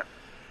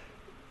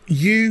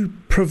 you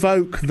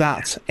provoke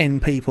that in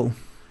people.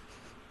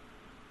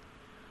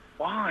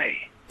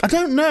 Why? I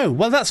don't know.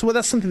 Well, that's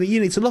something that you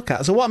need to look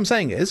at. So what I'm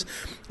saying is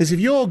if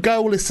your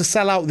goal is to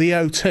sell out the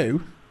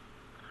O2,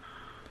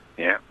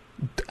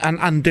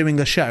 and doing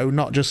a show,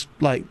 not just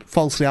like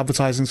falsely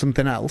advertising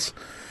something else.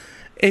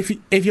 If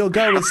your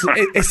goal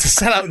is to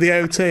sell out the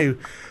O2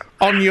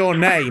 on your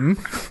name,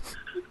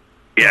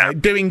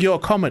 doing your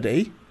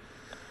comedy,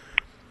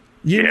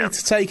 you need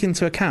to take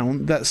into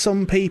account that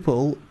some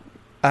people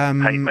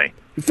hate me.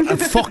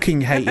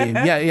 Fucking hate you.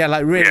 Yeah,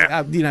 like really,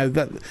 you know,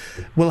 that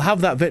will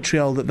have that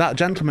vitriol that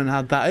gentleman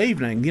had that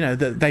evening. You know,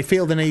 that they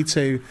feel the need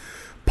to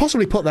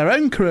possibly put their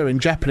own career in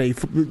jeopardy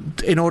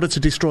in order to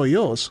destroy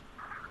yours.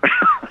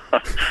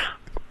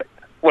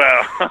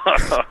 Well,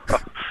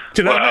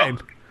 do you know what I mean?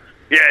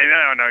 Yeah, no,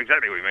 I know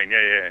exactly what you mean.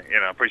 Yeah,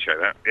 I appreciate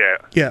that.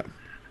 Yeah.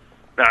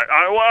 No,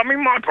 I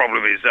mean, my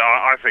problem is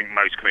I think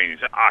most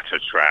comedians are utter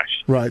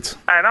trash. Right.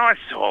 And I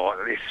saw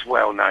this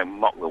well-known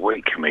Mock the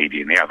Week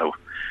comedian the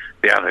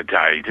other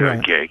day do a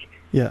gig.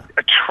 Yeah.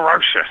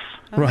 Atrocious.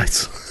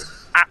 Right.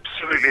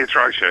 Absolutely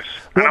atrocious.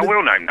 And I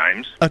will name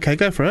names. Okay,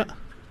 go for it.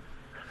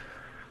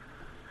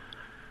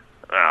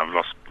 I've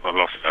lost my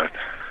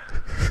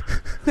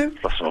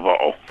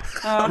bottle.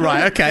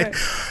 Right, okay.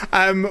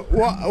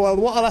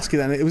 What I'll ask you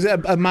then, was it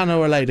a man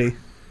or a lady?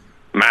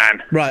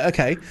 Man. Right,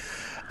 okay.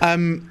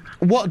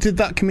 What did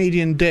that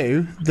comedian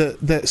do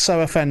that so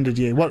offended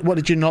you? What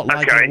did you not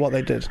like about what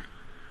they did?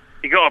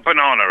 He got a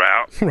banana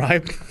out.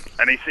 Right.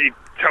 And he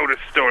told a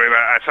story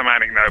about some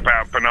anecdote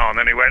about a banana,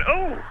 and he went,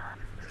 oh,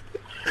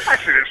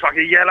 actually looks like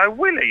a yellow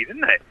willy,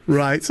 doesn't it?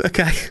 Right,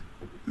 okay.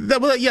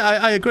 Well, yeah,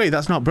 I agree.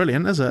 That's not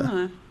brilliant, is it?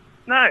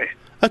 No.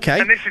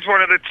 Okay. And this is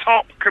one of the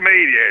top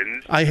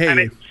comedians. I hear you. And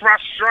it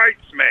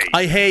frustrates me.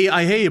 I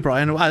hear you,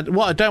 Brian.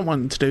 What I don't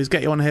want to do is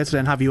get you on here today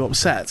and have you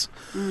upset.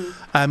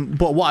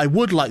 But what I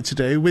would like to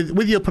do,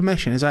 with your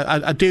permission, is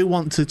I do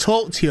want to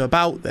talk to you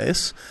about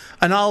this,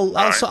 and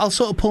I'll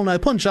sort of pull no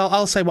punch.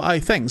 I'll say what I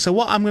think. So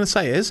what I'm going to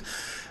say is,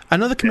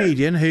 another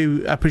comedian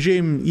who I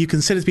presume you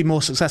consider to be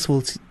more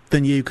successful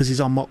than you because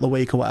he's on Mock the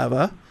Week or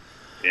whatever.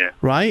 Yeah.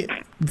 Right.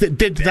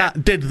 Did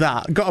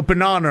that? Got a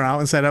banana out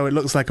and said, "Oh, it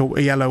looks like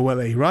a yellow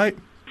willy." Right.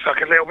 It's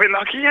like a little bit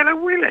like a yellow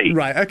willy.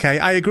 Right, okay,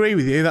 I agree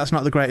with you. That's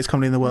not the greatest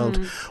comedy in the world.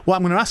 What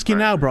I'm going to ask you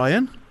now,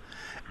 Brian,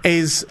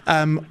 is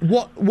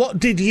what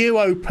did you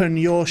open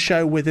your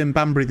show with in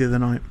Banbury the other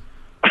night?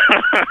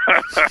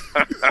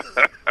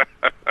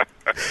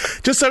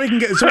 Just so we can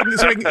get so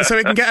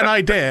we can get an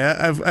idea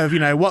of you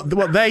know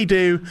what they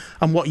do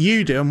and what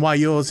you do and why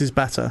yours is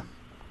better.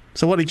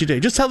 So what did you do?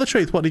 Just tell the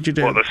truth. What did you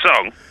do? What, the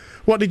song?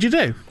 What did you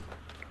do?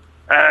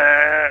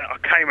 I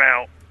came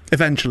out.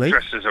 Eventually.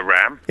 Dressed as a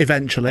ram.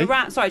 Eventually.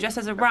 Dressed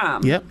as a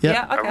ram. Yep.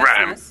 Yeah, okay, a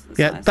ram. That's nice.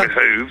 Yeah, nice. With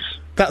hooves.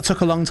 That took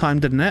a long time,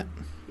 didn't it?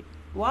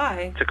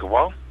 Why? Took a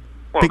while.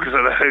 Well, because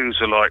the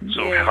hooves are like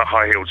sort of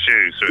high-heeled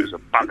shoes, so it was a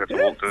bugger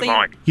to walk to the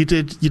mic. You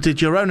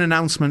did your own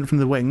announcement from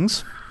the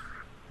wings.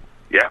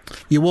 Yeah.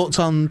 You walked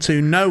on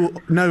to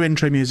no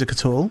intro music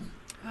at all.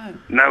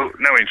 No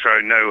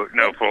intro,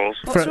 no applause.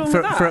 What's wrong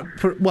with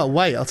that? Well,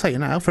 wait, I'll tell you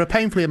now. For a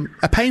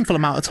painful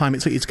amount of time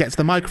it took you to get to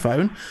the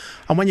microphone,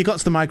 and when you got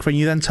to the microphone,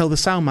 you then told the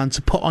sound man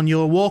to put on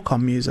your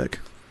walk-on music.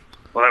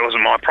 Well, that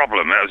wasn't my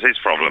problem. That was his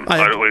problem.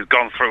 We've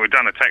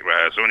done a tech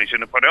rehearsal, and he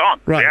shouldn't have put it on.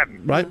 Right, He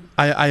hadn't. right.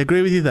 I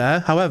agree with you there.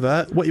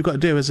 However, what you've got to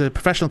do as a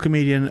professional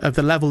comedian of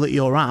the level that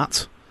you're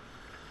at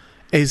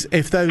is,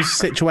 if those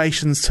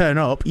situations turn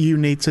up, you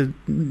need to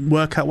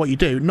work out what you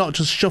do, not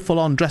just shuffle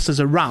on dressed as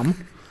a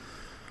ram,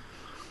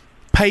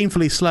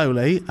 painfully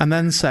slowly, and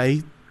then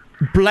say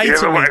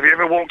blatantly... Have you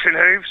ever walked in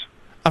hooves?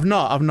 I've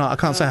not. I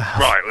can't say...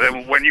 Right,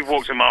 then when you've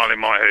walked a mile in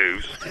my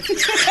hooves, have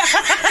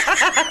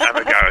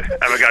a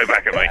go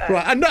back at me.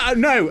 Right, and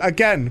no,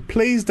 again,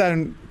 please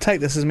don't take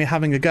this as me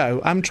having a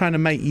go. I'm trying to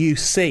make you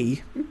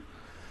see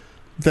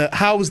that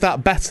how's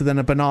that better than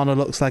a banana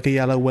looks like a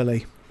yellow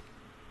willy?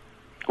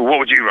 Well, what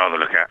would you rather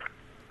look at?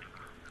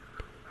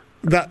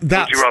 That's...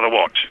 What would you rather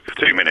watch for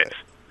 2 minutes?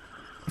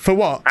 For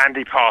what?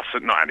 Andy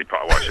Parsons, not Andy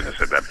Parsons, I shouldn't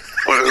have said that.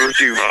 Who would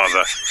you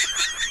rather?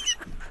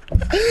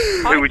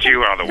 Who would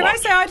you rather Can I watch?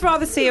 say I'd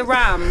rather see a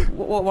ram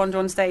wander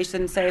on stage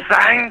than say a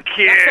Thank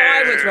you. That's what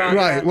I would rather.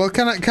 Right, well,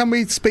 can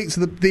we speak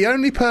to the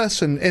only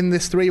person in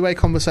this three-way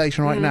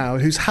conversation right now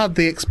who's had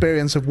the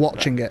experience of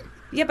watching it?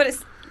 Yeah, but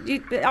it's... I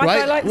Right?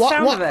 don't like the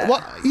sound of it.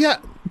 Yeah,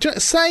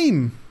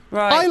 same.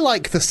 Right. I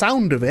like the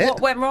sound of it. What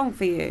went wrong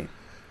for you?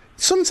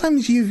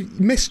 Sometimes you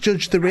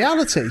misjudge the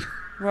reality.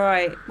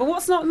 Right. But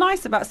what's not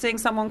nice about seeing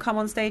someone come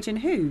on stage in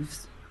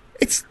hooves?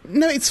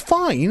 It's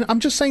fine.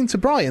 I'm just saying to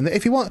Brian that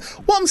if you want...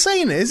 What I'm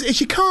saying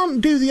is you can't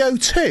do the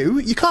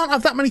O2. You can't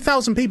have that many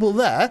thousand people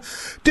there,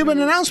 do an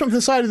announcement to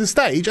the side of the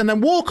stage, and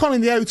then walk on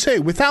in the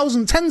O2 with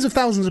tens of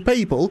thousands of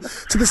people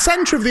to the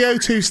centre of the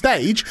O2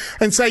 stage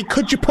and say,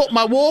 could you put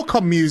my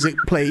walk-on music,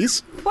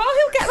 please? Well,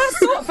 he'll get that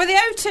sort for the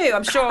O2.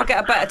 I'm sure I'll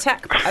get a better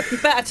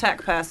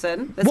tech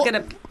person that's going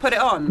to put it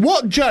on.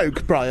 What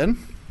joke, Brian,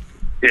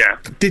 Yeah.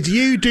 did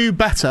you do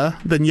better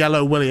than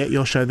Yellow Willy at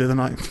your show the other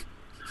night?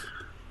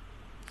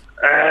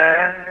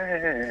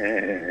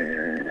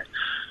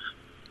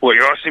 Well,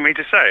 you're asking me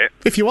to say it?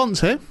 If you want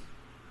to.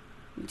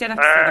 You don't have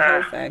to say the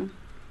whole thing.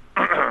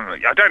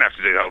 I don't have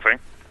to do the whole thing.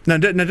 No,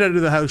 don't do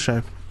the whole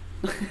show.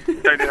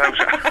 Don't do the whole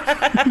show.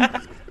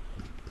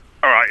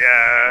 All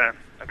right,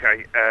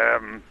 okay.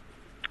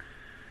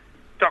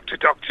 Doctor.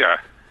 Do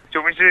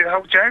you want me to do the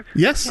whole joke?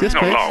 Yes, It's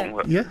not please. long.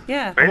 But Yeah.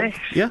 Yeah. Really?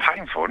 Yeah. It's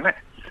painful, isn't it?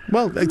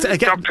 Well,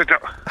 again,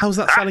 how's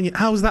that selling you?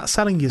 How's that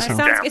selling It yourself?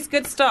 sounds, it's a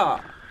good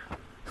start.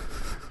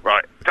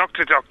 Right,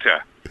 Doctor.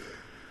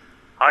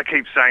 I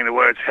keep saying the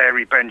words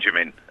Harry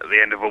Benjamin at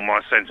the end of all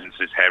my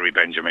sentences, Harry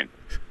Benjamin.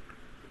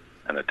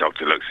 And the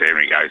doctor looks at him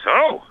and he goes,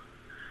 oh,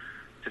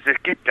 says,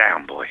 get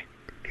down, boy,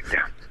 get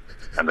down.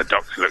 And the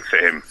doctor looks at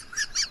him,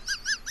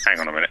 hang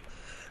on a minute.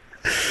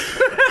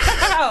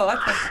 Oh,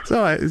 okay. It's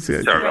all right.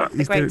 Sorry about that.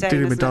 He's The Great Dane,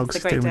 dealing with isn't it? dogs. The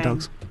Great Dealing with Dane.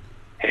 dogs.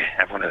 Here,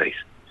 have one of these.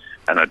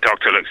 And the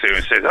doctor looks at him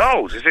and says,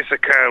 oh, does this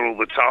occur all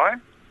the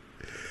time?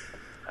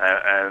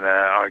 And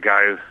I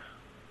go,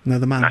 No,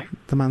 the man. No.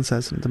 The man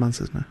says no. the man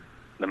said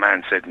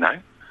no.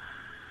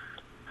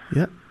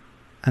 Yeah.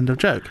 End of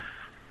joke.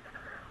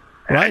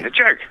 Right. And a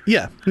joke.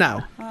 Yeah.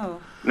 Now. Oh.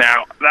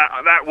 Now,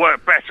 that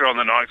worked better on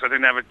the night because I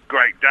didn't have a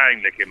Great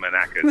Dane licking my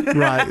knackers.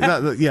 Right.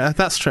 Yeah,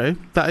 that's true.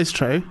 That is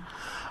true.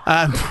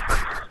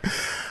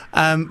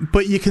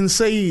 But you can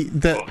see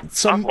that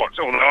some.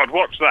 I'd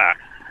watch that.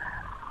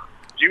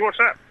 Did you watch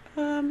that?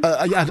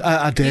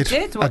 I did. You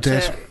did watch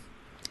it?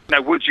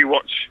 Now, would you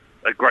watch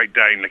a Great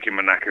Dane licking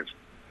my knackers?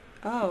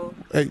 Oh.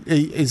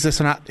 Is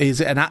this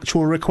is it an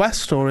actual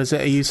request, or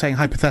are you saying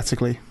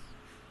hypothetically?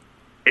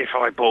 If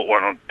I bought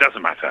one,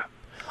 doesn't matter.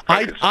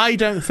 I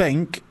don't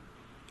think.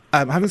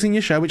 Having seen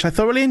your show, which I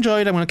thoroughly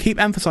enjoyed, I'm going to keep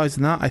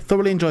emphasising that I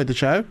thoroughly enjoyed the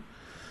show.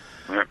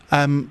 Yeah.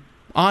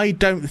 I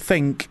don't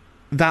think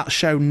that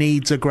show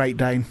needs a Great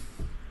Dane.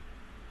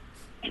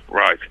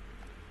 Right.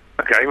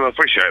 Okay, well, I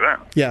appreciate that.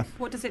 Yeah.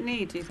 What does it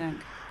need, do you think?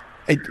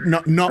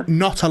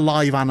 Not a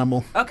live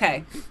animal.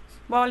 Okay.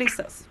 Well, at least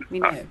that's, we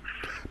know.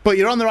 But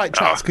you're on the right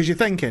tracks because you're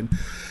thinking.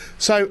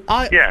 So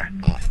Yeah.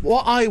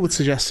 what I would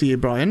suggest to you,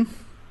 Brian,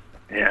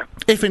 Yeah.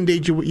 if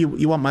indeed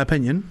you want my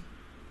opinion.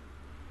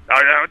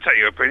 I'll take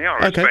your opinion.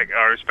 I Okay.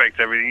 respect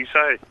everything you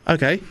say.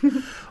 Okay.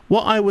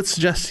 What I would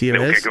suggest to you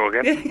Little is giggle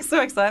again. He's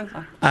so excited.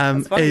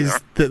 That's funny. is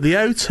that the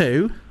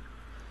O2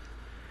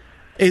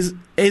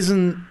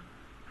 isn't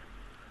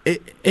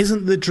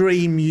the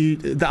dream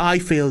that I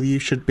feel you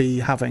should be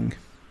having.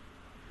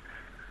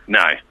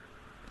 No.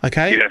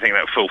 Okay. You don't think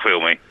that would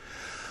fulfill me?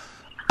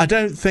 I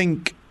don't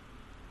think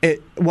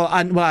it. Well,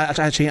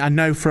 actually, I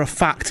know for a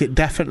fact it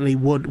definitely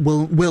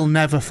will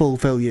never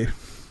fulfil you.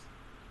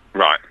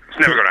 Right. It's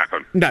never going to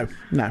happen. No,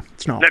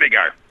 it's not. Let it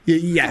go.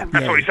 Yeah,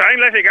 That's what you're saying?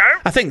 Let it go?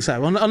 I think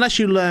so. Unless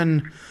you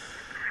learn.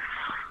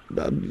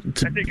 Let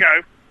it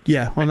go.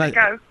 Yeah. Let it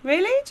go.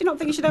 Really? Do you not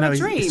think you should have No, a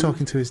dream? he's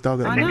talking to his dog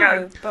at the I moment.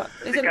 know, but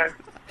Let isn't it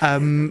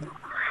go.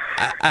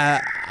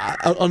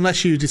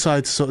 Unless you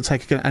decide to sort of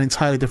take an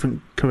entirely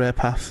different career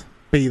path,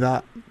 be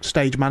that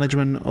stage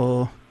management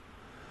or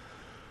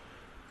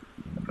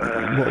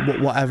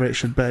whatever it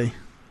should be.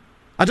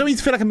 I don't want you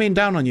to feel like I'm being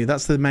down on you.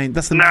 That's the main.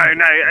 That's the No, main.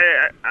 no.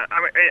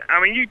 I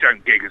mean, you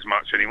don't gig as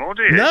much anymore,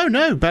 do you?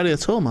 No, barely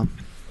at all, man.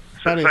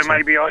 So Barely at all.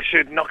 maybe I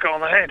should knock it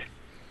on the head.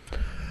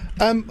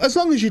 As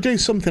long as you do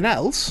something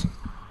else.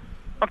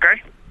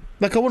 Okay.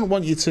 Like, I wouldn't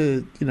want you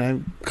to,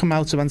 come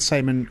out of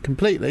entertainment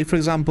completely. For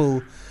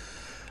example,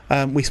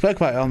 we spoke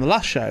about it on the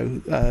last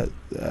show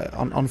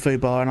on Food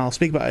Bar, and I'll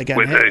speak about it again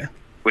With here. who?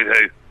 With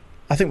who?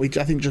 I think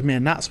just me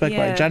and Nat spoke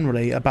about it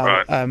generally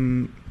about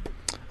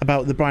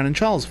the Brian and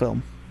Charles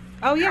film.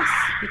 Oh yes,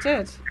 we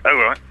did. Oh,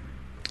 right.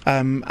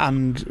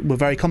 And we're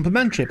very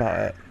complimentary about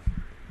it.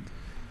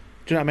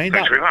 Do you know what I mean?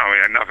 Actually, well,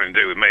 it had nothing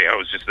to do with me. I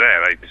was just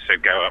there. They just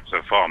said go up to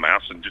the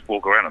farmhouse and just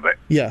walk around a bit.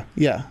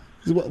 Yeah.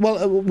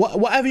 Well,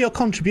 whatever your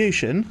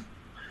contribution,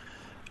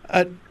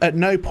 at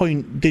no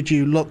point did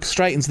you look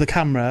straight into the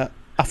camera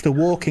after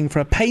walking for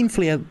a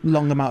painfully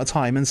long amount of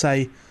time and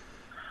say,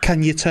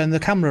 "Can you turn the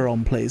camera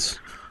on, please?"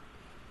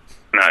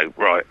 No,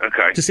 right,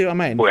 okay. Do you see what I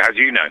mean? Well, how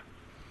do you know?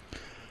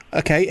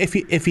 Okay, if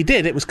you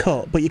did, it was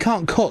cut, but you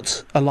can't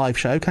cut a live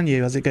show, can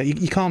you? As it goes,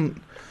 you can't.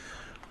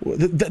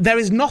 There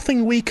is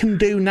nothing we can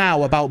do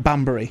now about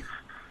Banbury.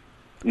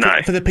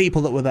 No. For the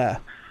people that were there.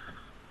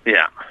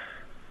 Yeah.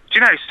 Do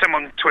you know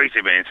someone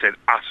tweeted me and said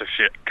utter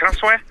shit? Can I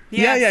swear?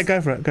 Yes. Yeah, go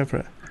for it.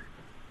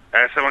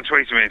 Someone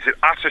tweeted me and said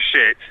utter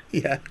shit.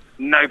 Yeah.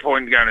 No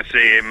point in going to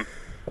see him.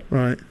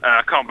 Right.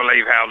 I can't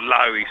believe how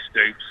low he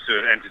stoops to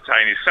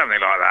entertain you. Something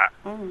like that.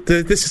 Oh.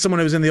 This is someone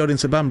who was in the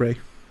audience at Banbury.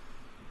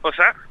 What's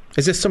that?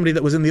 Is this somebody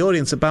that was in the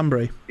audience at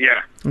Banbury?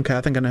 Yeah. Okay,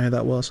 I think I know who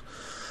that was.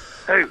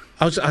 Who?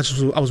 I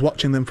was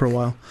watching them for a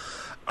while.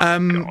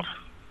 God.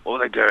 What were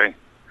they doing?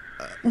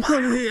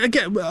 Well,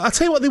 again, I'll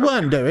tell you what they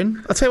weren't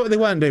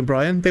doing.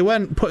 Brian. They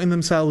weren't putting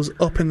themselves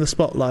up in the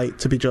spotlight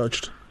to be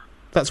judged.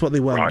 That's what they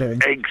weren't doing.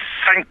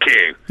 Thank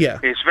you. Yeah.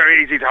 It's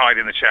very easy to hide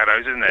in the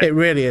shadows, isn't it? It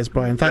really is,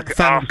 Brian. Thank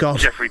God.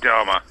 Jeffrey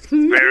Dahmer.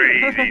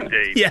 Very easy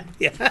indeed.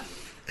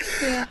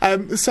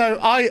 Yeah. So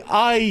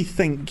I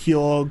think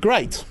you're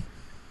great.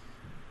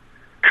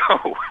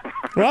 Cool.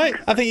 Right?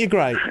 I think you're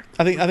great.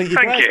 I think you're great.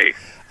 Thank you.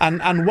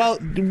 And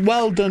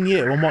well done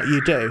you on what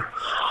you do.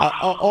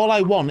 All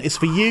I want is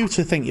for you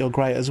to think you're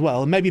great as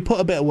well, and maybe put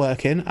a bit of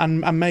work in,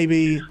 and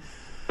maybe.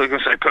 I was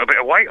going to say put a bit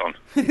of weight on.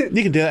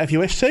 You can do that if you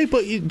wish to,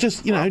 but you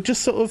just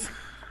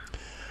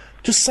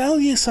sell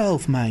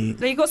yourself, mate.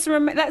 So you got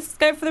some. Let's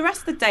go for the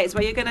rest of the dates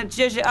where you're going to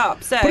judge it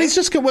up. So. But it's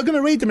just we're going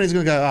to read them, and he's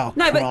going to go, oh.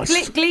 No, Christ.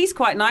 but Glee's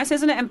quite nice,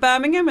 isn't it? In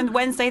Birmingham, and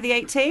Wednesday the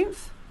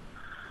 18th.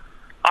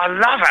 I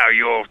love how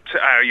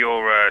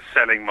you're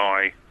selling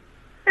my.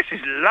 This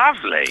is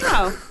lovely.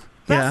 Oh,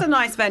 that's a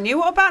nice venue.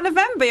 What about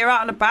November? You're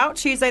out and about.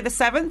 Tuesday the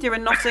 7th. You're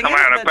in Nottingham. I'm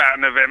out and about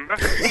in November.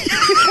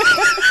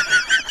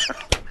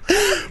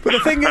 But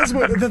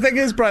the thing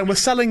is, Brian, we're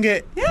selling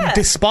it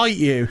despite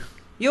you.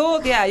 You're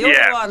the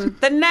one.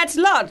 The Ned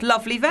Ludd,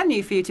 lovely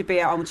venue for you to be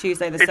at on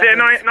Tuesday the 7th. Is it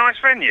a nice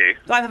venue?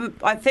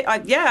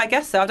 I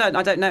guess so. I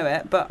don't know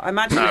it, but I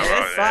imagine it is.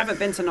 Right, yeah. I haven't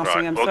been to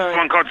Nottingham. Right. Well, sorry.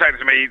 someone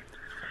contacted me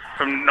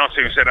from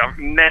Nottingham and said I've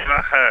never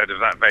heard of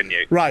that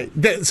venue. Right.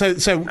 So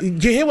do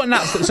you hear what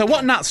Nat's? So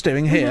what Nat's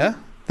doing here?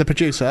 The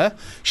producer,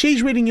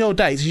 she's reading your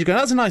dates. She's going,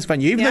 that's a nice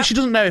venue, even though she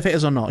doesn't know if it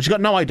is or not. She's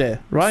got no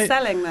idea, right?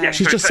 Selling them. Yeah,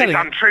 she's just selling.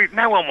 It's untrue.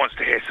 No one wants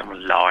to hear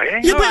someone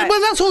lying. Yeah, but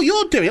that's all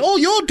you're doing. All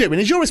you're doing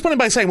is you're responding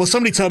by saying, well,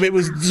 somebody said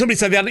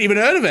they hadn't even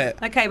heard of it.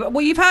 Okay, but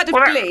you've heard of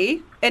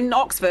Glee in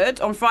Oxford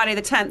on Friday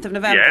the 10th of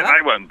November. Yeah,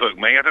 they won't book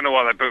me. I don't know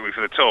why they booked me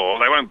for the tour.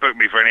 They won't book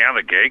me for any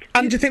other gig.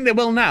 And do you think they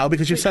will now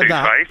because you've said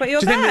that? But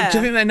you're do you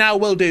think they now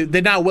will do?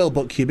 They now will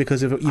book you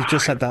because you've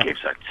just said that.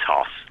 Gives a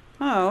toss.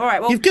 Oh, all right.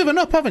 Well, you've given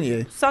up, haven't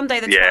you? Sunday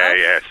the 12th.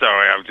 Yeah.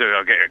 Sorry, I'll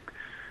get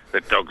the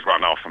dogs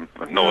run off. I'm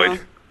annoyed.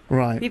 Oh.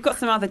 Right. You've got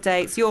some other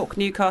dates: York,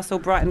 Newcastle,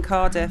 Brighton,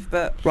 Cardiff.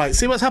 But right.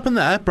 See what's happened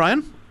there,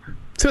 Brian.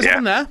 See what's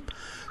happened there.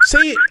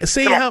 See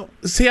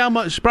how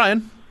much,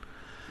 Brian.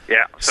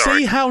 Yeah.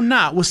 Sorry. See how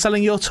Nat was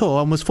selling your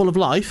tour and was full of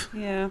life.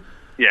 Yeah.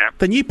 Yeah.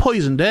 Then you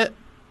poisoned it.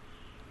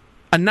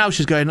 And now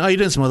she's going, oh, you're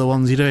doing some other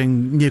ones. You're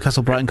doing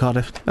Newcastle, Brighton,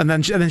 Cardiff. And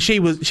then she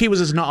was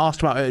as not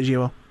asked about it as you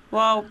were.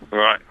 Well,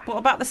 right. What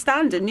about the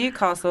stand in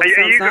Newcastle? Are you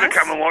nice. going to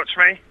come and watch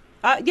me?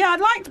 Yeah, I'd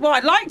like to,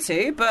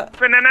 but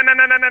no.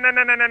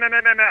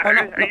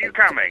 Are you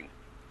coming?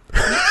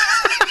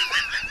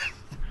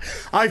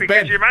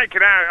 Because you're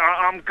making out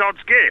I'm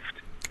God's gift.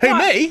 Who,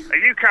 me? Are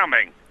you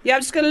coming? Yeah,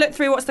 I'm just going to look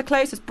through what's the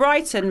closest.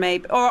 Brighton,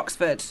 maybe, or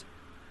Oxford.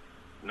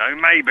 No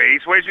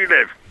maybes. Where do you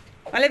live?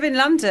 I live in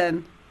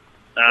London.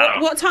 Oh.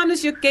 What time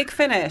does your gig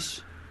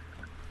finish?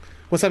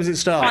 What time does it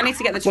start? Oh, I need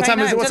to get the train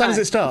What time does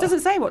it start? It doesn't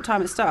say what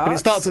time it starts. If it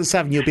starts at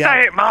 7, you'll be Stay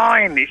out. at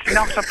mine. It's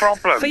not a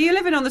problem. So you're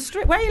living on the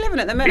street. Where are you living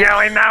at the minute? Yeah,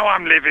 I know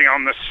I'm living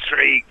on the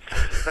street.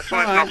 That's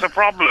why it's not a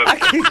problem.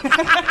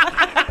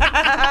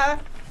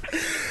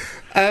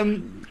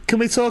 Can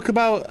we talk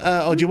about,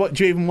 or do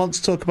you even want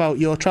to talk about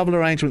your travel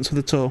arrangements for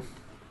the tour?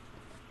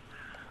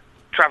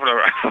 Travel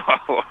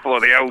around for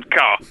the old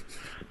car.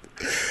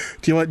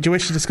 Do you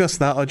wish to discuss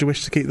that, or do you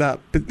wish to keep that?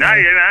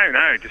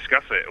 No.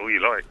 Discuss it all you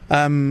like.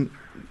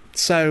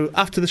 So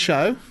after the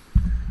show,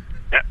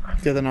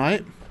 the other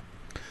night,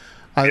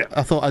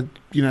 I thought I'd,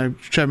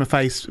 show my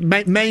face,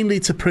 mainly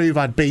to prove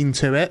I'd been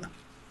to it.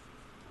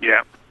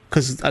 Yeah.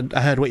 Because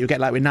I heard what you get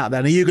like with Nat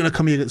then. Are you going to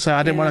come? So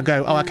I didn't want to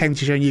go, I came to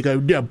your show, and you go,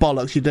 yeah,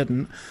 bollocks, you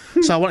didn't.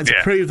 So I wanted to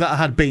prove that I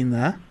had been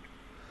there.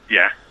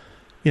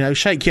 Yeah.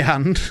 Shake your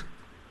hand.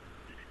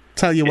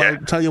 Tell you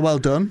well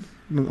done.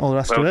 And all the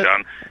rest of it. Well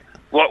done.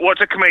 What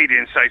do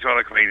comedians say to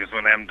other comedians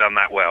when they haven't done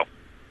that well?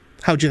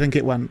 How do you think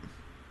it went?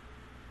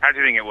 How do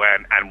you think it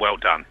went? And well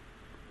done.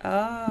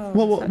 Oh.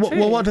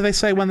 Well, what do they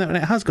say when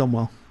it has gone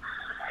well?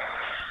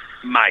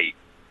 Mate,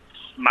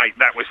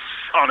 that was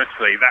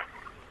honestly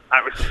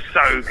that was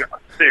so good.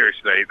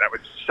 Seriously, that was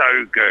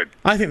so good.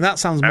 I think that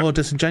sounds more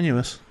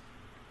disingenuous.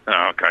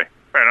 Oh, okay,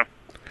 fair enough.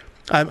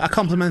 I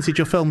complimented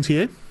your film to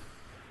you.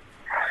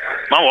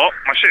 My what?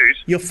 My shoes?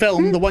 Your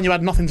film, the one you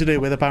had nothing to do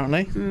with,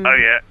 apparently.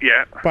 Oh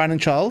yeah. Brian and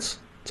Charles.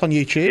 It's on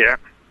YouTube.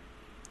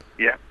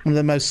 Yeah. One of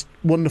the most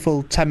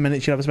wonderful 10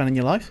 minutes you've ever spent in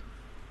your life.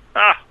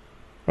 Ah.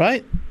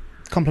 Right?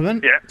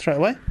 Compliment. Yeah. Straight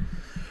away.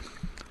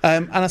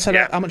 And I said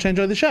how much I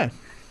enjoyed the show.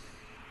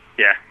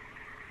 Yeah.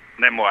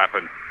 And then what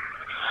happened?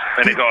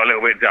 Then it got a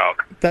little bit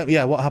dark.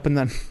 What happened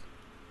then?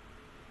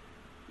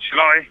 Shall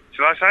I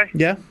say?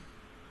 Yeah.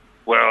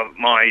 Well,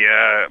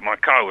 my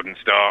car wouldn't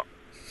start.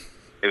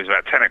 It was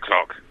about 10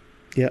 o'clock.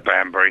 Yeah.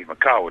 Banbury. My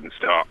car wouldn't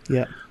start.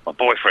 Yeah. My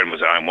boyfriend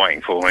was at home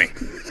waiting for me.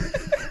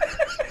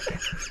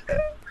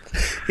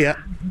 Yeah.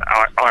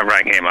 I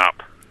rang him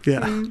up.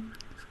 Yeah.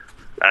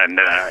 And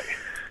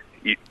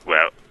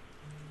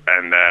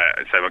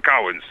so my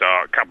car wouldn't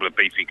start. A couple of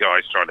beefy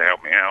guys tried to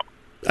help me out.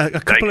 A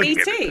couple of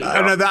BT?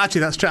 no,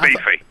 that's true.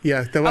 Beefy.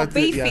 Yeah. There were,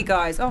 beefy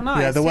guys. Oh,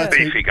 nice. Yeah, there were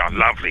two. Beefy guys,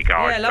 lovely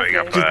guys, Yeah, putting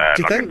up lovely. Do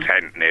you like think? a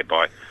tent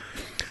nearby.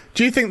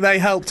 Do you think they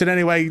helped in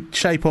any way,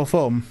 shape or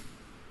form?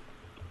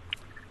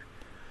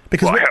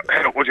 Because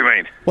What do you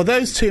mean? well,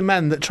 those two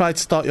men that tried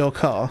to start your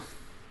car,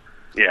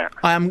 Yeah.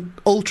 I am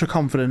ultra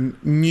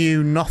confident,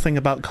 knew nothing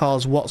about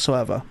cars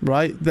whatsoever,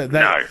 right?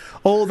 No.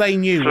 All they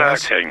knew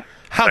Flirting. was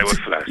how They were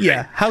to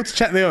flirting. how to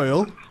check the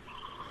oil,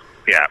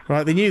 Yeah.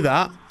 right? They knew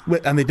that,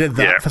 and they did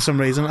that Yeah. for some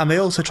reason, and they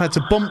also tried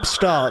to bump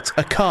start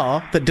a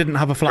car that didn't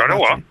have a flat Tried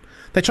to battery. what?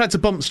 They tried to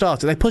bump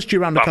start it. They pushed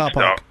you around the car Bump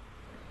park, start.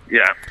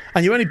 Yeah.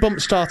 and you only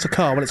bump start a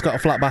car when it's got a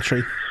flat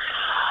battery.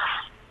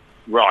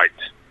 Right.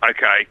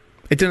 Okay.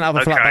 It didn't have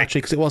a flat Okay. battery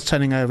because it was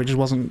turning over. It just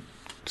wasn't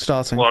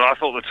starting. Well, I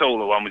thought the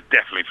taller one was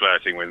definitely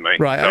flirting with me.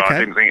 Right, So okay. I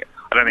don't think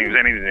it was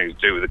anything to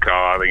do with the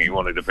car. I think he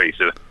wanted a piece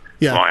of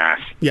Yeah. my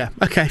ass. Yeah.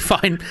 Okay.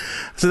 Fine.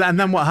 So and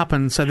then what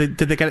happened? So did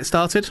they get it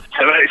started? So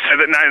they said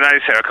that they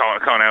said I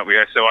can't help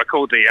you. So I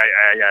called the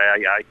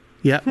AAAA,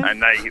 Yeah.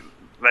 and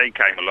they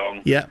came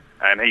along. Yeah.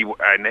 And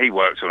he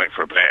worked on it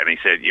for a bit, and he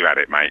said, "You had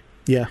it, mate."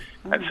 Yeah.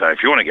 And so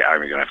if you want to get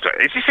home, you're gonna have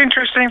to. Is this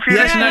interesting for you?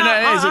 Yes, Yeah, no,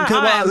 it is. I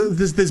 'Cause, am.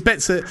 there's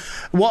bits that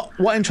what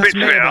interests Bits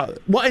me of it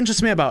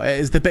about it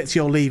is the bits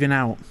you're leaving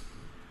out.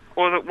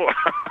 Well, what?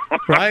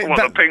 Right, What,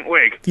 that- the pink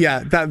wig? Yeah,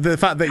 the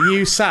fact that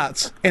you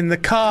sat in the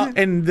car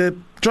in the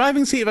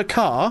driving seat of a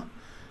car,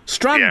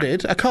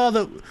 stranded, a car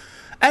that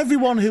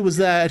everyone who was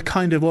there had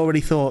kind of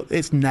already thought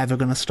it's never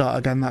going to start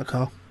again. That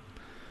car.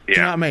 Yeah.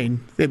 Do you know what I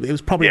mean? It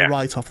was probably a Yeah.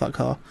 write-off, that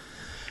car.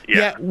 Yeah.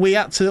 Yet we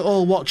had to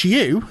all watch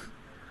you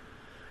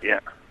Yeah.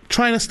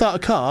 trying to start a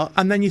car,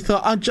 and then you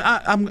thought, I'm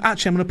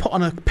going to put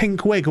on a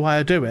pink wig while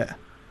I do it,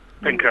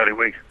 Pink curly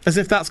wig. as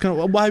if that's going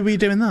to. Why were you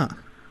doing that?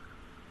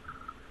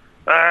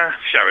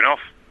 Showing off.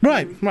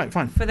 Right,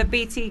 fine. For the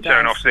BT guys.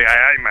 Showing off to the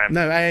AA man.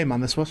 No, AA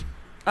man, this was.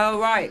 Oh,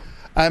 right.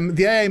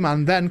 The AA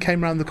man then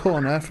came round the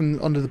corner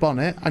from under the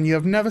bonnet, and you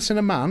have never seen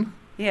a man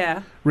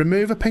Yeah.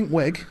 remove a pink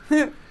wig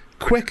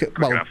quick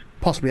enough.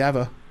 possibly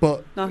ever,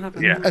 but Not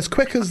happening. Yeah. as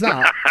quick as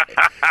that.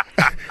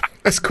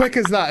 As quick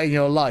as that in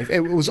your life,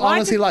 it was Why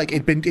honestly did- like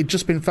it'd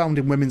just been found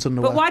in women's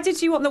underwear. But why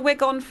did you want the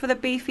wig on for the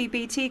beefy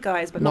BT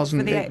guys, but not for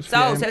Wasn't the it? A? Was for the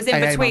Oh, so it was in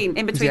AA between, man.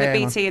 in It was between the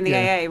the AA BT man. and the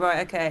Yeah. AA, right?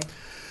 Okay.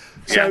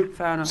 So,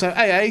 Fair enough. so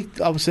AA,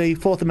 obviously,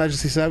 Fourth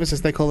Emergency Service,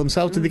 as they call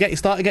themselves. Did they get you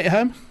started, get you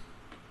home?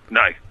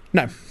 No.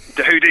 No.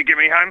 Who did get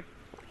me home?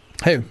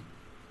 Who?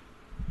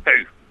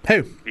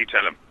 Who? You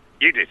tell him.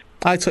 You did.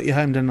 I took you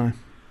home, didn't I?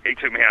 He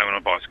took me home on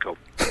a bicycle.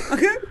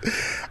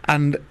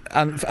 And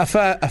a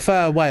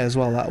fair way as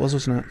well. That was,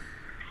 wasn't it?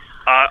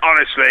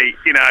 Honestly,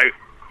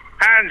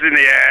 hands in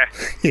the air.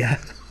 Yeah.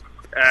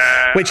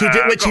 Which he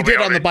did. Which he gotta be did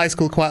on the honest.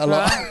 bicycle quite a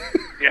lot.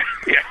 Yeah.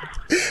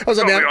 I was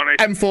on Gotta the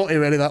be honest. M40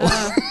 really. That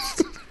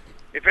was.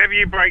 If ever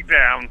you break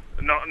down,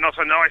 not a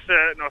nicer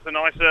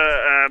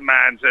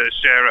man to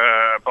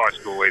share a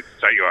bicycle with.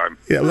 Take you home.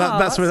 Yeah, well, Oh,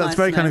 that's that's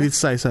very nice kind of to you to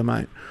say so,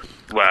 mate.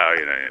 Well,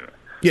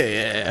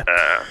 Yeah.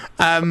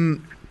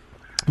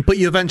 But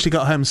you eventually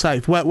got home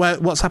safe.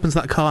 What's happened to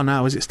that car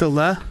now? Is it still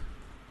there?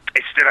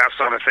 it's still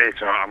outside the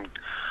theatre.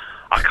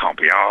 I can't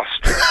be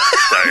asked.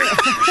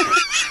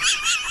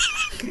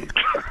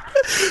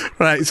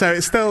 Right. So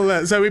it's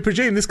still. So we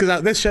presume this goes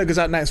out. This show goes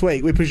out next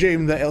week. We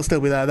presume that it'll still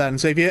be there then.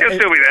 So if you, It'll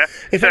still be there.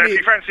 if So any- if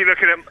you fancy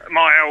looking at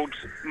my old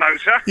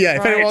motor, Yeah,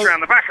 if anyone- it's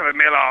around the back of the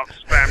Mill Arts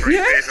Banbury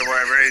Theatre or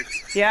wherever it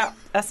is. Yeah,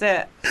 that's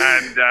it.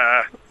 And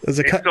There's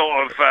a it's cut-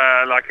 sort of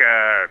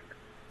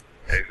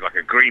it's like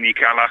a greeny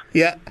colour.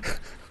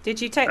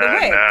 Did you take the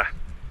And, wig?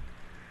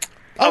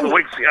 Oh, the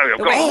wigs. Oh, I've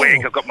got a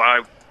wig. I've got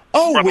my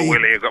rubber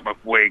willy. I've got my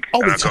wig. Oh,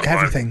 we and I've took got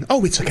my- everything. Oh,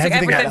 we took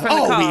everything out. everything from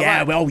the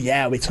car, right. Oh,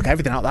 yeah, we took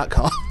everything out of that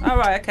car. Oh,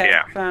 right, okay.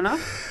 Yeah. Fair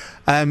enough.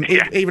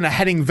 Yeah. Even a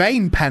Henning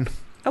Vane pen.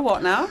 A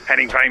what now?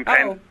 Henning Vane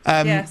pen.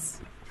 Oh, yes.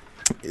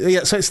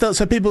 Yeah, so it's still,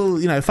 so people,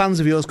 fans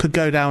of yours could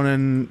go down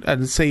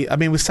and see. I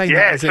mean, we're saying that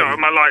Yeah, as so I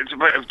like to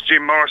put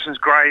Jim Morrison's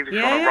grave if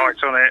you want to Yeah.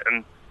 write on it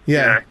and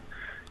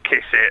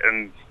kiss it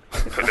and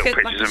put little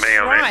pictures of me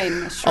on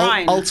it. A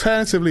shrine.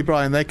 Alternatively,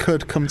 Brian, they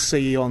could come see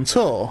you on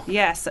tour.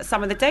 Yes, at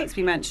some of the dates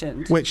we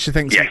mentioned. Which you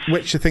think? Yes.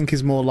 Which you think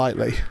is more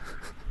likely?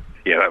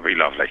 Yeah, that'd be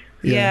lovely.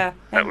 Yeah.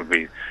 That'd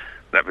be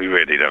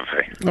really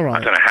lovely. All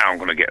right. I don't know how I'm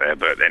going to get there,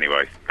 but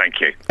anyway,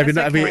 thank you. Have you,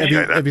 That's have you, okay. have you,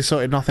 Appreciate that. have you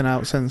sorted nothing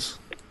out since?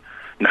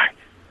 No.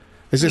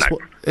 Is this No.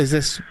 is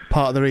this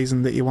part of the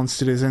reason that you wanted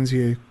to do this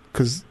interview?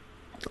 Because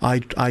I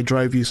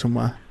drove you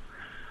somewhere.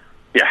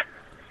 Yeah.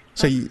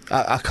 So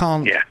I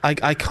can't. Yeah.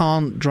 I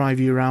can't drive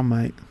you around,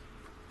 mate.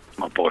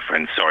 My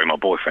boyfriend's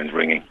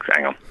ringing.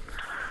 Hang on.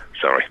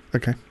 Sorry.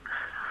 Okay.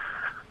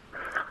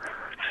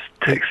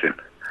 Just texting.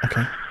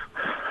 Okay.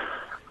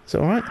 Is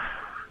it all right?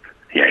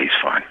 Yeah, he's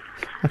fine.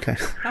 Okay.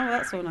 Oh,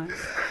 that's all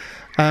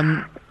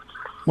nice.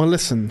 Well,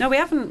 listen. No, we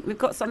haven't. We've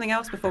got something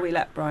else before we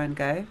let Brian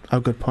go. Oh,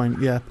 good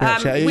point. Yeah. Are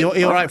we-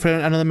 you all right for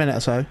another minute or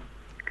so?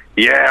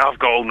 Yeah, I've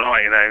got all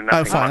night,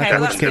 Oh, fine. Okay, Okay,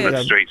 well, let's that's keep it good. the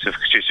going. streets of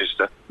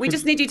Chichester. We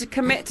just need you to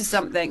commit to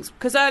something.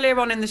 Because earlier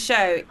on in the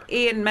show,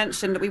 Ian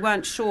mentioned that we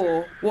weren't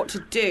sure what to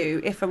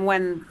do if and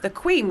when the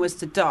Queen was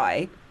to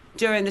die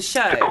during the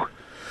show.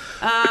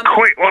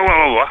 Queen,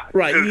 whoa.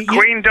 Right, The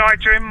Queen died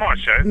during my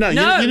show? No,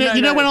 No,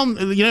 you know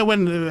no.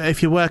 when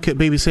if you work at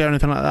BBC or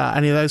anything like that,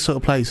 any of those sort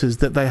of places,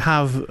 that they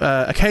have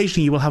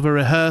occasionally you will have a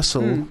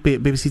rehearsal, be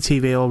it BBC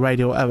TV or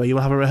radio or whatever. You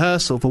will have a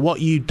rehearsal for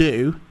what you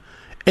do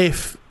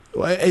if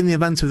in the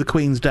event of the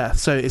Queen's death.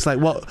 So it's like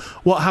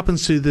what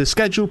happens to the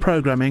scheduled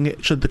programming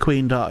should the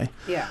Queen die.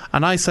 Yeah.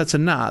 And I said to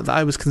Nat that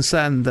I was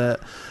concerned that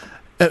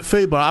at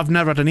Football, I've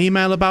never had an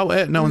email about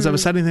it. No one's ever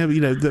said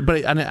anything.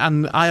 But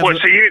and I have. Well,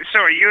 so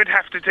you'd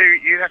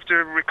have to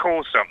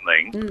record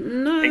something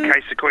in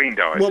case the Queen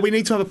dies. Well, we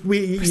need to have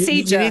you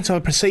Procedure. need to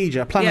have a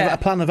procedure, a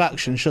plan of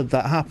action should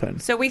that happen.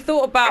 So we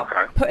thought about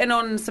Okay. putting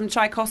on some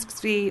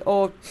Tchaikovsky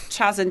or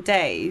Chaz and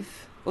Dave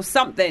or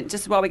something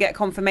just while we get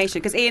confirmation.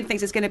 Because Ian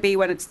thinks it's going to be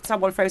when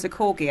someone throws a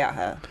corgi at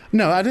her.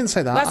 No, I didn't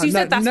say that. Well, you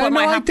said that's no, what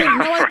might I happen. didn't.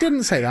 No, I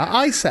didn't say that.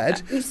 I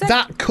said, You said-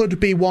 that could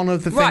be one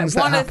of the Right, things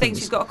that one of the happens. things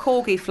she's got a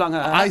corgi flung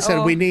at her. I said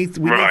or- we need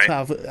to Right.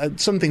 have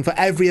something for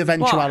every What?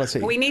 eventuality.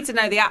 We need to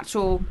know the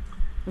actual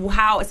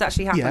how it's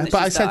actually happened. Yeah, that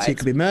but she's I said to you, died. it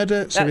could be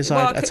murder, suicide,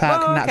 well,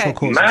 attack, well, natural okay.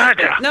 causes.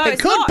 Murder? No, It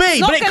it's could not, be, it's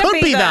not but it gonna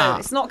could be though. that.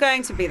 It's not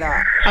going to be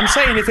that. I'm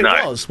saying if it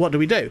No. was, what do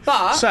we do?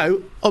 But-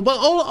 so, but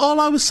all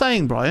I was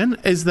saying, Brian,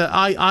 is that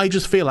I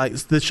just feel like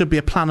there should be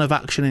a plan of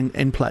action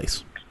in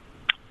place,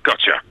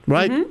 Gotcha.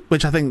 right? Mm-hmm.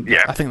 Which I think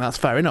Yeah. that's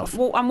fair enough.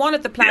 Well, and one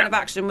of the plan Yeah. of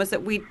action was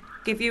that we'd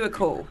give you a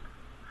call.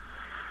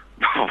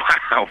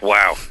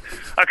 Wow.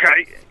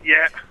 Okay,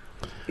 yeah.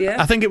 Yeah.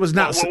 I think it was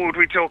Nat's. What would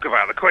we talk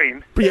about? The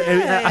Queen?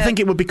 Yeah, I think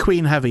it would be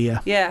Queen heavy, yeah.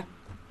 Yeah.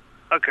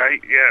 Okay,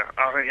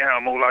 yeah.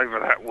 I'm all over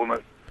that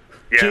woman.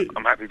 Yeah, Do you-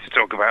 I'm happy to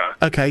talk about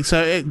her. Okay,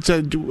 so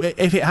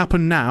if it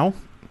happened now,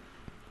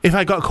 if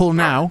I got a call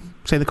now,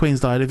 say the Queen's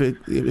died, if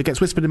it gets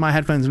whispered in my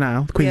headphones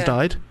now, the Queen's Yeah.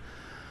 died,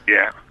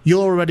 Yeah.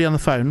 you're already on the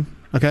phone,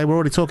 okay, we're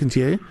already talking to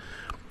you.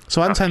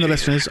 So I'm telling the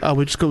Jesus. listeners,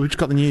 we just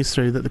got the news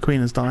through that the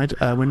Queen has died.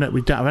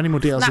 We don't have any more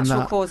details than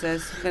Natural that.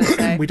 causes, I'm going to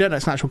say. We don't know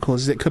its natural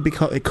causes. It could be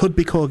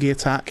corgi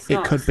attack. It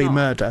not, could it's be not.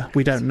 murder.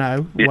 We don't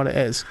know Yeah. what it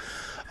is.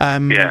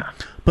 Yeah.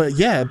 But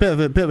yeah, a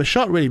bit of a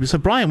shock, really. So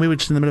Brian, we were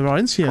just in the middle of our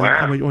interview, Wow.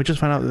 and we just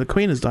found out that the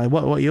Queen has died.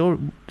 What's your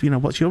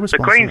response? The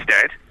to Queen's it?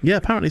 dead? Yeah,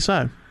 apparently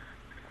so.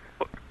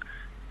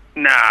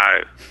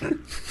 No.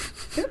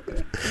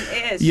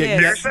 It is. Yeah, she is.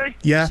 Seriously?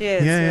 Yeah, She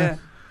is, yeah.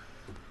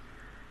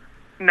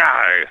 No.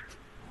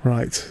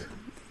 Right.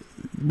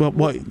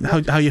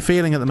 How are you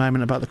feeling at the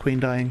moment about the Queen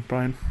dying,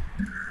 Brian?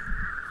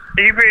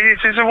 Is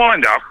this a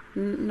wind-up?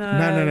 No.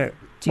 No.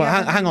 Do you Well,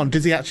 have- hang on. Do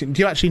you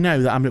actually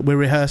know that we're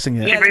rehearsing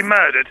it? Yeah. She's been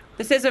murdered?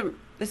 This isn't.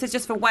 This is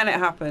just for when it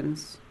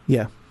happens.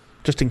 Yeah,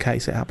 just in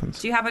case it happens.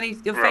 Do you have any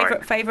your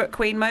Right. favourite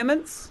Queen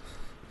moments?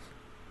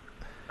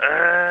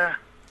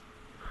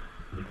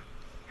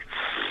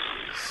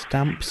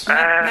 Stamps.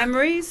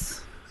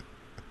 Memories?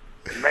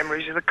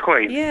 Memories of the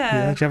Queen? Yeah.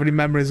 Yeah. Do you have any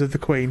memories of the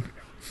Queen?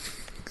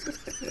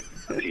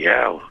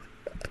 Yeah.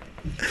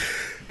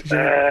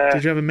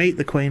 Did you ever meet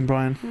the Queen,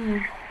 Brian?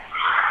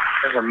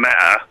 Doesn't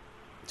matter.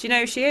 Do you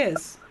know who she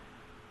is?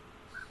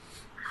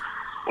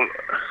 Well,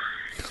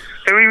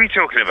 who are we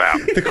talking about?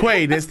 The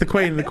Queen. It's the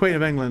Queen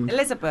of England.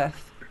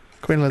 Elizabeth.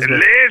 Queen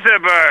Elizabeth.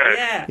 Elizabeth!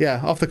 Yeah.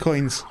 Yeah, off the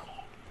coins.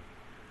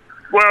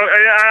 Well,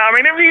 I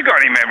mean, have you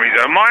got any memories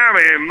of her? My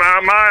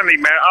only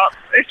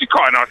it's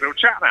quite a nice little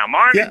chat now.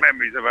 My only Yeah.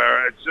 memories of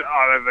her is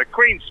either the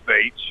Queen's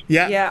speech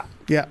Yeah. Yeah.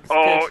 Yeah.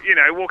 or,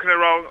 walking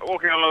along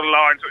the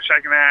line, sort of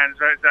shaking hands,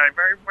 saying,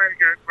 very, very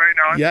good, very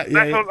nice.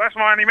 Yeah. That's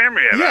my only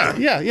memory of her.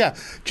 Yeah.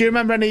 Do you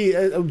remember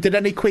did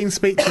any Queen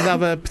speeches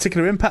have a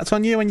particular impact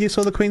on you when you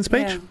saw the Queen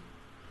speech? Yeah.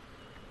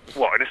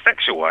 What, in a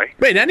sexual way?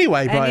 In any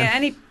way,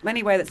 Brian.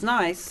 Any way that's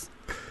nice.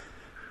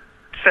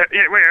 So,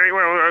 yeah,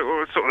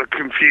 well, sort of a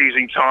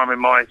confusing time in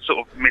my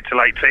sort of mid to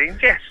late teens,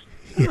 yes.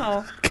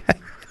 Oh.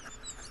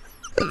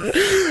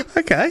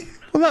 Okay.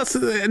 Well,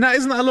 isn't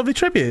that a lovely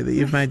tribute that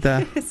you've made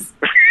there?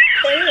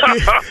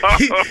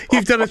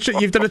 You've done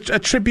a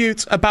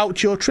tribute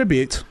about your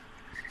tribute.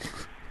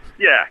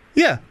 Yeah.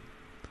 Yeah.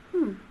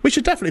 We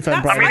should definitely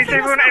phone That's- Brian. I mean, is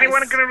think that's anyone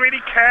nice. going to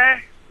really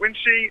care when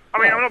she...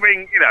 I mean, I'm not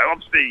being,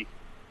 obviously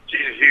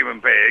she's a human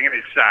being and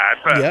it's sad,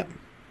 but Yeah.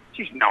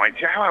 she's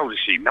 90. How old is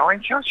she?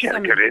 90? She had a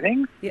good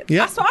innings. Yeah. Yeah.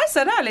 That's what I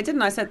said earlier,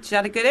 didn't I? I said she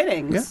had a good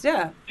innings.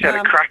 Yeah. She had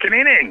a cracking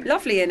innings.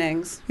 Lovely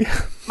innings.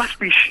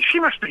 She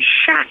must be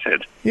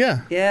shattered.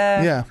 Yeah.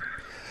 Yeah.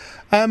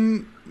 Yeah.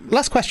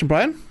 Last question,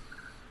 Brian.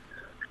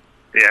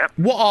 Yeah.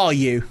 What are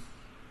you?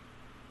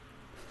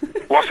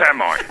 What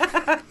am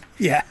I?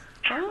 Yeah.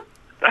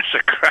 That's a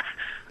crap.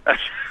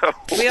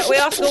 We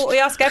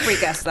ask every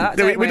guest that.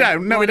 No, don't we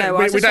don't. No, we don't. I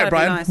was We just don't, trying to be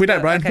Brian. nice, We don't,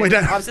 but- Brian. okay, We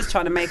don't. I was just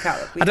trying to make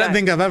out. I don't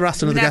think I've ever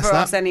asked another Never guest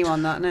asked that.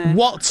 anyone that. No.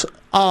 What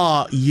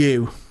are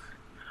you?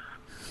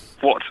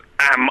 What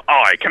am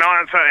I? Can I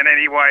answer in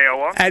any way I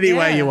want? Any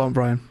way Yeah. you want,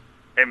 Brian.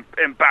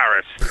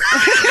 Embarrassed to be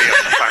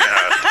on the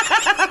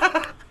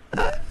planet Earth.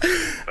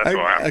 That's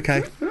what I am.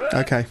 Okay.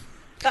 Okay.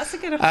 That's a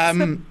good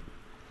answer.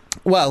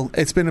 Well,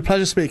 it's been a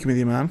pleasure speaking with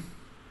you, man.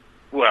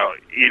 Well,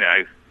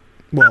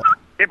 What?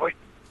 yeah, boy.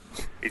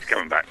 He's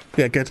coming back.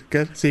 Yeah, good,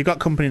 good. So you've got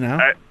company now.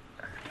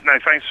 No,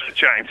 thanks for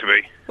chatting to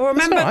me. Well,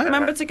 That's all right.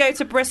 remember to go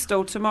to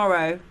Bristol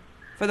tomorrow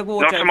for the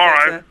wardrobe. tomorrow.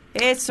 Theatre.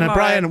 It is Now, tomorrow.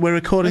 Brian, we're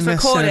recording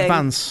It's this in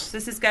advance.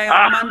 This is going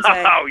on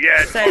Monday. Oh,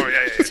 yeah, So sorry,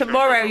 yeah.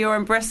 tomorrow you're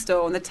in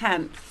Bristol on the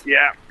 10th.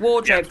 Yeah.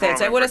 Wardrobe yeah,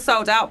 Theatre. It would have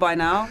sold out by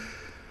now.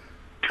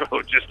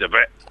 Oh, just a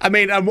bit. I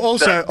mean, I'm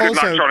also Good luck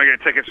trying to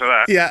get tickets for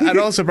that. yeah, and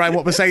also, Brian,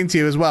 what we're saying to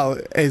you as well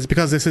is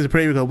because this is a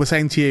pre-record, we're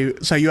saying to you,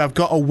 so you have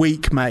got a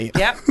week, mate.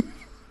 Yep.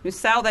 You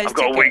sell those I've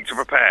got a week to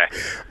prepare.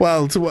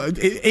 Well,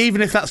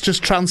 even if that's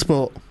just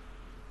transport.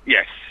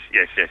 Yes.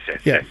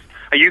 Yeah.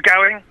 Are you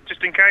going,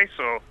 just in case,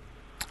 or...?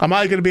 Am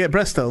I going to be at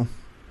Bristol?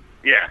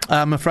 Yeah.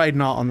 I'm afraid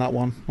not on that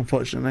one,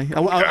 unfortunately.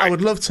 I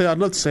would love to. I'd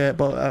love to see it,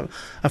 but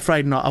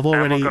afraid not. I've How am I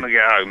already. going to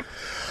get home?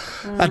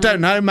 I don't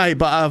know, mate,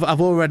 but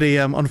I've already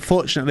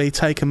unfortunately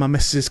taken my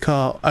missus's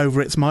car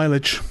over its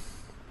mileage.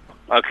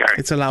 Okay.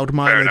 It's allowed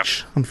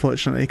mileage,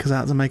 unfortunately, because I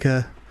had to make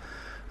a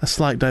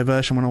slight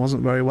diversion when I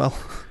wasn't very well.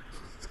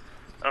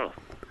 Oh.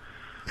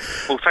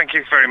 Well, thank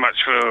you very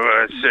much for,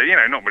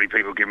 not many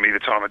people give me the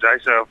time of day,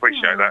 so I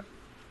appreciate that.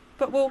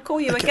 But we'll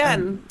call you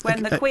again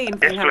when the Queen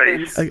thing yes,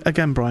 please. happens.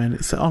 Again, Brian,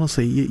 it's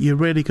honestly you're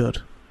really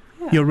good.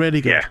 Yeah. You're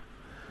really good. Yeah.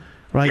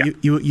 Right?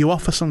 Yeah. You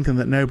offer something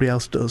that nobody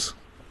else does.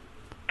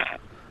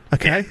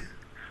 Okay.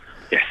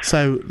 Yes.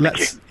 So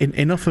let's.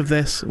 Enough of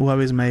this. Woe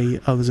is me.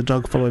 Oh, there's a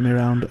dog following me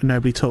around.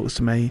 Nobody talks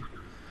to me.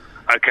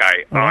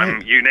 Okay, All I'm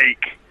right.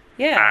 unique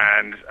Yeah.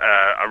 and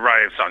a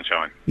ray of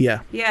sunshine. Yeah.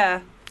 Yeah.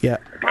 Yeah.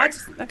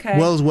 Okay.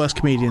 World's worst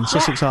comedian,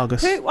 Sussex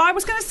Argus. Who, I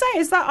was going to say,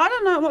 is that... I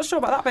don't know, I'm not sure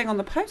about that being on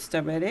the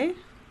poster, really.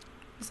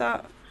 Is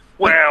that...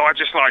 Well, I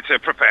just like to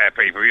prepare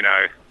people,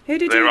 Who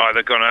did They're you...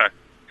 either going to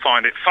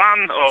find it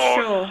fun or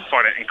Sure.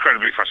 find it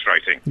incredibly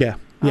frustrating. Yeah.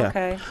 Yeah.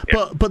 Okay.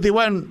 But they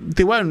won't.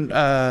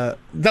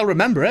 They'll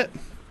remember it.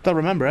 They'll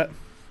remember it.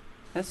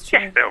 That's true.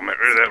 Yeah, they'll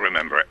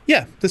remember it.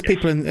 Yeah. There's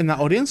people in that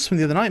audience from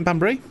the other night in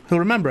Banbury who'll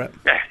remember it.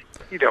 Yeah.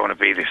 You don't want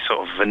to be this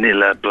sort of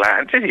vanilla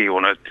bland, do you? You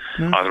want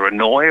to either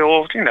annoy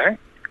or,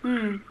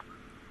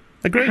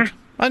 Agreed.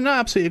 I no,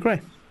 absolutely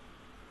agree.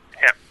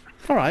 Yeah.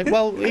 All right.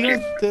 Well,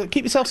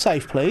 keep yourself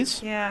safe,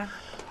 please. Yeah.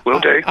 Will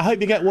do. I hope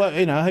you get work.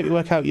 I hope you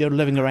work out your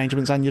living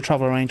arrangements and your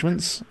travel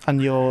arrangements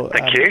and your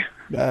Thank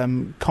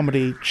you.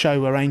 comedy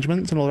show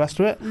arrangements and all the rest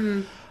of it.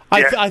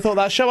 Yeah. I thought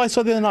that show I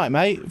saw the other night,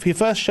 mate, for your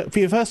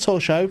first tour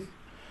show.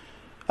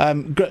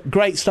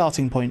 Great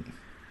starting point.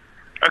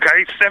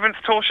 Okay, 7th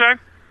tour show?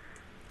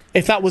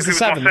 If that was It the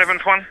was my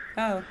seventh, 7th one?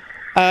 Oh.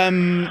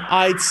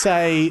 I'd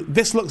say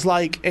this looks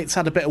like it's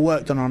had a bit of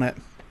work done on it,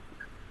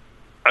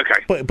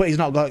 Okay. but he's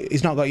not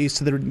got used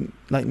to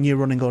the new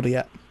running order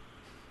yet.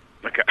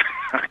 Okay.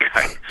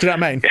 Okay. Do you know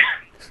what I mean?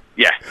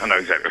 Yeah, I know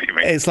exactly what you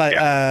mean. It's like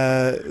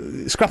Yeah.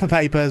 scrap of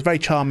paper is very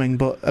charming,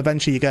 but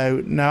eventually you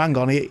go, no, hang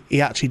on,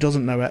 he actually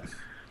doesn't know it.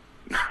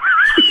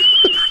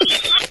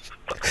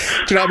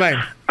 Do you know what I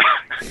mean?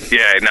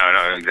 Yeah, no,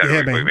 I know exactly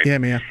what you You mean. hear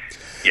me, yeah.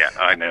 Yeah,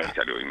 I know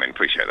exactly what you mean.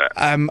 Appreciate that.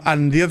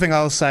 And the other thing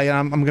I'll say,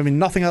 and I'm giving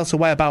nothing else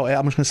away about it,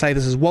 I'm just going to say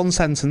this as one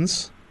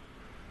sentence.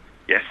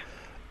 Yes.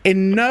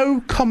 In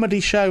no comedy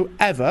show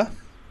ever,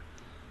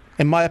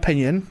 in my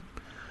opinion,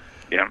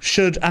 Yeah.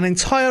 should an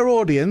entire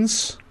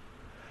audience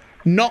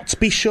not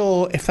be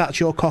sure if that's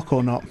your cock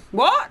or not.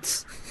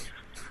 What?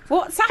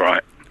 What's happening?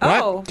 Right.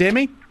 Oh. Right? Do you hear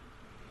me?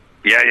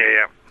 Yeah.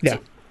 Yeah.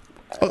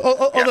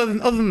 Other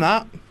than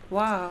that,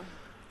 Wow.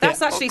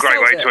 That's actually Great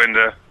sold way it. to end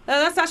a...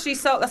 That's actually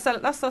sold.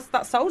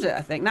 That sold it.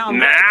 I think. Now I'm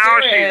Now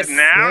very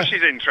curious.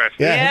 she's interested.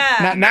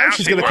 yeah. Yeah. Now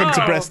she's going to come to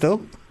Wow.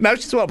 Bristol. Now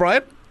she's what,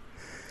 Brian?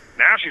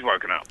 Now she's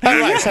woken up. Oh,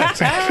 right,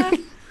 so.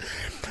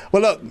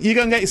 Well, look, you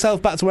go and get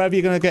yourself back to wherever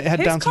you're going to get your head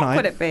Whose down cock tonight.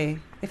 would it be?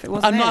 if it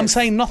wasn't I'm his?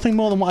 saying nothing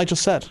more than what I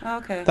just said. Oh,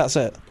 okay. That's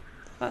it.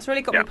 That's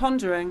really got me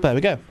pondering. There we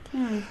go.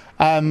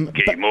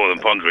 Keep more than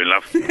pondering,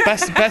 love.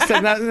 Best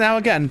now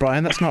again,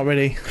 Brian. That's not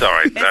really.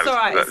 Sorry. It's all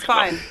right. It's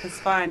fine. It's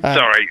fine.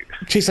 Sorry.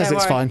 She says Don't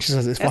it's worry. fine. She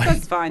says it's fine.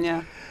 It's fine,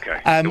 yeah. Okay.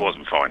 It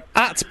wasn't fine.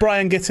 At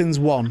Brian Gittins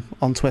 1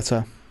 on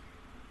Twitter.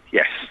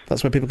 Yes.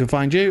 That's where people can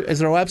find you. Is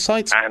there a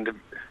website? And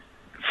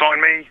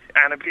find me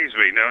and abuse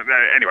me. No,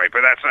 anyway,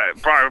 but that's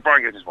Brian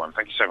Gittins 1.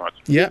 Thank you so much.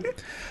 Yeah.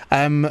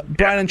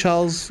 Brian and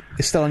Charles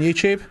is still on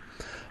YouTube.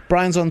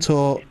 Brian's on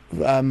tour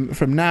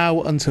from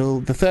now until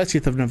the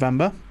 30th of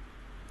November.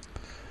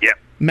 Yeah.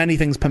 Many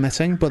things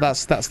permitting, but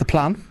that's the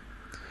plan.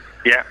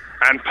 Yeah.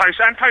 And post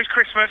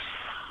Christmas.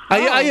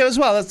 Are you as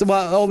well? That's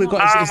all we've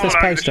got is this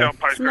poster.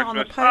 It's not on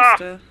the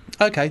poster.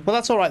 Okay, well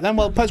that's all right then.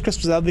 Well, post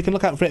Christmas we can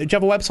look out for it. Do you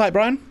have a website,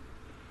 Brian?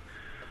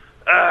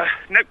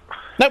 Nope.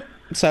 Nope.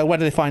 So where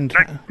would they find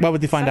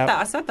out?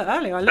 I said that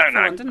earlier. I looked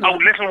for one, didn't I? Oh,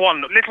 Little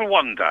Wonder.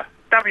 WANDR.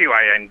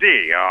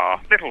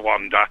 Little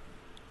Wonder.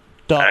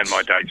 And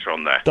my dates are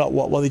on there. Dot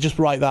what? Well, they just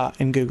write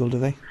that in Google, do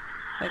they?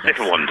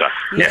 Little Wonder.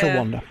 Little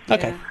Wonder.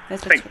 Okay. Yeah. I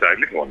think so.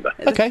 Little Wonder.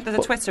 Okay. There's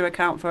a Twitter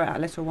account for it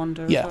at Little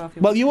Wonder as well.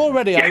 Well, you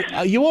already,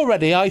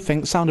 I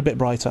think, sound a bit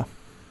brighter.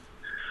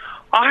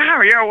 I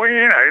have, yeah. Well,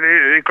 you know,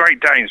 the Great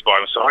Danes by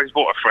my side. He's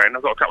bought a friend.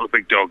 I've got a couple of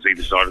big dogs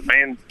either side of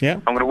me, and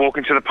I'm going to walk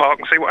into the park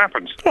and see what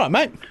happens. All right,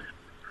 mate.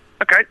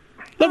 Okay.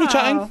 Lovely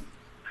chatting.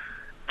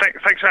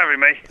 Thanks for having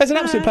me. It's an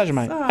absolute pleasure,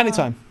 mate.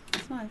 Anytime.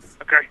 That's nice.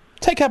 Okay.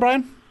 Take care,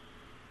 Brian.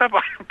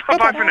 Bye-bye.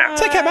 Bye-bye for now.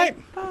 Take care, mate.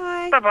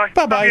 Bye. Bye-bye.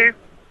 Bye-bye. Love you.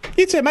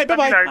 You too, mate.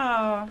 Bye-bye.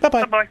 Oh.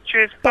 Bye-bye. Bye-bye.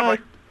 Cheers. Bye.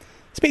 Bye-bye.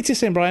 Speak to you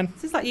soon, Brian.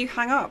 This is like you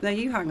hang up. No,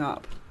 you hang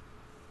up.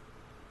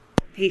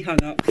 He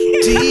hung up.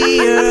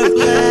 Dear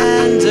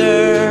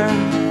blender,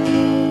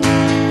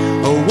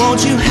 oh,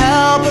 won't you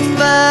help a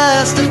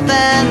first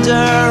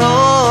offender?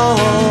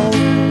 Oh,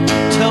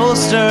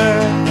 toaster.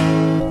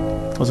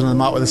 Wasn't another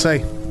Mark with a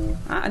C.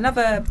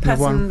 Another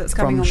person that's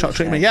coming from on Shock the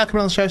Treatment. show. Yeah,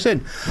 coming on the show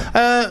soon.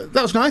 That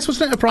was nice,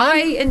 wasn't it, Brian?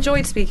 I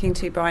enjoyed speaking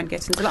to Brian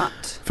Gittins a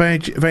lot. Very,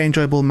 very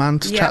enjoyable man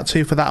to chat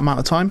to for that amount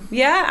of time.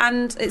 Yeah,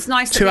 and it's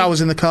nice. 2 hours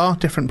in the car,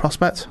 different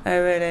prospect.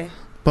 Oh, really?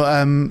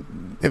 But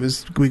it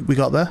was we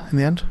got there in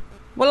the end.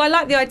 Well, I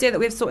like the idea that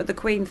we've sorted the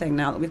Queen thing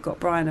now that we've got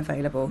Brian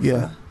available. For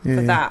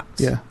that.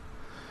 Yeah.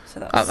 So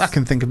that's... I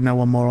can think of no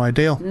one more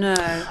ideal. No.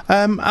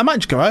 I might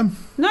just go home.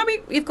 No,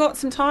 we've got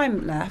some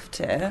time left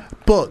here.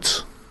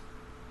 But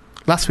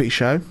last week's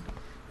show.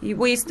 You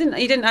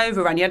didn't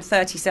overrun. You had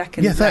 30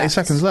 seconds. Yeah, 30 left,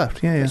 seconds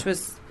left. Yeah. Which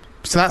was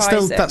so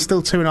that's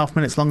still 2.5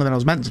 minutes longer than I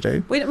was meant to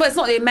do. Well, it's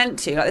not that you're meant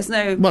to. Like, there's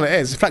no. Well, it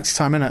is. It's flexi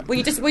time, isn't it? Well,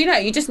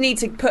 you just need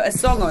to put a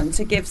song on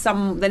to give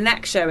the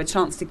next show a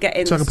chance to get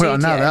in. So I can put it on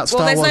now. That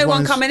Star there's Wars no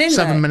one is coming in.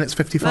 7 minutes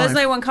 55. There's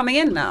no one coming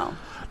in now.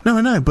 No,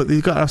 I know, but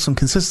you've got to have some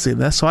consistency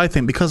there. So I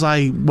think because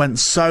I went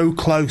so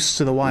close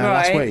to the wire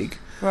last week,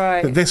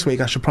 that this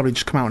week I should probably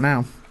just come out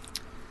now.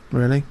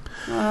 Really?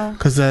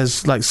 Because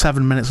there's like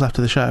 7 minutes left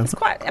of the show. It's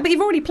quite. But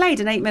you've already played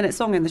an 8-minute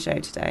song in the show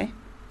today.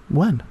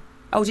 When?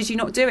 Oh, did you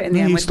not do it in the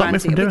No, end you with stopped me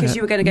Branty? from doing Because it.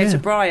 you were going to go Yeah. to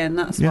Brian,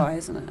 that's Yeah. why,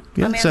 isn't it?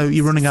 Yeah, I mean, so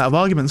you're running out of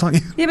arguments, aren't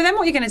you? Yeah, but then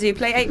what are you going to do?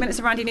 Play 8 minutes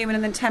of Randy Newman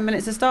and then 10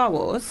 minutes of Star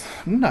Wars?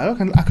 No,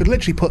 I could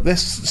literally put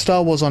this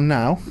Star Wars on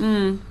now,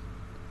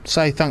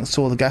 say thanks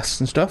to all the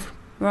guests and stuff,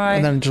 Right.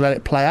 and then just let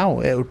it play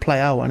out. It would play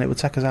out and it would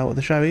take us out of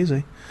the show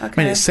easy. Okay.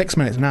 I mean, it's 6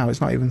 minutes now. It's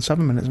not even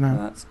 7 minutes now.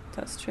 Well,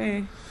 that's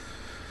true.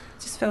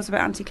 It just feels a bit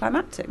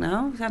anticlimactic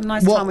now. We had a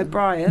nice time with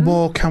Brian. What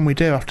more can we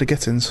do after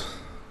Gittins?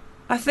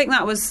 I think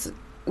that was...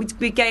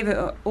 We gave it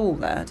all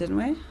there, didn't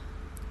we?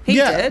 He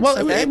yeah, did. well,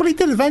 I think. he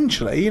did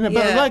eventually, you know.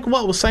 But Yeah. like what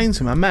I was saying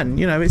to my men,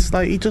 you know, it's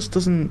like he just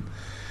doesn't.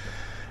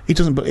 He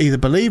doesn't either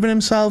believe in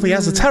himself. He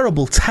has a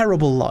terrible,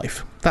 terrible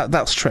life.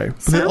 That's true.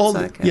 But Sounds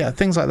like it. Yeah,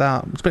 things like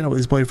that. Splitting up with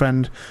his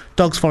boyfriend,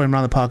 dogs following him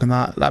around the park, and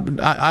that.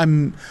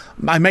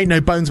 I make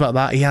no bones about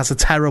that. He has a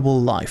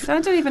terrible life.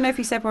 I don't even know if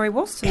he said where he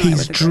was tonight. He's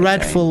with the Great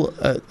dreadful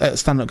at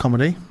stand-up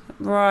comedy. Dane.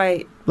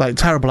 Right. Like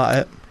terrible at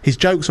it. His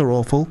jokes are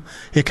awful.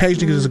 He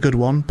occasionally does a good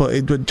one,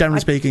 but generally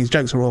speaking, his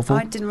jokes are awful.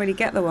 I didn't really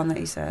get the one that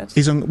he said.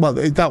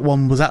 That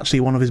one was actually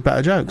one of his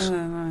better jokes. Oh,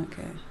 right,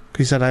 okay.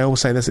 He said, "I always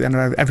say this at the end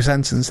of every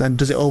sentence." And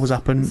does it always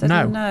happen? Said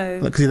No.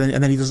 no.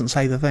 And then he doesn't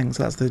say the thing.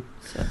 So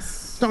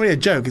it's not really a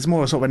joke. It's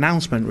more a sort of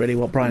announcement, really,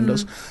 what Brian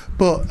does.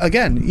 But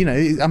again, you know,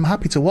 I'm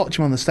happy to watch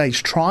him on the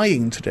stage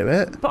trying to do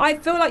it. But I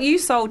feel like you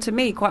sold to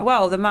me quite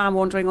well the man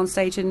wandering on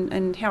stage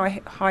in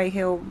high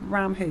heel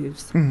ram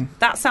hooves.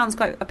 That sounds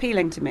quite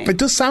appealing to me. It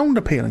does sound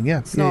appealing, yeah.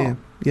 It's Yeah, not.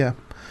 yeah.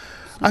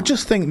 I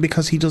just think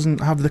because he doesn't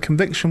have the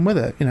conviction with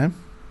it, you know.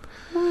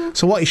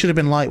 So what he should have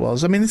been like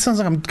was, I mean, it sounds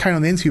like I'm carrying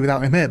on the interview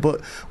without him here,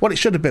 but what it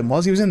should have been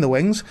was he was in the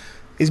wings.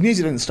 His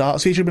music didn't start,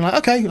 so he should have been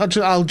like,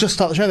 okay, I'll just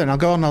start the show then. I'll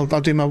go on, I'll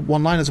do my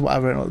one-liners or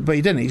whatever. But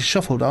he didn't. He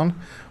shuffled on,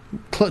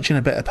 clutching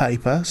a bit of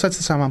paper, said to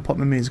the soundman, put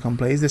my music on,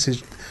 please. This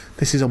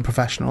is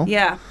unprofessional.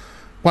 Yeah.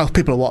 While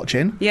people are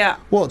watching. Yeah.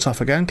 Walked off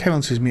again, came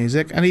onto his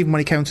music, and even when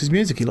he came onto his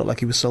music, he looked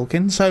like he was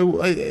sulking.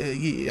 So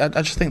I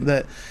just think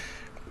that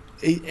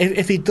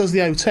if he does the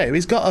O2,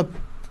 he's got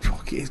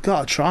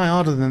to try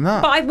harder than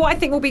that. But what I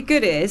think will be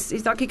good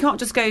is like he can't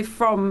just go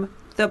from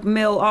the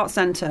Mill Art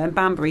Centre in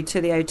Banbury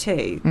to the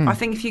O2. I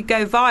think if you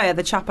go via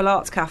the Chapel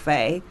Arts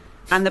Cafe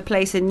and the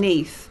place in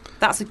Neath,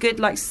 that's a good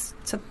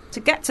to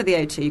get to the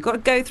O2. You've got to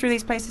go through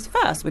these places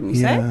first, wouldn't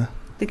you say?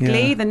 The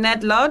Glee, the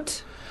Ned Ludd.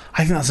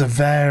 I think that's a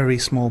very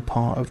small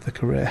part of the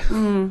career.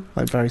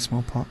 Like, very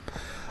small part.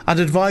 I'd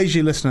advise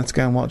you, listener, to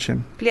go and watch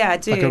him. Yeah, I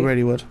do. Like, I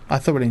really would. I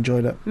thoroughly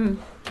enjoyed it.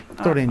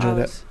 Thoroughly enjoyed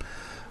it.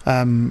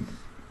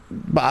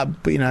 But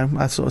you know,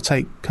 I sort of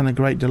take kind of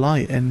great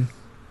delight in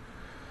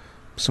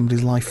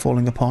somebody's life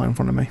falling apart in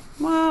front of me.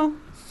 Well,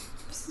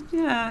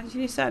 yeah,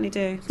 you certainly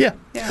do. Yeah.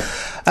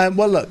 Yeah.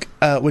 Well, look,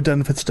 we're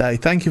done for today.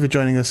 Thank you for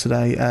joining us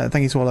today.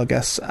 Thank you to all our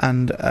guests.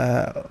 And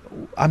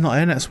I'm not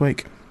here next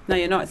week. No,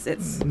 you're not.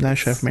 It's no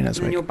show for me next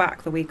and week. You're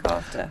back the week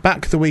after.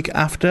 Back the week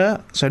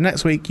after. So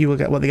next week you will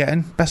get what they're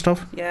getting. Best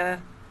of. Yeah.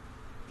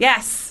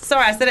 Yes.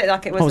 Sorry, I said it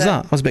like it was. What was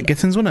that? I was a bit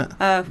Gittins, wasn't it?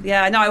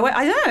 Yeah. No,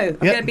 I know. I'm Yep.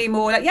 going to be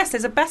more like, yes,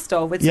 there's a best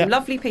of with Yep. some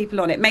lovely people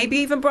on it. Maybe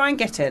even Brian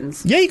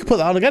Gittins. Yeah, you could put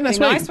that on again next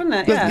Be week. nice, wouldn't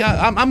it? But,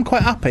 Yeah. I'm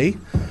quite happy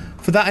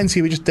for that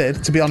interview we just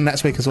did to be on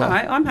next week as well. All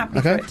right, I'm happy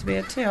Okay. for it to be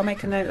a 2. I'll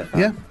make a note of that.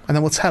 Yeah, and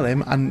then we'll tell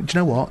him, and do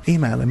you know what?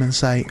 Email him and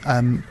say,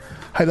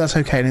 hope that's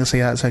okay, and he'll say,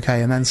 yeah, that's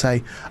okay, and then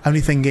say,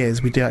 only thing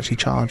is, we do actually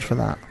charge for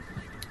that.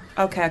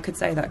 Okay, I could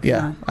say that.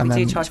 Yeah, I? and We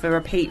do then- charge for the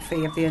repeat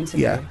fee of the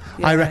interview. Yeah,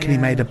 I reckon he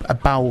made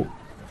about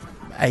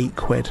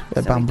 £8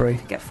 at So Banbury. we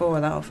could get 4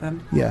 of that off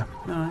him. Yeah,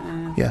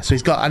 Right, yeah. So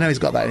I know he's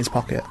got that in his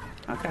pocket.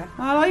 Okay.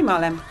 Well, I'll email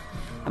him.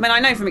 I mean,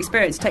 I know from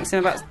experience it takes him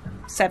about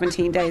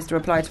 17 days to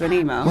reply to an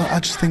email. Well, I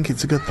just think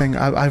it's a good thing.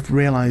 I've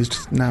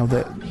realised now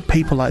that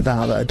people like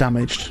that are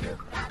damaged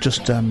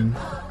just take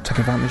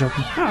advantage of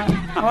them. All right.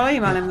 Oh, well, I'll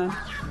email him then.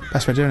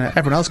 Best way of doing it.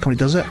 Everyone else currently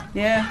does it,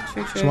 Yeah,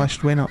 true. so why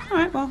should we not? All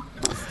right, well,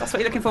 that's what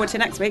you're looking forward to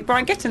next week.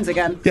 Brian Gittins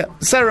again. Yeah,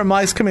 Sarah and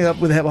Mice coming up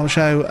with the Hip Hop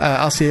Show.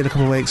 I'll see you in a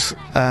couple of weeks.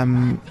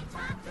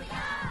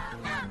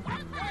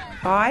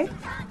 Bye.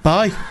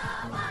 Bye.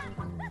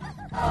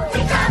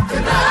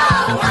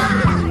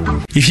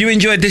 If you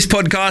enjoyed this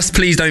podcast,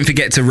 please don't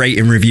forget to rate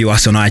and review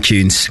us on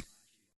iTunes.